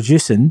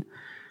producing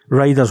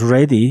riders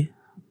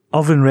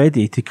oven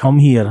ready to come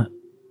here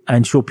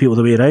and show people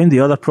the way around. The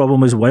other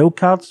problem is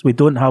wildcards. We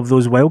don't have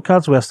those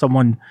wildcards where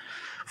someone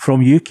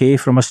from UK,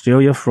 from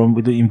Australia,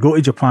 we don't even go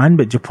to Japan,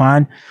 but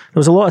Japan, there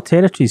was a lot of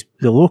territories.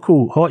 The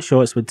local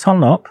hotshots would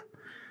turn up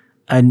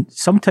and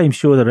sometimes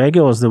show the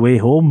regulars the way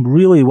home.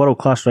 Really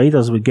world-class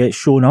riders would get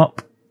shown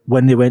up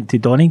when they went to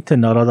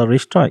Donington or other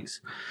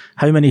racetracks.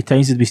 How many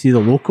times did we see the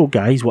local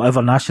guys,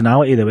 whatever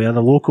nationality they were,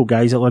 the local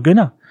guys at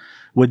Laguna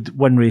would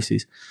win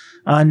races?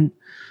 And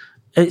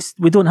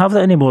we don't have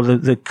that anymore.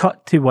 The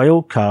cut to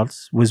wild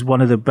cards was one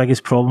of the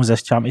biggest problems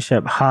this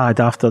championship had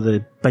after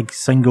the big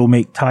single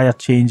make tyre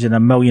change and a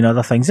million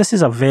other things. This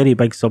is a very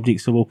big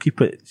subject, so we'll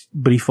keep it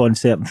brief on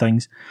certain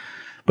things.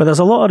 But there's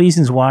a lot of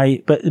reasons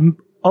why. But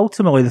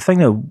ultimately, the thing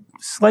that's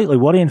slightly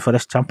worrying for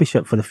this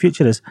championship for the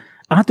future is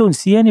I don't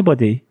see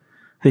anybody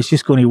that's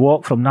just going to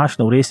walk from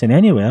national racing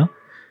anywhere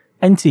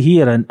into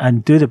here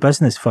and do the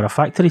business for a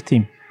factory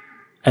team.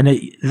 And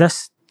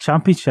this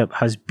championship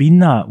has been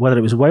that, whether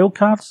it was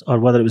wildcards or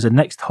whether it was a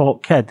next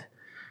hot kid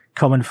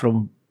coming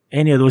from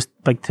any of those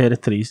big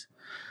territories,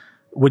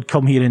 would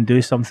come here and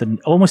do something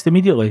almost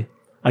immediately.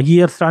 A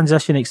year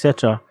transition,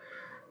 etc.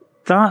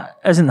 That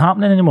isn't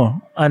happening anymore.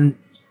 And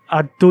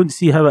I don't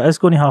see how it is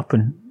going to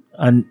happen.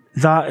 And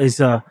that is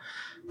a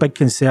big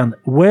concern.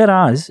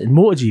 Whereas in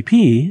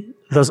MotoGP,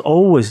 there's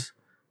always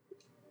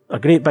a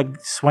great big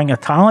swing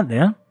of talent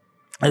there.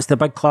 It's the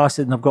big class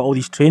and they've got all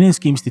these training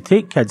schemes to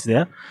take kids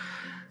there.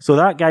 So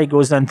that guy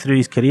goes in through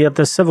his career,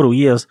 does several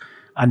years,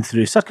 and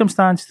through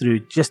circumstance,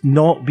 through just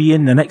not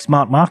being the next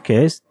Marc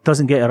Marquez,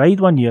 doesn't get a ride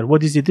one year. What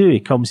does he do? He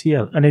comes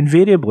here. And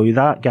invariably,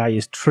 that guy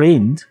is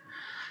trained,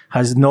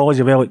 has knowledge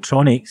of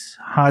electronics,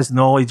 has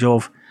knowledge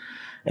of,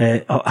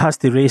 has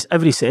to race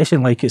every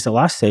session like it's the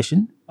last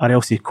session, or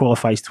else he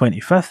qualifies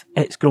 25th.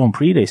 It's Grand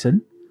Prix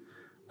racing.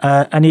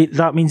 And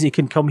that means he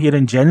can come here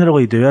and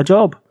generally do a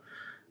job.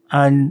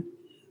 And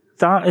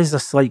that is a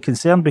slight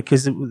concern,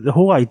 because the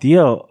whole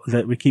idea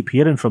that we keep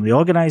hearing from the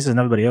organisers and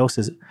everybody else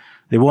is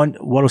they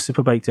want World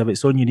Superbike to have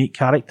its own unique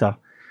character,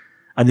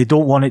 and they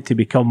don't want it to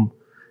become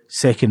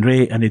second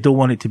rate, and they don't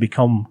want it to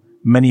become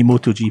mini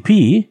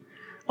MotoGP.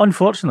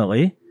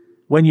 Unfortunately,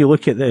 when you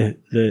look at the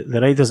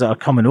riders that are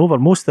coming over,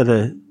 most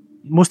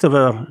of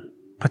our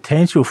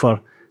potential for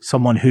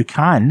someone who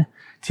can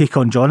take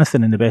on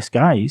Jonathan and the best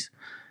guys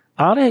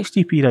are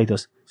ex-GP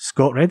riders.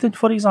 Scott Redding,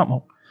 for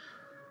example.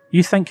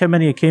 You think how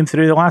many came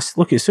through the last,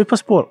 look at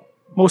Supersport.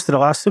 Most of the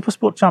last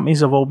Supersport champions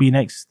have all been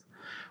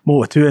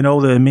ex-Moto2, and all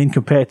the main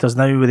competitors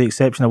now, with the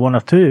exception of one or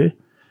two,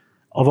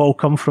 have all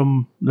come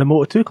from the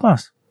Moto2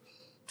 class.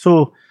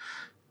 So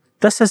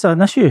this is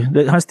an issue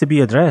that has to be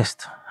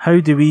addressed. How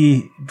do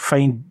we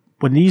find,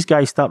 when these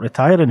guys start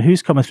retiring,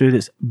 who's coming through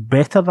that's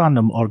better than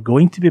them or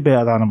going to be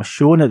better than them,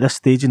 showing at this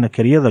stage in their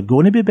career they're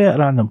going to be better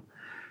than them?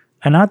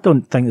 And I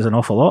don't think there's an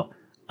awful lot.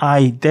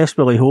 I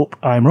desperately hope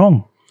I'm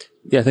wrong.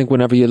 Yeah, I think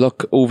whenever you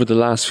look over the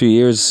last few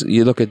years,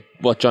 you look at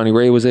what Johnny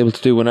Ray was able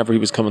to do whenever he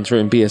was coming through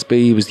in BSB.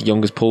 He was the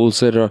youngest pole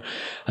sitter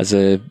as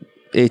a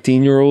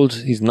 18-year-old.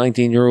 He's a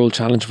 19-year-old,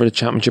 challenged for the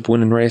championship,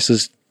 winning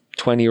races,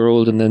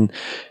 20-year-old, and then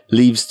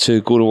leaves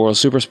to go to World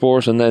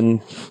Supersport, and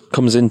then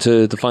comes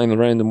into the final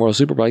round in World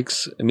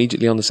Superbikes,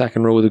 immediately on the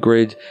second row of the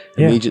grid,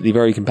 immediately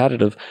very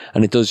competitive.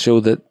 And it does show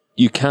that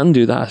you can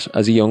do that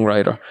as a young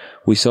rider.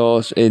 We saw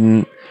it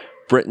in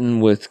Britain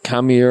with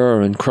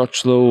Camier and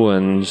Crutchlow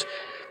and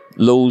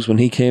Lowe's when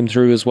he came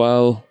through as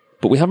well,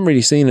 but we haven't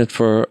really seen it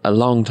for a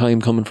long time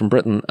coming from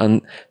Britain,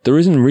 and there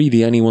isn't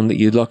really anyone that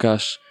you look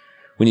at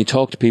when you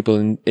talk to people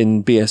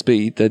in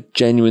BSB that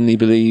genuinely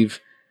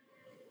believe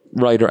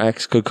Rider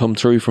X could come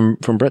through from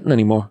Britain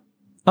anymore.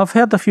 I've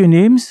heard a few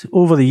names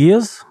over the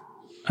years.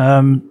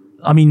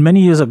 Many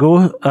years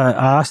ago, I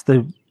asked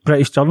the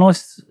British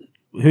journalists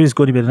who's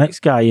going to be the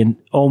next guy, and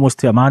almost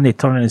to a man they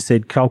turned and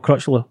said Carl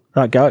Crutchlow.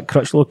 That guy,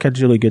 Crutchlow kid's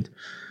really good.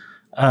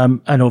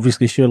 And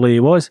obviously, surely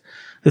he was.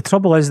 The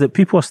trouble is that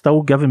people are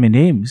still giving me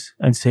names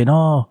and saying,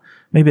 oh,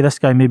 maybe this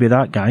guy, maybe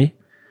that guy.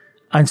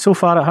 And so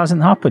far it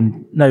hasn't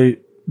happened. Now,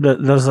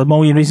 there's a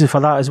million reasons for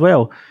that as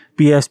well.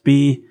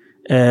 BSB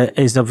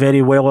is a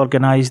very well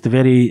organised,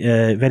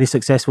 very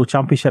successful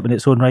championship in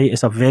its own right.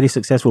 It's a very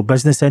successful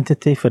business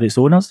entity for its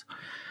owners.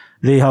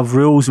 They have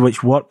rules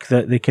which work,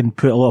 that they can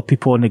put a lot of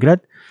people on the grid.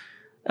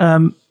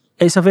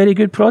 It's a very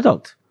good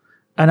product.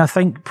 And I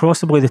think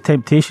possibly the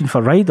temptation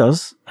for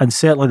riders, and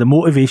certainly the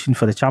motivation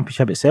for the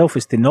championship itself,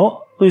 is to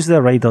not lose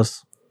their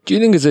riders. Do you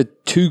think is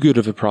it too good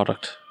of a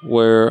product,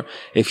 where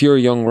if you're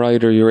a young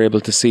rider, you're able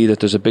to see that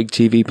there's a big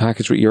TV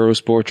package with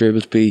Eurosport, you're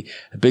able to be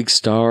a big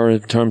star in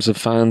terms of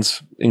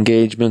fans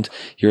engagement,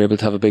 you're able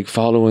to have a big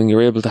following,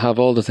 you're able to have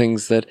all the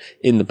things that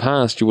in the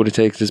past you would have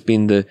taken as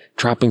being the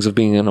trappings of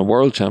being in a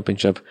world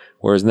championship,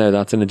 whereas now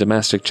that's in a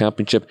domestic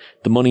championship.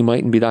 The money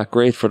mightn't be that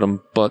great for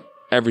them, but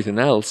everything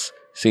else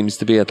seems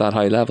to be at that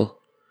high level.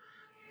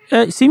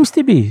 It seems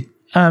to be,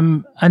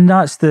 and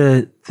that's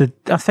the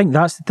I think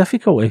that's the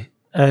difficulty.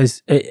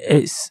 Is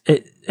it's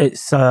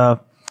a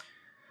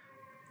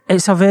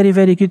very,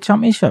 very good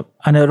championship,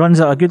 and it runs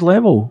at a good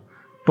level.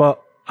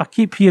 But I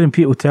keep hearing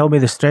people tell me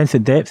the strength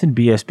and depth in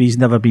BSB's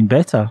never been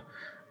better,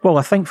 Well,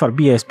 I think for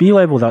BSB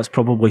level that's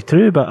probably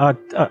true, but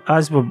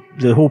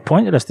the whole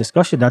point of this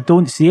discussion, I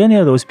don't see any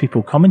of those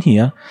people coming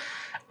here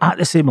at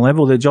the same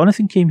level that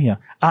Jonathan came here,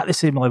 at the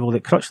same level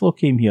that Crutchlow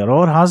came here,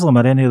 or Haslam,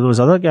 or any of those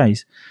other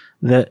guys.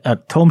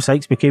 That Tom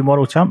Sykes became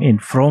world champion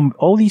from.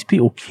 All these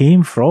people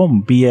came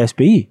from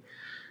BSB,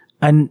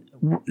 and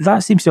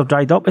that seems to have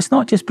dried up. It's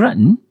not just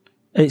Britain;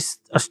 it's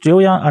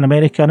Australia and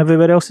America and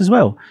everywhere else as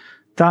well.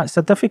 That's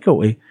a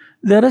difficulty.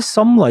 There is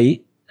some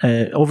light.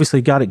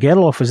 Obviously, Garrett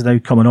Gerloff is now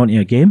coming onto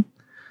a game.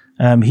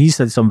 He's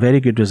had some very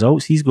good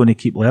results. He's going to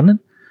keep learning.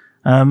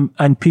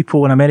 And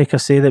people in America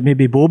say that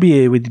maybe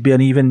Bobier would be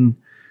an even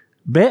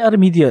better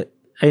immediate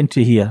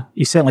entry here.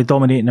 He's certainly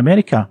dominating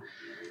America.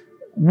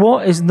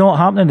 What is not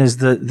happening is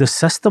the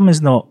system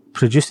is not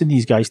producing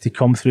these guys to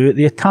come through.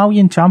 The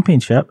Italian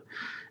Championship,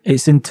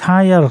 its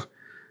entire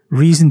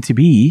reason to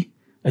be,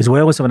 as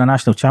well as having a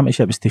national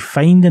championship, is to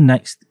find the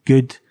next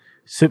good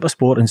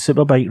supersport and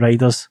superbike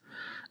riders,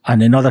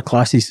 and in other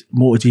classes,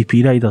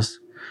 MotoGP riders.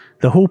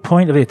 The whole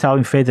point of the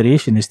Italian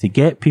Federation is to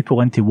get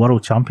people into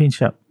World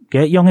Championship,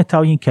 get young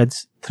Italian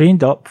kids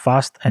trained up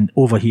fast and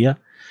over here.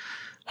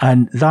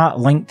 And that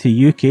link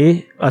to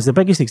UK, as the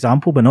biggest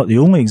example, but not the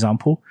only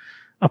example,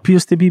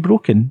 appears to be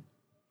broken.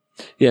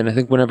 Yeah, and I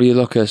think whenever you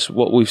look at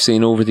what we've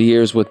seen over the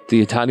years with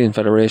the Italian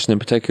Federation in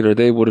particular,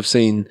 they would have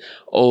seen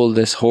all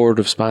this horde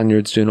of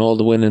Spaniards doing all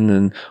the winning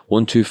and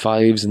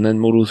 125s and then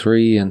Moto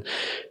 3, and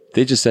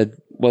they just said,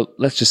 well,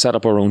 let's just set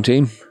up our own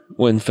team.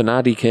 When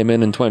Finati came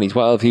in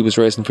 2012, he was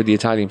racing for the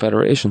Italian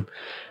Federation.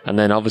 And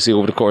then obviously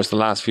over the course of the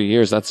last few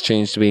years, that's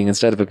changed to being,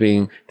 instead of it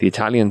being the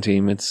Italian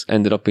team, it's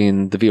ended up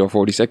being the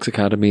VR46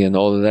 Academy and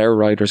all of their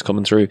riders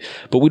coming through.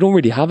 But we don't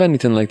really have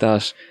anything like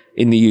that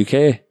in the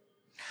UK.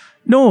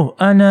 No,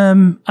 and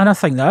I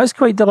think that is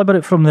quite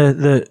deliberate from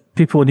the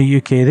people in the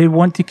UK. They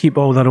want to keep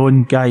all their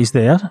own guys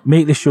there,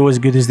 make the show as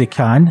good as they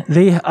can.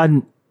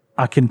 And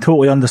I can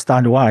totally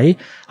understand why.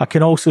 I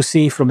can also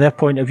see from their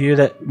point of view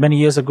that many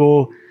years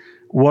ago,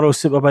 World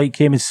Superbike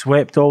came and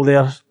swept all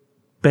their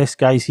best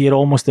guys here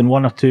almost in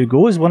 1 or 2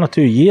 goes, 1 or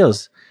 2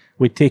 years.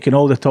 We'd taken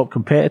all the top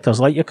competitors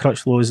like your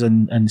Crutchlows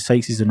and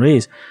Sykeses and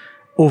Rays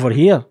over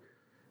here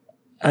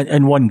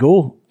in one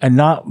go. And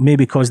that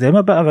maybe caused them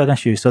a bit of an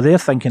issue. So they're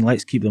thinking,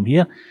 let's keep them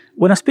here.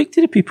 When I speak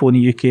to the people in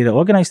the UK that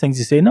organise things,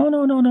 they say,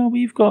 no,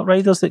 we've got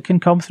riders that can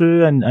come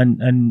through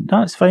and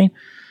that's fine.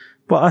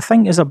 But I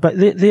think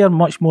they are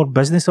much more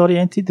business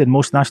oriented than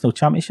most national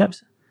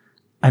championships.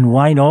 And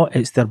why not?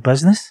 It's their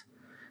business.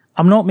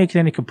 I'm not making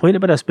any complaint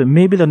about this, but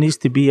maybe there needs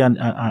to be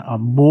a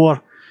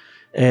more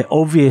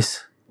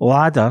obvious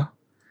ladder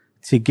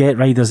to get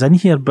riders in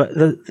here. But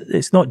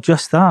it's not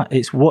just that.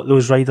 It's what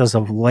those riders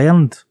have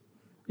learned.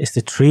 It's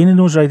the training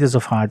those riders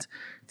have had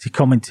to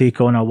come and take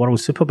on a World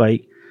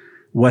Superbike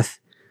with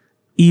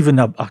even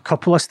a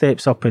couple of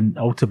steps up in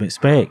ultimate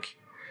spec.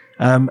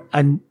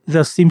 And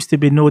there seems to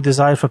be no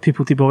desire for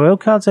people to be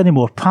wildcards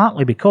anymore,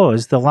 partly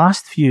because the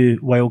last few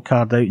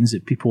wildcard outings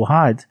that people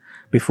had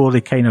before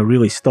they kind of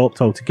really stopped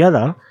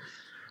altogether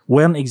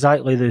weren't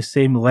exactly the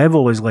same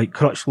level as like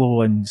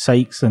Crutchlow and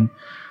Sykes and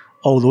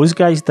all those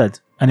guys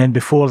did. And then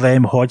before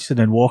them, Hodgson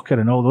and Walker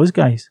and all those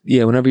guys.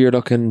 Yeah, whenever you're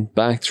looking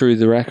back through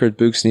the record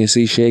books and you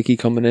see Shaky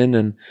coming in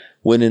and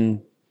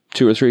winning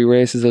 2 or 3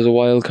 races as a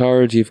wild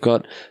card, you've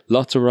got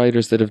lots of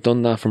riders that have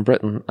done that from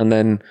Britain. And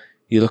then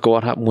you look at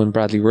what happened when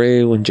Bradley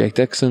Ray, when Jake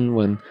Dixon,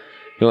 when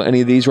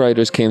any of these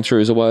riders came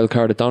through as a wild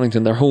card at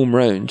Donington, their home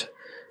round,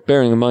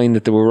 bearing in mind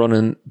that they were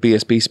running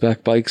BSB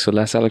spec bikes with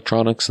less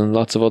electronics and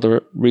lots of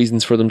other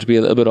reasons for them to be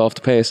a little bit off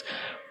the pace.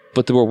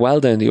 But they were well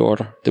down the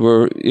order. They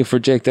were, for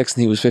Jake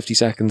Dixon, he was 50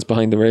 seconds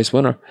behind the race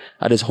winner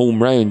at his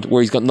home round,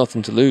 where he's got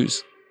nothing to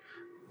lose.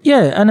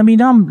 Yeah, and I mean,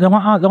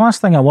 the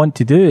last thing I want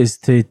to do is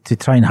to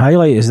try and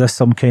highlight, is this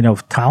some kind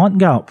of talent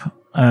gap?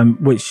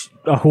 Which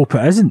I hope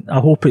it isn't.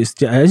 I hope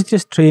it is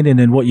just training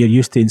and what you're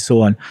used to and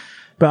so on.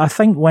 But I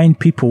think when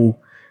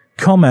people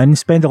come in,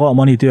 spend a lot of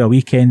money, do a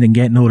weekend and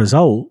get no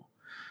result,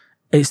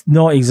 it's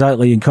not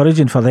exactly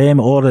encouraging for them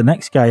or the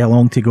next guy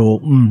along to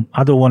go,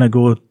 I don't want to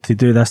go to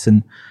do this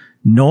and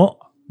not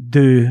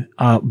do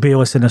a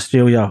Bayliss in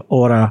Australia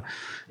or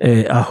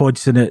a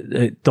Hodgson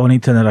at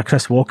Donington or a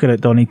Chris Walker at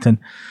Donington.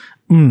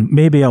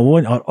 Maybe I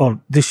won't. Or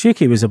the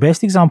Shaky was the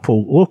best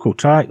example. Local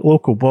track,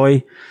 local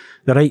boy,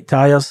 the right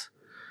tyres,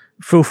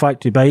 full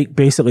factory bike,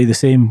 basically the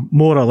same,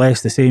 more or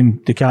less the same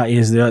Ducati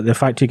as the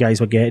factory guys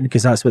were getting,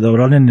 because that's what they were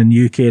running in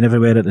the UK and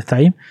everywhere at the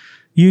time.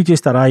 You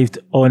just arrived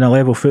on a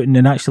level footing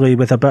and actually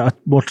with a bit of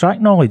more track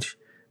knowledge.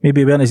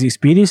 Maybe you weren't as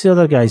experienced as the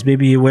other guys.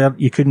 Maybe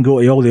you couldn't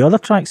go to all the other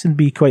tracks and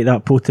be quite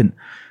that potent.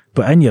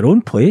 But in your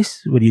own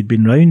place, where you'd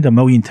been round a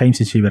million times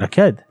since you were a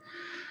kid,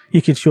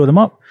 you could show them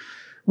up.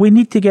 We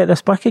need to get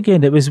this back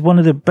again. It was one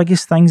of the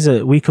biggest things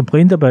that we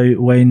complained about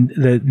when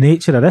the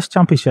nature of this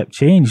championship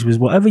changed, was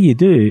whatever you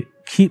do,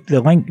 keep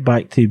the link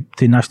back to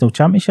national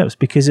championships,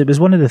 because it was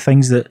one of the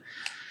things that,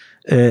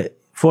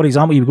 for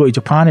example, you would go to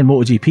Japan in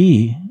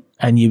MotoGP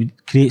and you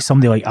would create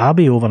somebody like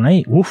Abe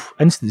overnight. Woof,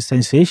 instant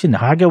sensation.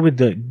 Haga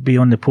would be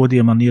on the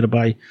podium or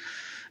nearby.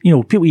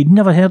 people you'd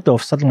never heard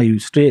of suddenly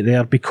straight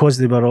there because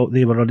they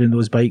were running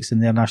those bikes in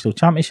their national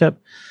championship.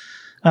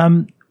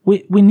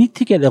 We need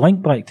to get the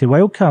link back to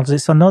wildcards.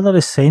 It's another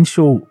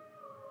essential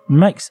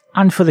mix.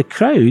 And for the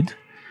crowd,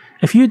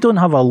 if you don't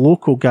have a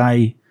local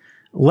guy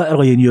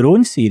literally in your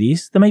own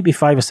series, there might be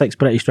 5 or 6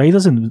 British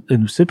riders in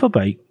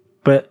Superbike,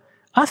 but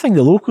I think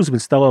the locals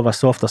would still have a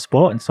softer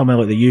spot in somewhere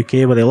like the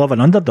UK where they love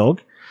an underdog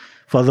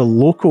for the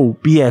local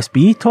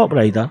BSB top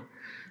rider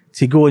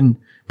to go and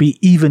be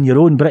even your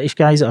own British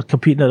guys that are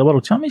competing at the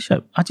World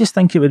Championship. I just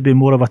think it would be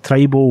more of a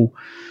tribal,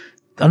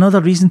 another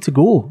reason to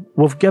go.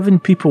 We've given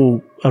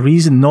people a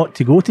reason not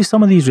to go to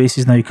some of these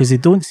races now because they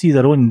don't see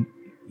their own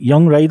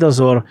young riders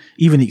or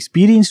even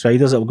experienced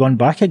riders that have gone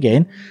back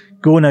again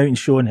going out and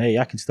showing, hey,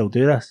 I can still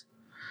do this.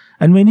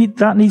 And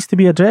that needs to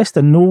be addressed,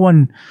 and no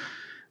one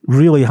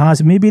really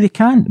has. Maybe they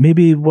can't.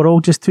 Maybe we're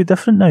all just too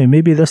different now.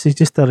 Maybe this is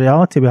just a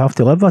reality we have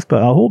to live with,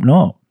 but I hope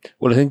not.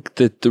 Well, I think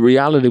that the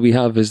reality we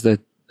have is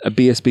that a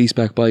BSB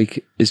spec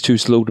bike is too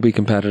slow to be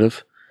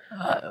competitive.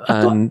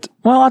 I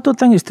don't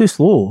think it's too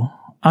slow.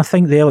 I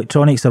think the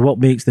electronics are what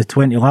makes the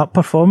 20-lap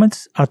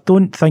performance. I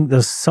don't think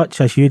there's such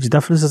a huge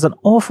difference. There's an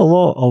awful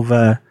lot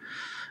of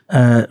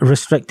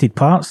restricted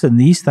parts in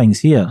these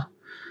things here.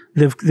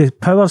 The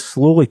power's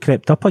slowly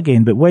crept up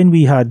again, but when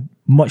we had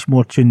much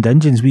more tuned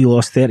engines, we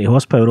lost 30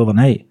 horsepower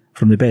overnight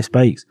from the best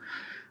bikes.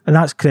 And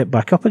that's crept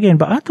back up again.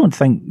 But I don't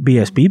think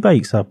BSB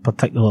bikes are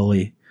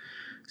particularly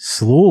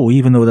slow,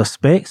 even though they're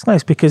specs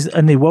less,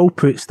 and they will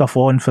put stuff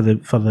on for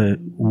the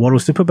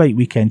World Superbike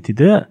weekend to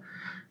do it.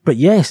 But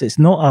yes, it's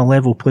not a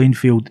level playing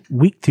field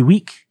week to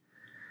week.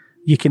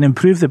 You can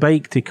improve the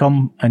bike to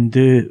come and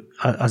do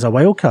as a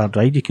wildcard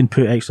ride. You can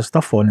put extra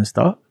stuff on and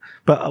stuff.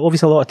 But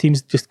obviously a lot of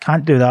teams just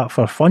can't do that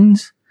for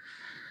funds.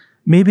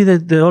 Maybe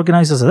the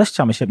organisers of this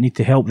championship need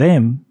to help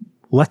them,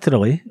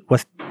 literally,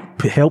 with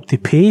help to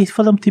pay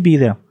for them to be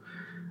there,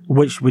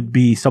 which would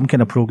be some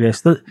kind of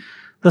progress.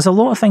 There's a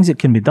lot of things that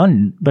can be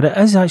done, but it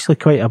is actually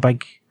quite a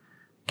big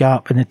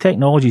gap. And the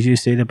technologies, you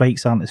say, the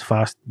bikes aren't as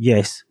fast.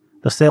 Yes,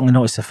 they're certainly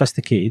not as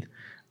sophisticated.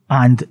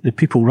 And the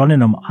people running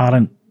them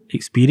aren't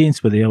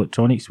experienced with the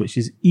electronics, which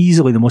is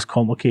easily the most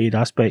complicated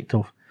aspect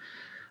of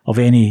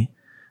any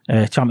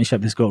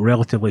championship that's got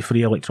relatively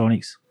free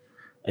electronics.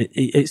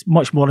 It's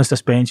much more than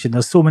suspension.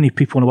 There's so many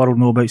people in the world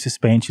know about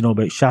suspension, know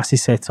about chassis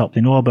setup,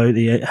 they know about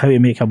how to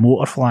make a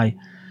motor fly,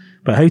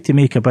 but how to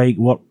make a bike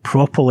work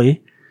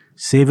properly,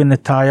 saving the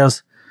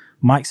tyres,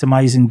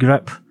 maximising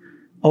grip,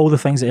 all the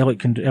things that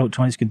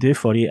electronics can do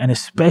for you, and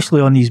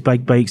especially on these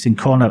big bikes in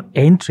corner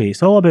entry.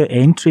 It's all about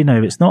entry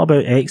now. It's not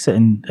about exit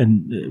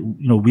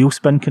and wheel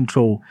spin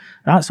control.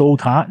 That's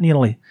old hat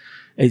nearly.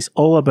 It's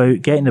all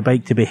about getting the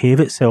bike to behave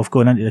itself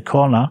going into the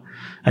corner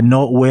and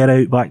not wear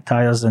out back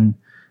tyres and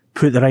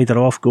put the rider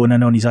off going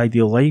in on his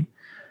ideal line.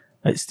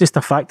 It's just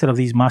a factor of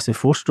these massive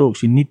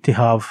 4-strokes. You need to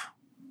have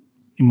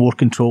more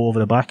control over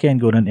the back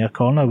end going into a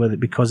corner with it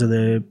because of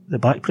the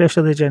back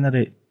pressure they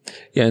generate.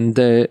 Yeah, and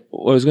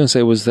what I was going to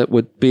say was that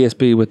with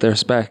BSB, with their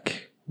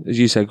spec, as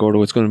you said,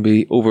 Gordo, it's going to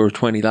be over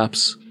 20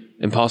 laps,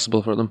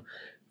 impossible for them.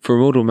 For a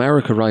Moto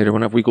America rider,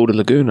 whenever we go to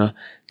Laguna,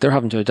 they're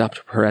having to adapt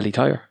to Pirelli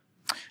tyre.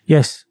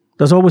 Yes,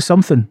 there's always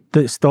something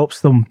that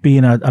stops them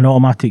being an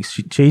automatic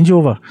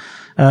changeover.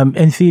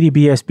 In theory,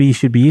 BSB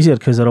should be easier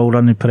because they're all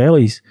running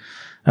Pirellis.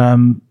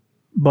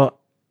 But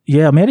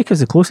yeah, America's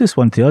the closest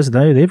one to us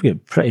now. They've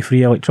got pretty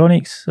free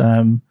electronics.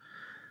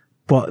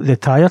 But the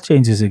tyre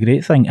change is a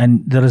great thing.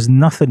 And there is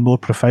nothing more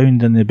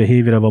profound in the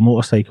behaviour of a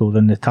motorcycle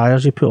than the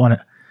tyres you put on it.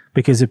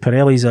 Because the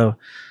Pirellis are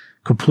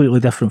completely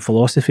different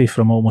philosophy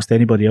from almost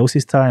anybody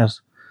else's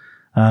tyres.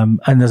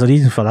 And there's a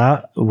reason for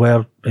that,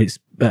 where it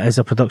is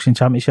a production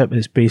championship.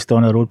 It's based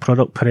on a road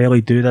product.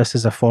 Pirelli do this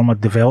as a form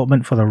of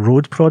development for a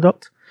road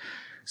product.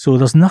 So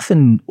there's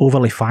nothing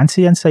overly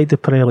fancy inside the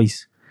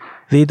Pirellis.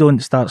 They don't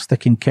start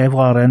sticking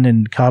Kevlar in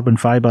and carbon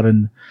fibre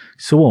and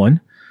so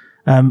on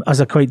as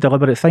a quite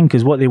deliberate thing,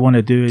 because what they want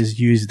to do is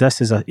use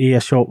this as a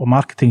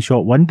marketing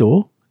shop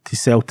window to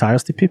sell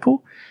tyres to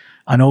people,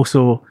 and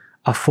also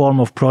a form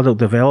of product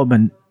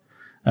development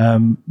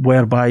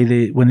whereby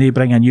when they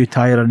bring a new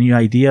tyre or a new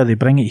idea, they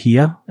bring it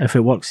here. If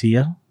it works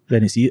here,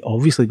 then it's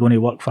obviously going to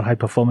work for high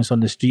performance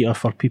on the street or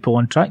for people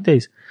on track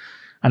days.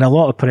 And a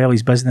lot of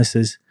Pirelli's business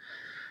is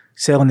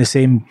selling the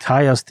same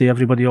tyres to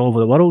everybody all over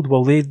the world.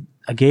 Well, they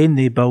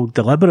build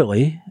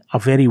deliberately a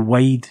very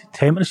wide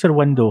temperature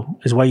window,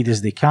 as wide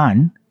as they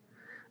can,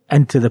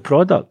 into the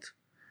product.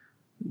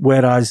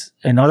 Whereas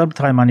in other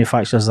tyre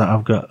manufacturers that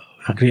have got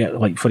a great,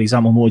 like for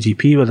example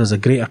MotoGP, where there's a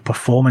greater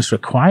performance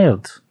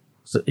required,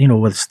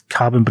 with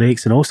carbon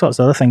brakes and all sorts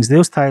of other things,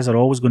 those tyres are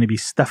always going to be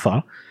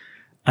stiffer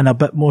and a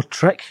bit more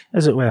trick,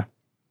 as it were.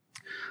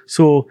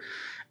 So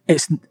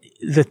it's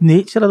the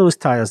nature of those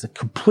tyres are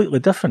completely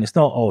different. It's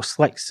not all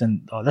slicks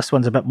and this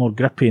one's a bit more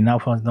grippy and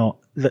that one's not.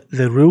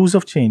 The rules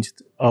have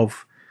changed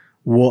of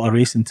what a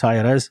racing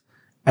tyre is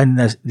in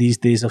these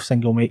days of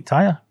single make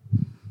tyre.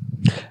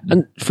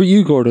 And for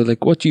you, Gordo,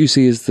 what do you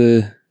see as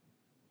the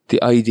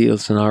ideal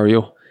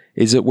scenario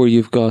Is it where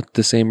you've got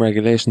the same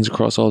regulations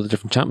across all the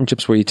different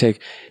championships, where you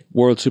take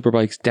World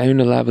Superbikes down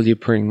a level, you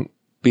bring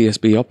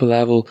BSB up a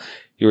level,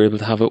 you're able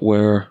to have it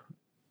where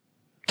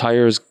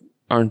tyres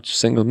aren't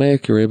single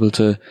make, you're able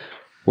to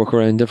work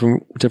around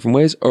different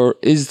ways? Or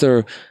is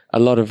there a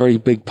lot of very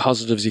big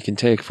positives you can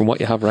take from what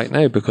you have right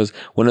now? Because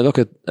when I look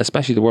at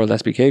especially the World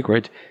SBK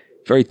grid,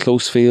 very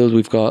close field,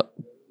 we've got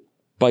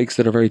bikes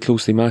that are very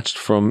closely matched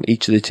from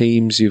each of the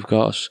teams. You've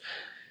got,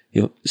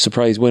 you know,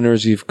 surprise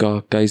winners. You've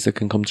got guys that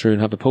can come through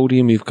and have a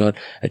podium. You've got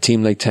a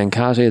team like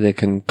Tenkate that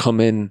can come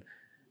in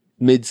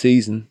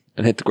mid-season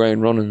and hit the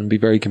ground running and be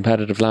very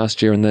competitive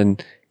last year and then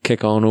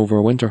kick on over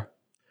a winter.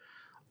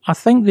 I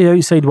think the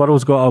outside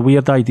world's got a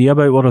weird idea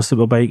about World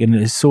Superbike, and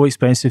it's so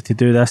expensive to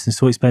do this and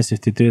so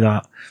expensive to do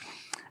that.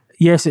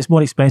 Yes, it's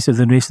more expensive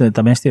than racing at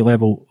domestic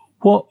level.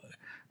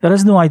 There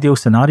is no ideal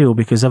scenario,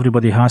 because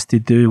everybody has to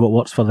do what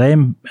works for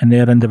them in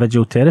their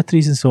individual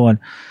territories and so on.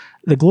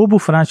 The global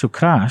financial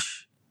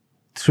crash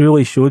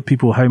truly showed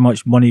people how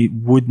much money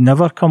would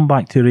never come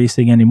back to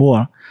racing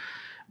anymore.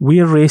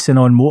 We're racing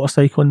on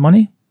motorcycling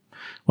money.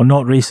 We're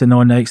not racing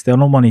on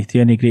external money to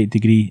any great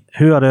degree.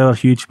 Who are our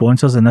huge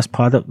sponsors in this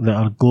paddock that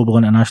are global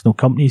international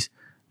companies?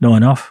 Not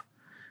enough.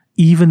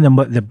 Even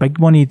the big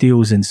money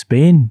deals in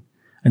Spain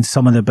and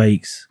some of the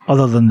bikes,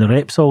 other than the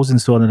Repsols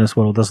and so on in this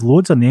world, there's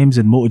loads of names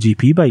in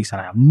MotoGP bikes,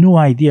 and I have no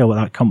idea what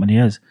that company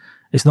is.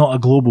 It's not a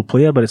global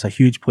player, but it's a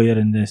huge player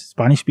in the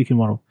Spanish-speaking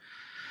world.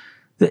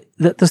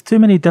 There's too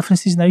many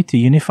differences now to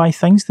unify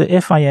things. The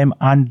FIM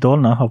and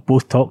Dorna have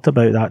both talked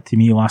about that to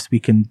me last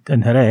week in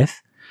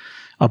Jerez,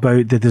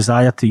 about the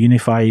desire to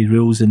unify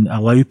rules and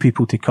allow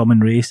people to come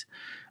and race.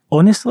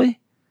 Honestly,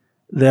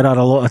 there are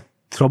a lot of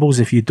troubles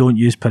if you don't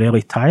use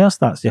Pirelli tyres.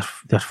 That's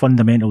their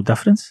fundamental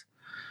difference,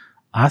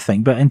 I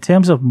think. But in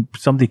terms of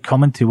somebody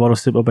coming to World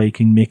Superbike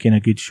and making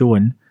a good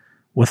showing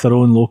with their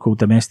own local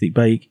domestic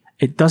bike,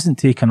 it doesn't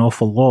take an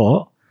awful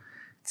lot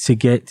to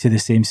get to the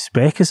same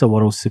spec as a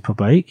World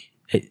Superbike.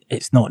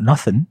 It's not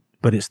nothing,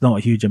 but it's not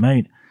a huge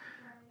amount.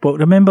 But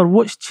remember,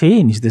 what's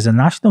changed is the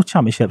national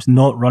championships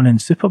not running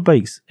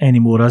superbikes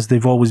anymore, as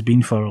they've always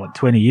been for like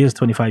 20 years,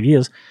 25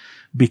 years,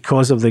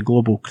 because of the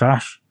global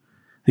crash.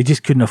 They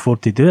just couldn't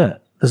afford to do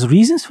it. There's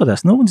reasons for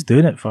this. No one's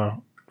doing it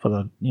for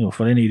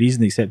any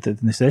reason except the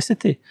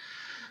necessity.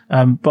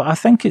 But I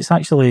think it's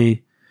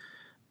actually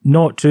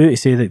not true to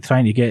say that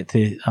trying to get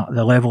to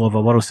the level of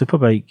a World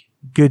Superbike,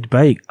 good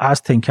bike,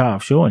 as Tenkate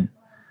have shown.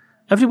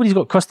 Everybody's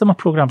got customer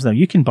programs now.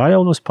 You can buy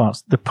all those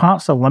parts. The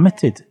parts are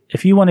limited.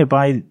 If you want to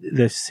buy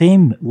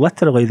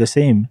literally the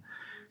same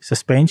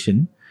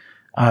suspension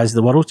as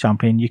the world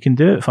champion, you can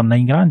do it for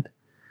 $9,000.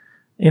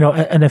 You know,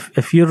 and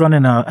if you're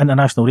running an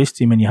international race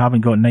team and you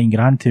haven't got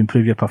 $9,000 to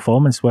improve your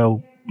performance,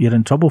 well, you're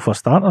in trouble for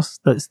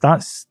starters.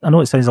 That's. I know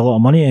it sounds a lot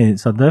of money.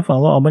 It's definitely a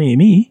lot of money to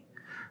me,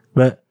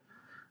 but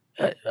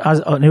as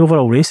an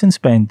overall racing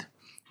spend,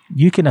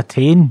 you can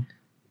attain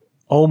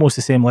almost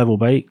the same level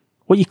bike.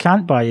 What you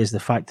can't buy is the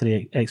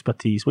factory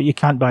expertise. What you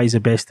can't buy is the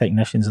best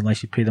technicians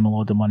unless you pay them a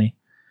lot of money.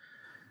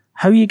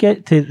 How you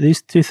get to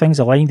these two things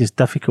aligned is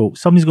difficult.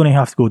 Somebody's going to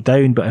have to go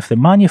down, but if the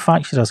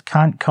manufacturers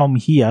can't come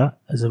here,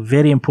 is a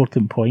very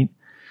important point,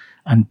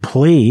 and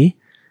play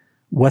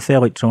with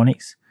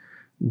electronics,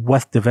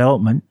 with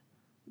development,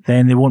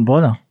 then they won't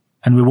bother.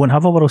 And we won't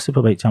have a World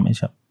Superbike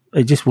Championship.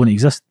 It just won't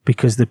exist,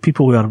 because the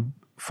people who are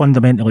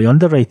fundamentally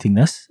underwriting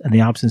this in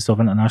the absence of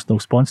international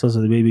sponsors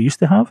the way we used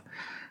to have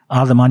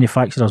are the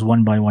manufacturers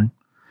one by one.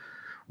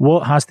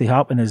 What has to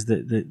happen is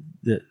that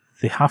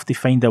they have to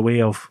find a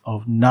way of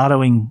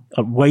narrowing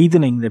or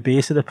widening the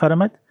base of the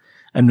pyramid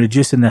and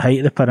reducing the height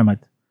of the pyramid.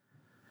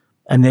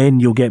 And then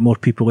you'll get more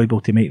people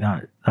able to make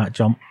that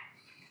jump.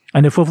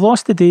 And if we've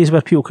lost the days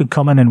where people can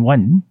come in and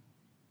win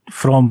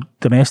from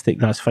domestic,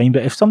 that's fine.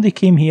 But if somebody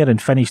came here and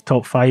finished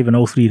top 5 in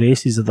all 3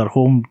 races of their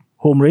home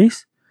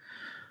race,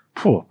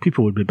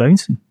 people would be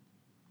bouncing.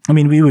 I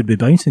mean, we would be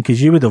bouncing,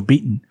 because you would have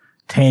beaten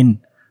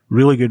 10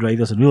 really good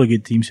riders and really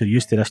good teams who are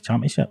used to this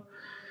championship.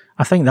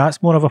 I think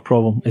that's more of a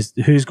problem, is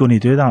who's going to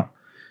do that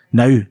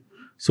now.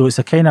 So it's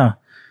a kind of,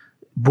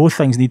 both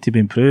things need to be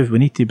improved. We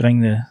need to bring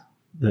the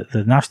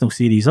national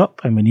series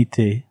up, and we need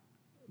to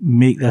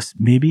make this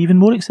maybe even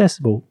more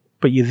accessible.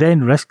 But you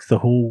then risk the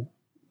whole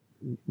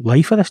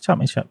life of this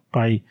championship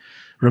by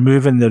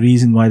removing the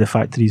reason why the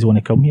factories want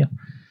to come here.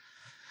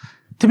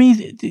 To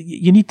me,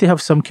 you need to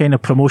have some kind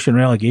of promotion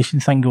relegation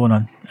thing going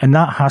on, and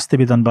that has to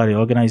be done by the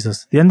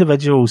organisers. The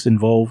individuals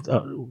involved, I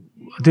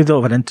do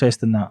not have an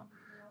interest in that.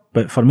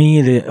 But for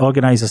me, the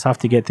organisers have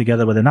to get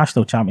together with the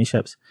national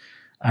championships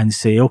and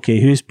say, okay,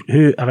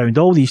 who around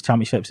all these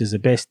championships is the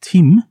best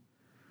team,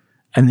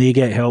 and they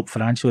get help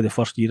financially the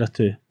first year or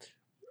two.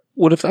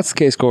 Well, if that's the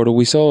case, Gordo,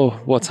 we saw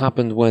what's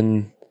happened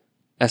when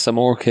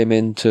SMR came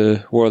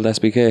into World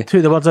SBK.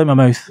 Took the words out of my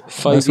mouth.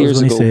 5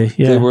 years ago,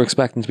 they were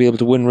expecting to be able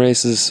to win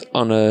races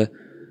on a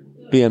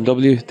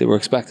BMW. They were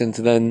expecting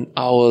to then,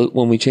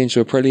 when we change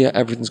to Aprilia,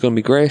 everything's going to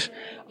be great.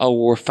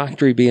 We're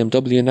factory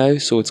BMW now,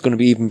 so it's going to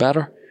be even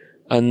better.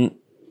 And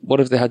what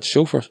have they had to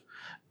show for it?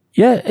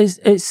 Yeah,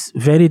 it's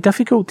very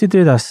difficult to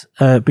do this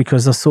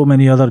because there's so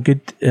many other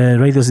good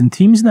riders and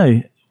teams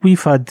now.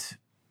 We've had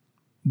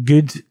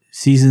good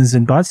seasons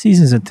and bad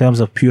seasons in terms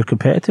of pure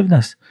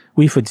competitiveness.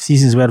 We've had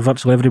seasons where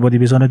virtually everybody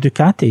was on a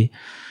Ducati.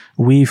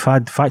 We've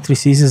had factory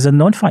seasons and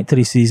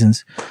non-factory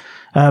seasons.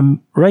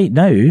 Right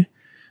now,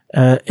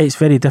 it's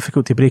very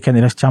difficult to break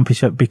into this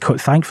championship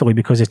thankfully,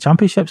 because the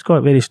championship's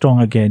got very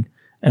strong again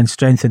in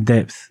strength and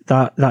depth.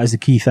 That is the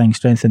key thing,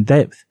 strength and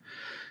depth.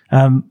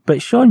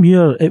 But Sean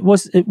Muir, it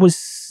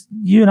was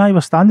you and I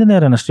were standing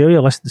there in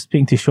Australia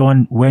speaking to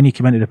Sean when he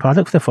came into the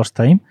paddock for the first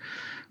time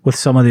with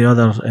some of the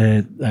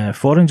other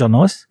foreign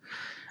journalists,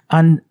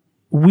 and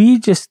we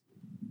just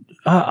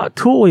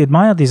totally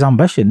admired his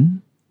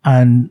ambition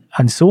and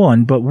so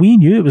on, but we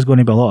knew it was going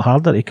to be a lot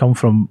harder to come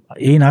from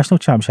a national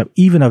championship,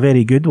 even a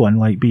very good one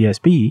like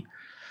BSB,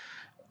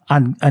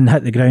 and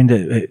hit the ground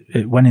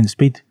at winning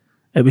speed.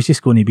 It was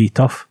just going to be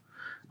tough.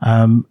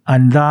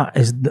 And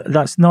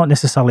that's not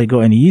necessarily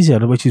got any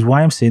easier, which is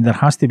why I'm saying there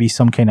has to be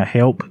some kind of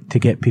help to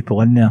get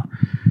people in there.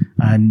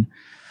 And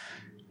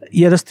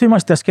yeah, there's too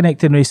much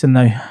disconnect in racing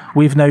now.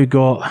 We've now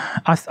got,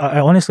 I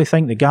honestly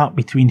think the gap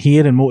between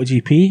here and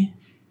MotoGP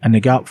and the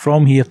gap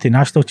from here to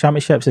national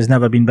championships has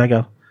never been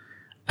bigger.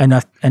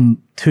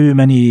 In too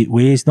many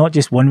ways, not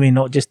just one way,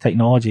 not just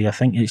technology. I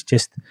think it's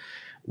just,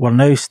 we're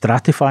now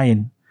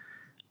stratifying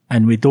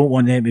and we don't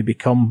want them to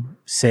become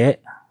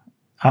set.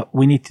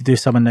 We need to do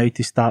something now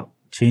to start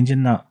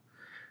changing that,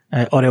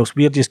 or else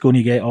we're just going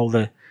to get all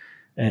the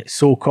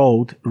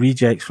so-called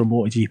rejects from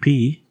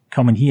MotoGP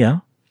coming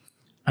here,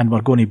 and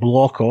we're going to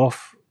block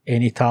off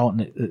any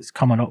talent that's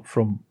coming up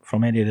from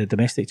any of the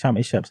domestic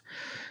championships.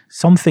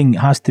 Something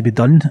has to be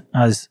done,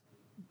 as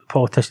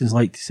politicians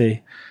like to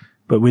say,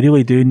 but we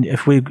really do.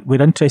 If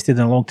we're interested in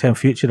the long-term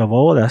future of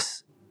all of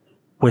this,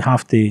 we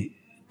have to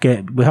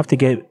get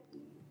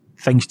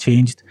things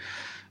changed.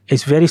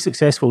 It's very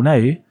successful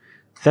now.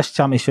 This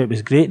championship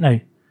is great now.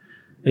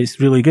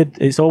 It's really good.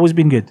 It's always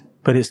been good,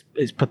 but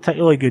it's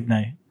particularly good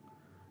now.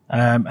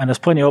 And there's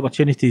plenty of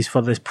opportunities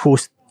for this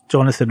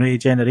post-Jonathan Rea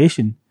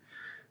generation.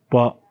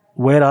 But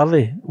where are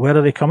they? Where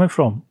are they coming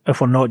from if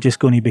we're not just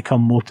going to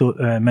become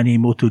mini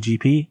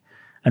MotoGP?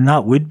 And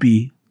that would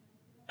be,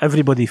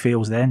 everybody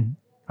fails then.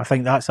 I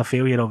think that's a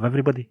failure of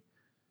everybody.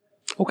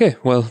 Okay,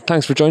 well,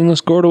 thanks for joining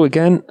us, Gordo,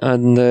 again.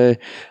 And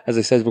as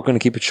I said, we're going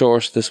to keep it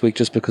short this week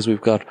just because we've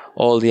got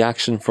all the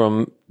action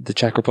from the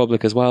Czech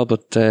Republic as well.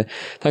 But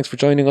thanks for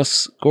joining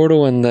us,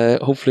 Gordo, and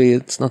hopefully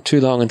it's not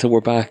too long until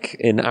we're back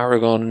in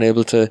Aragon and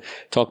able to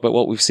talk about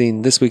what we've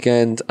seen this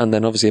weekend. And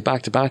then obviously a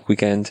back-to-back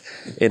weekend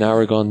in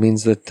Aragon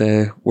means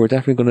that we're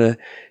definitely going to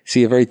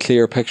see a very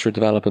clear picture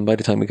developing by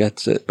the time we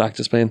get back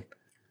to Spain.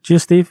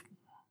 Cheers, Steve.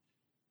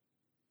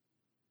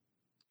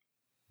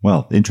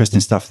 Well,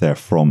 interesting stuff there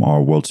from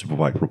our World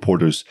Superbike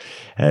reporters,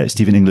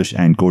 Stephen English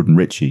and Gordon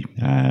Ritchie,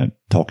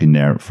 talking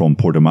there from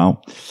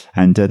Portimao.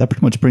 And that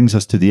pretty much brings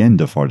us to the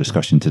end of our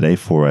discussion today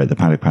for the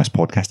Paddock Pass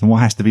podcast, and what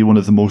has to be one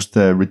of the most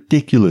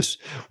ridiculous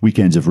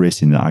weekends of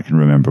racing that I can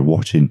remember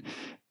watching.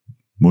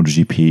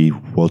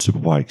 MotoGP, World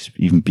Superbikes,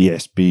 even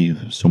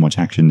BSB, so much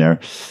action there.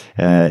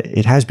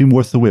 It has been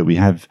worth the wait. We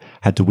have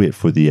had to wait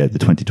for the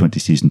 2020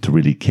 season to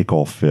really kick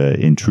off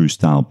in true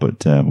style,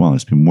 but well,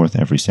 it's been worth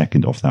every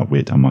second of that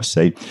wait, I must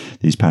say.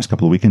 These past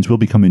couple of weekends, we'll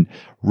be coming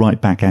right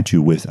back at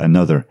you with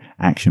another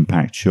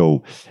action-packed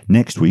show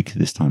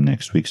this time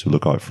next week, so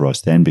look out for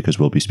us then, because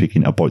we'll be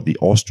speaking about the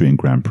Austrian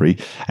Grand Prix.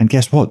 And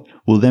guess what?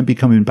 We'll then be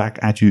coming back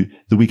at you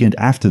the weekend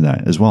after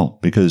that as well,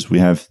 because we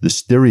have the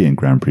Styrian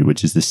Grand Prix,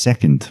 which is the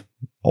second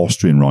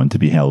Austrian round to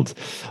be held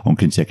on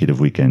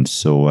consecutive weekends.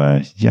 So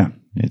yeah,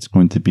 it's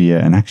going to be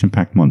an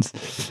action-packed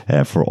month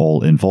for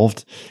all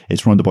involved.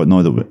 It's round about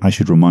now that I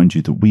should remind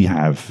you that we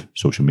have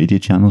social media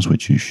channels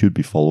which you should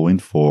be following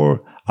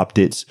for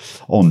updates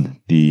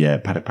on the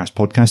Paddock Pass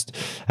podcast.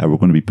 We're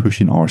going to be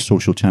pushing our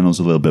social channels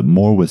a little bit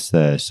more with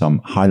some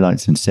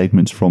highlights and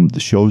segments from the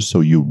shows. So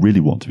you really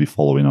want to be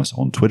following us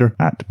on Twitter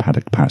at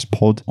Paddock Pass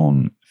Pod,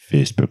 on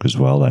Facebook as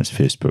well. That's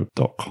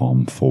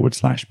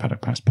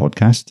facebook.com/Paddock Pass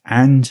Podcast.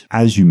 And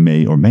as you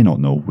may or may not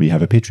know, we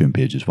have a Patreon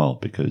page as well,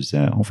 because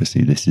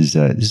obviously this is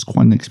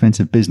quite an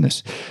expensive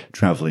business,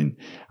 traveling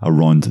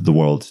around the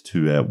world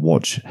to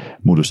watch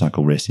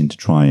motorcycle racing, to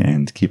try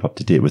and keep up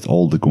to date with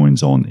all the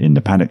goings on in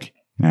the paddock.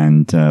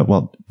 And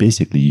well,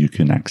 basically you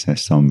can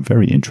access some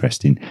very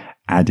interesting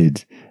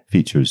added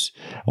features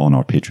on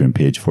our Patreon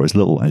page for as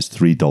little as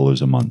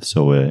 $3 a month.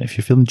 So if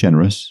you're feeling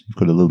generous, you've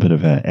got a little bit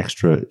of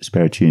extra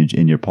spare change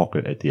in your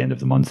pocket at the end of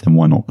the month, then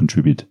why not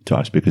contribute to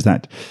us? Because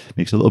that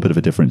makes a little bit of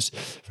a difference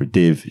for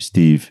Dave,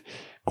 Steve,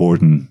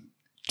 Gordon,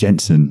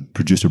 Jensen,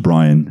 producer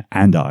Brian,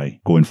 and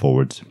I going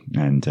forward.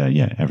 And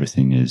yeah,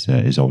 everything is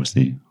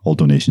obviously, all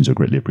donations are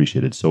greatly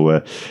appreciated.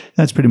 So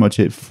that's pretty much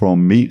it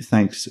from me.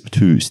 Thanks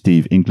to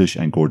Steve English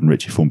and Gordon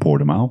Ritchie from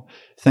Portimao.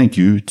 Thank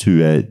you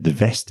to the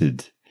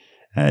vested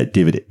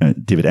David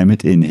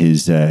Emmett in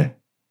his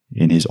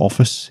in his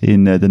office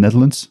in the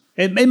Netherlands?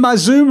 In my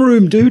Zoom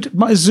room, dude.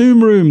 My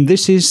Zoom room.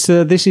 This is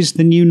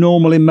the new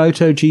normal in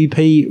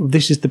MotoGP.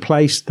 This is the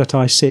place that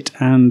I sit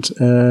and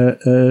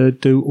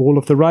do all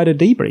of the rider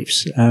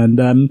debriefs. And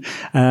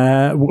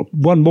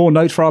one more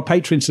note for our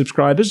Patreon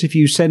subscribers: if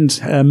you send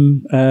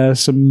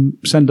us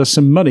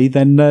some money,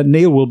 then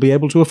Neil will be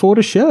able to afford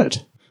a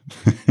shirt.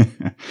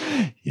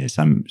 Yes,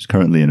 I'm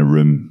currently in a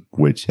room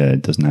which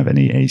doesn't have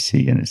any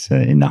AC, and it's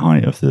in the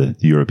height of the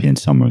European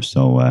summer,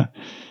 so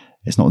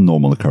it's not a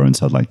normal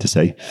occurrence, I'd like to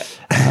say.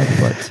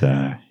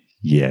 But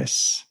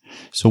yes.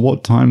 So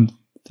what time?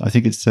 I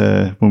think it's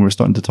when we're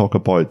starting to talk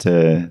about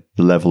the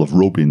level of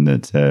roping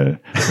that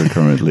we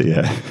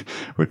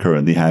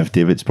currently have,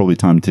 David. It's probably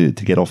time to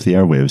get off the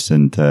airwaves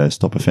and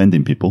stop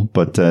offending people.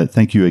 But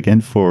thank you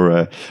again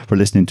for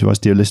listening to us,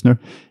 dear listener.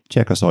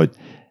 Check us out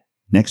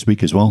next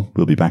week as well.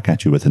 We'll be back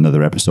at you with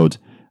another episode.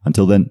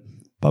 Until then,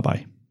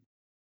 bye-bye.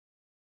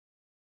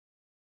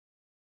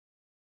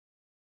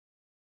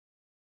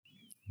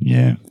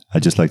 Yeah,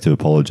 I'd just like to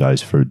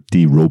apologise for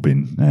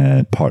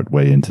derobing part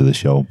way into the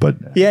show, but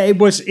yeah, it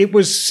was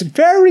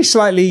very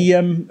slightly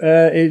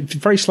it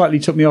very slightly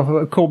caught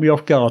me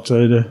off guard,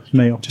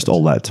 Neil. Just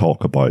all that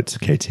talk about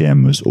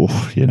KTM was,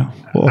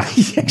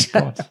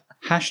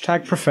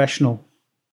 Hashtag professional.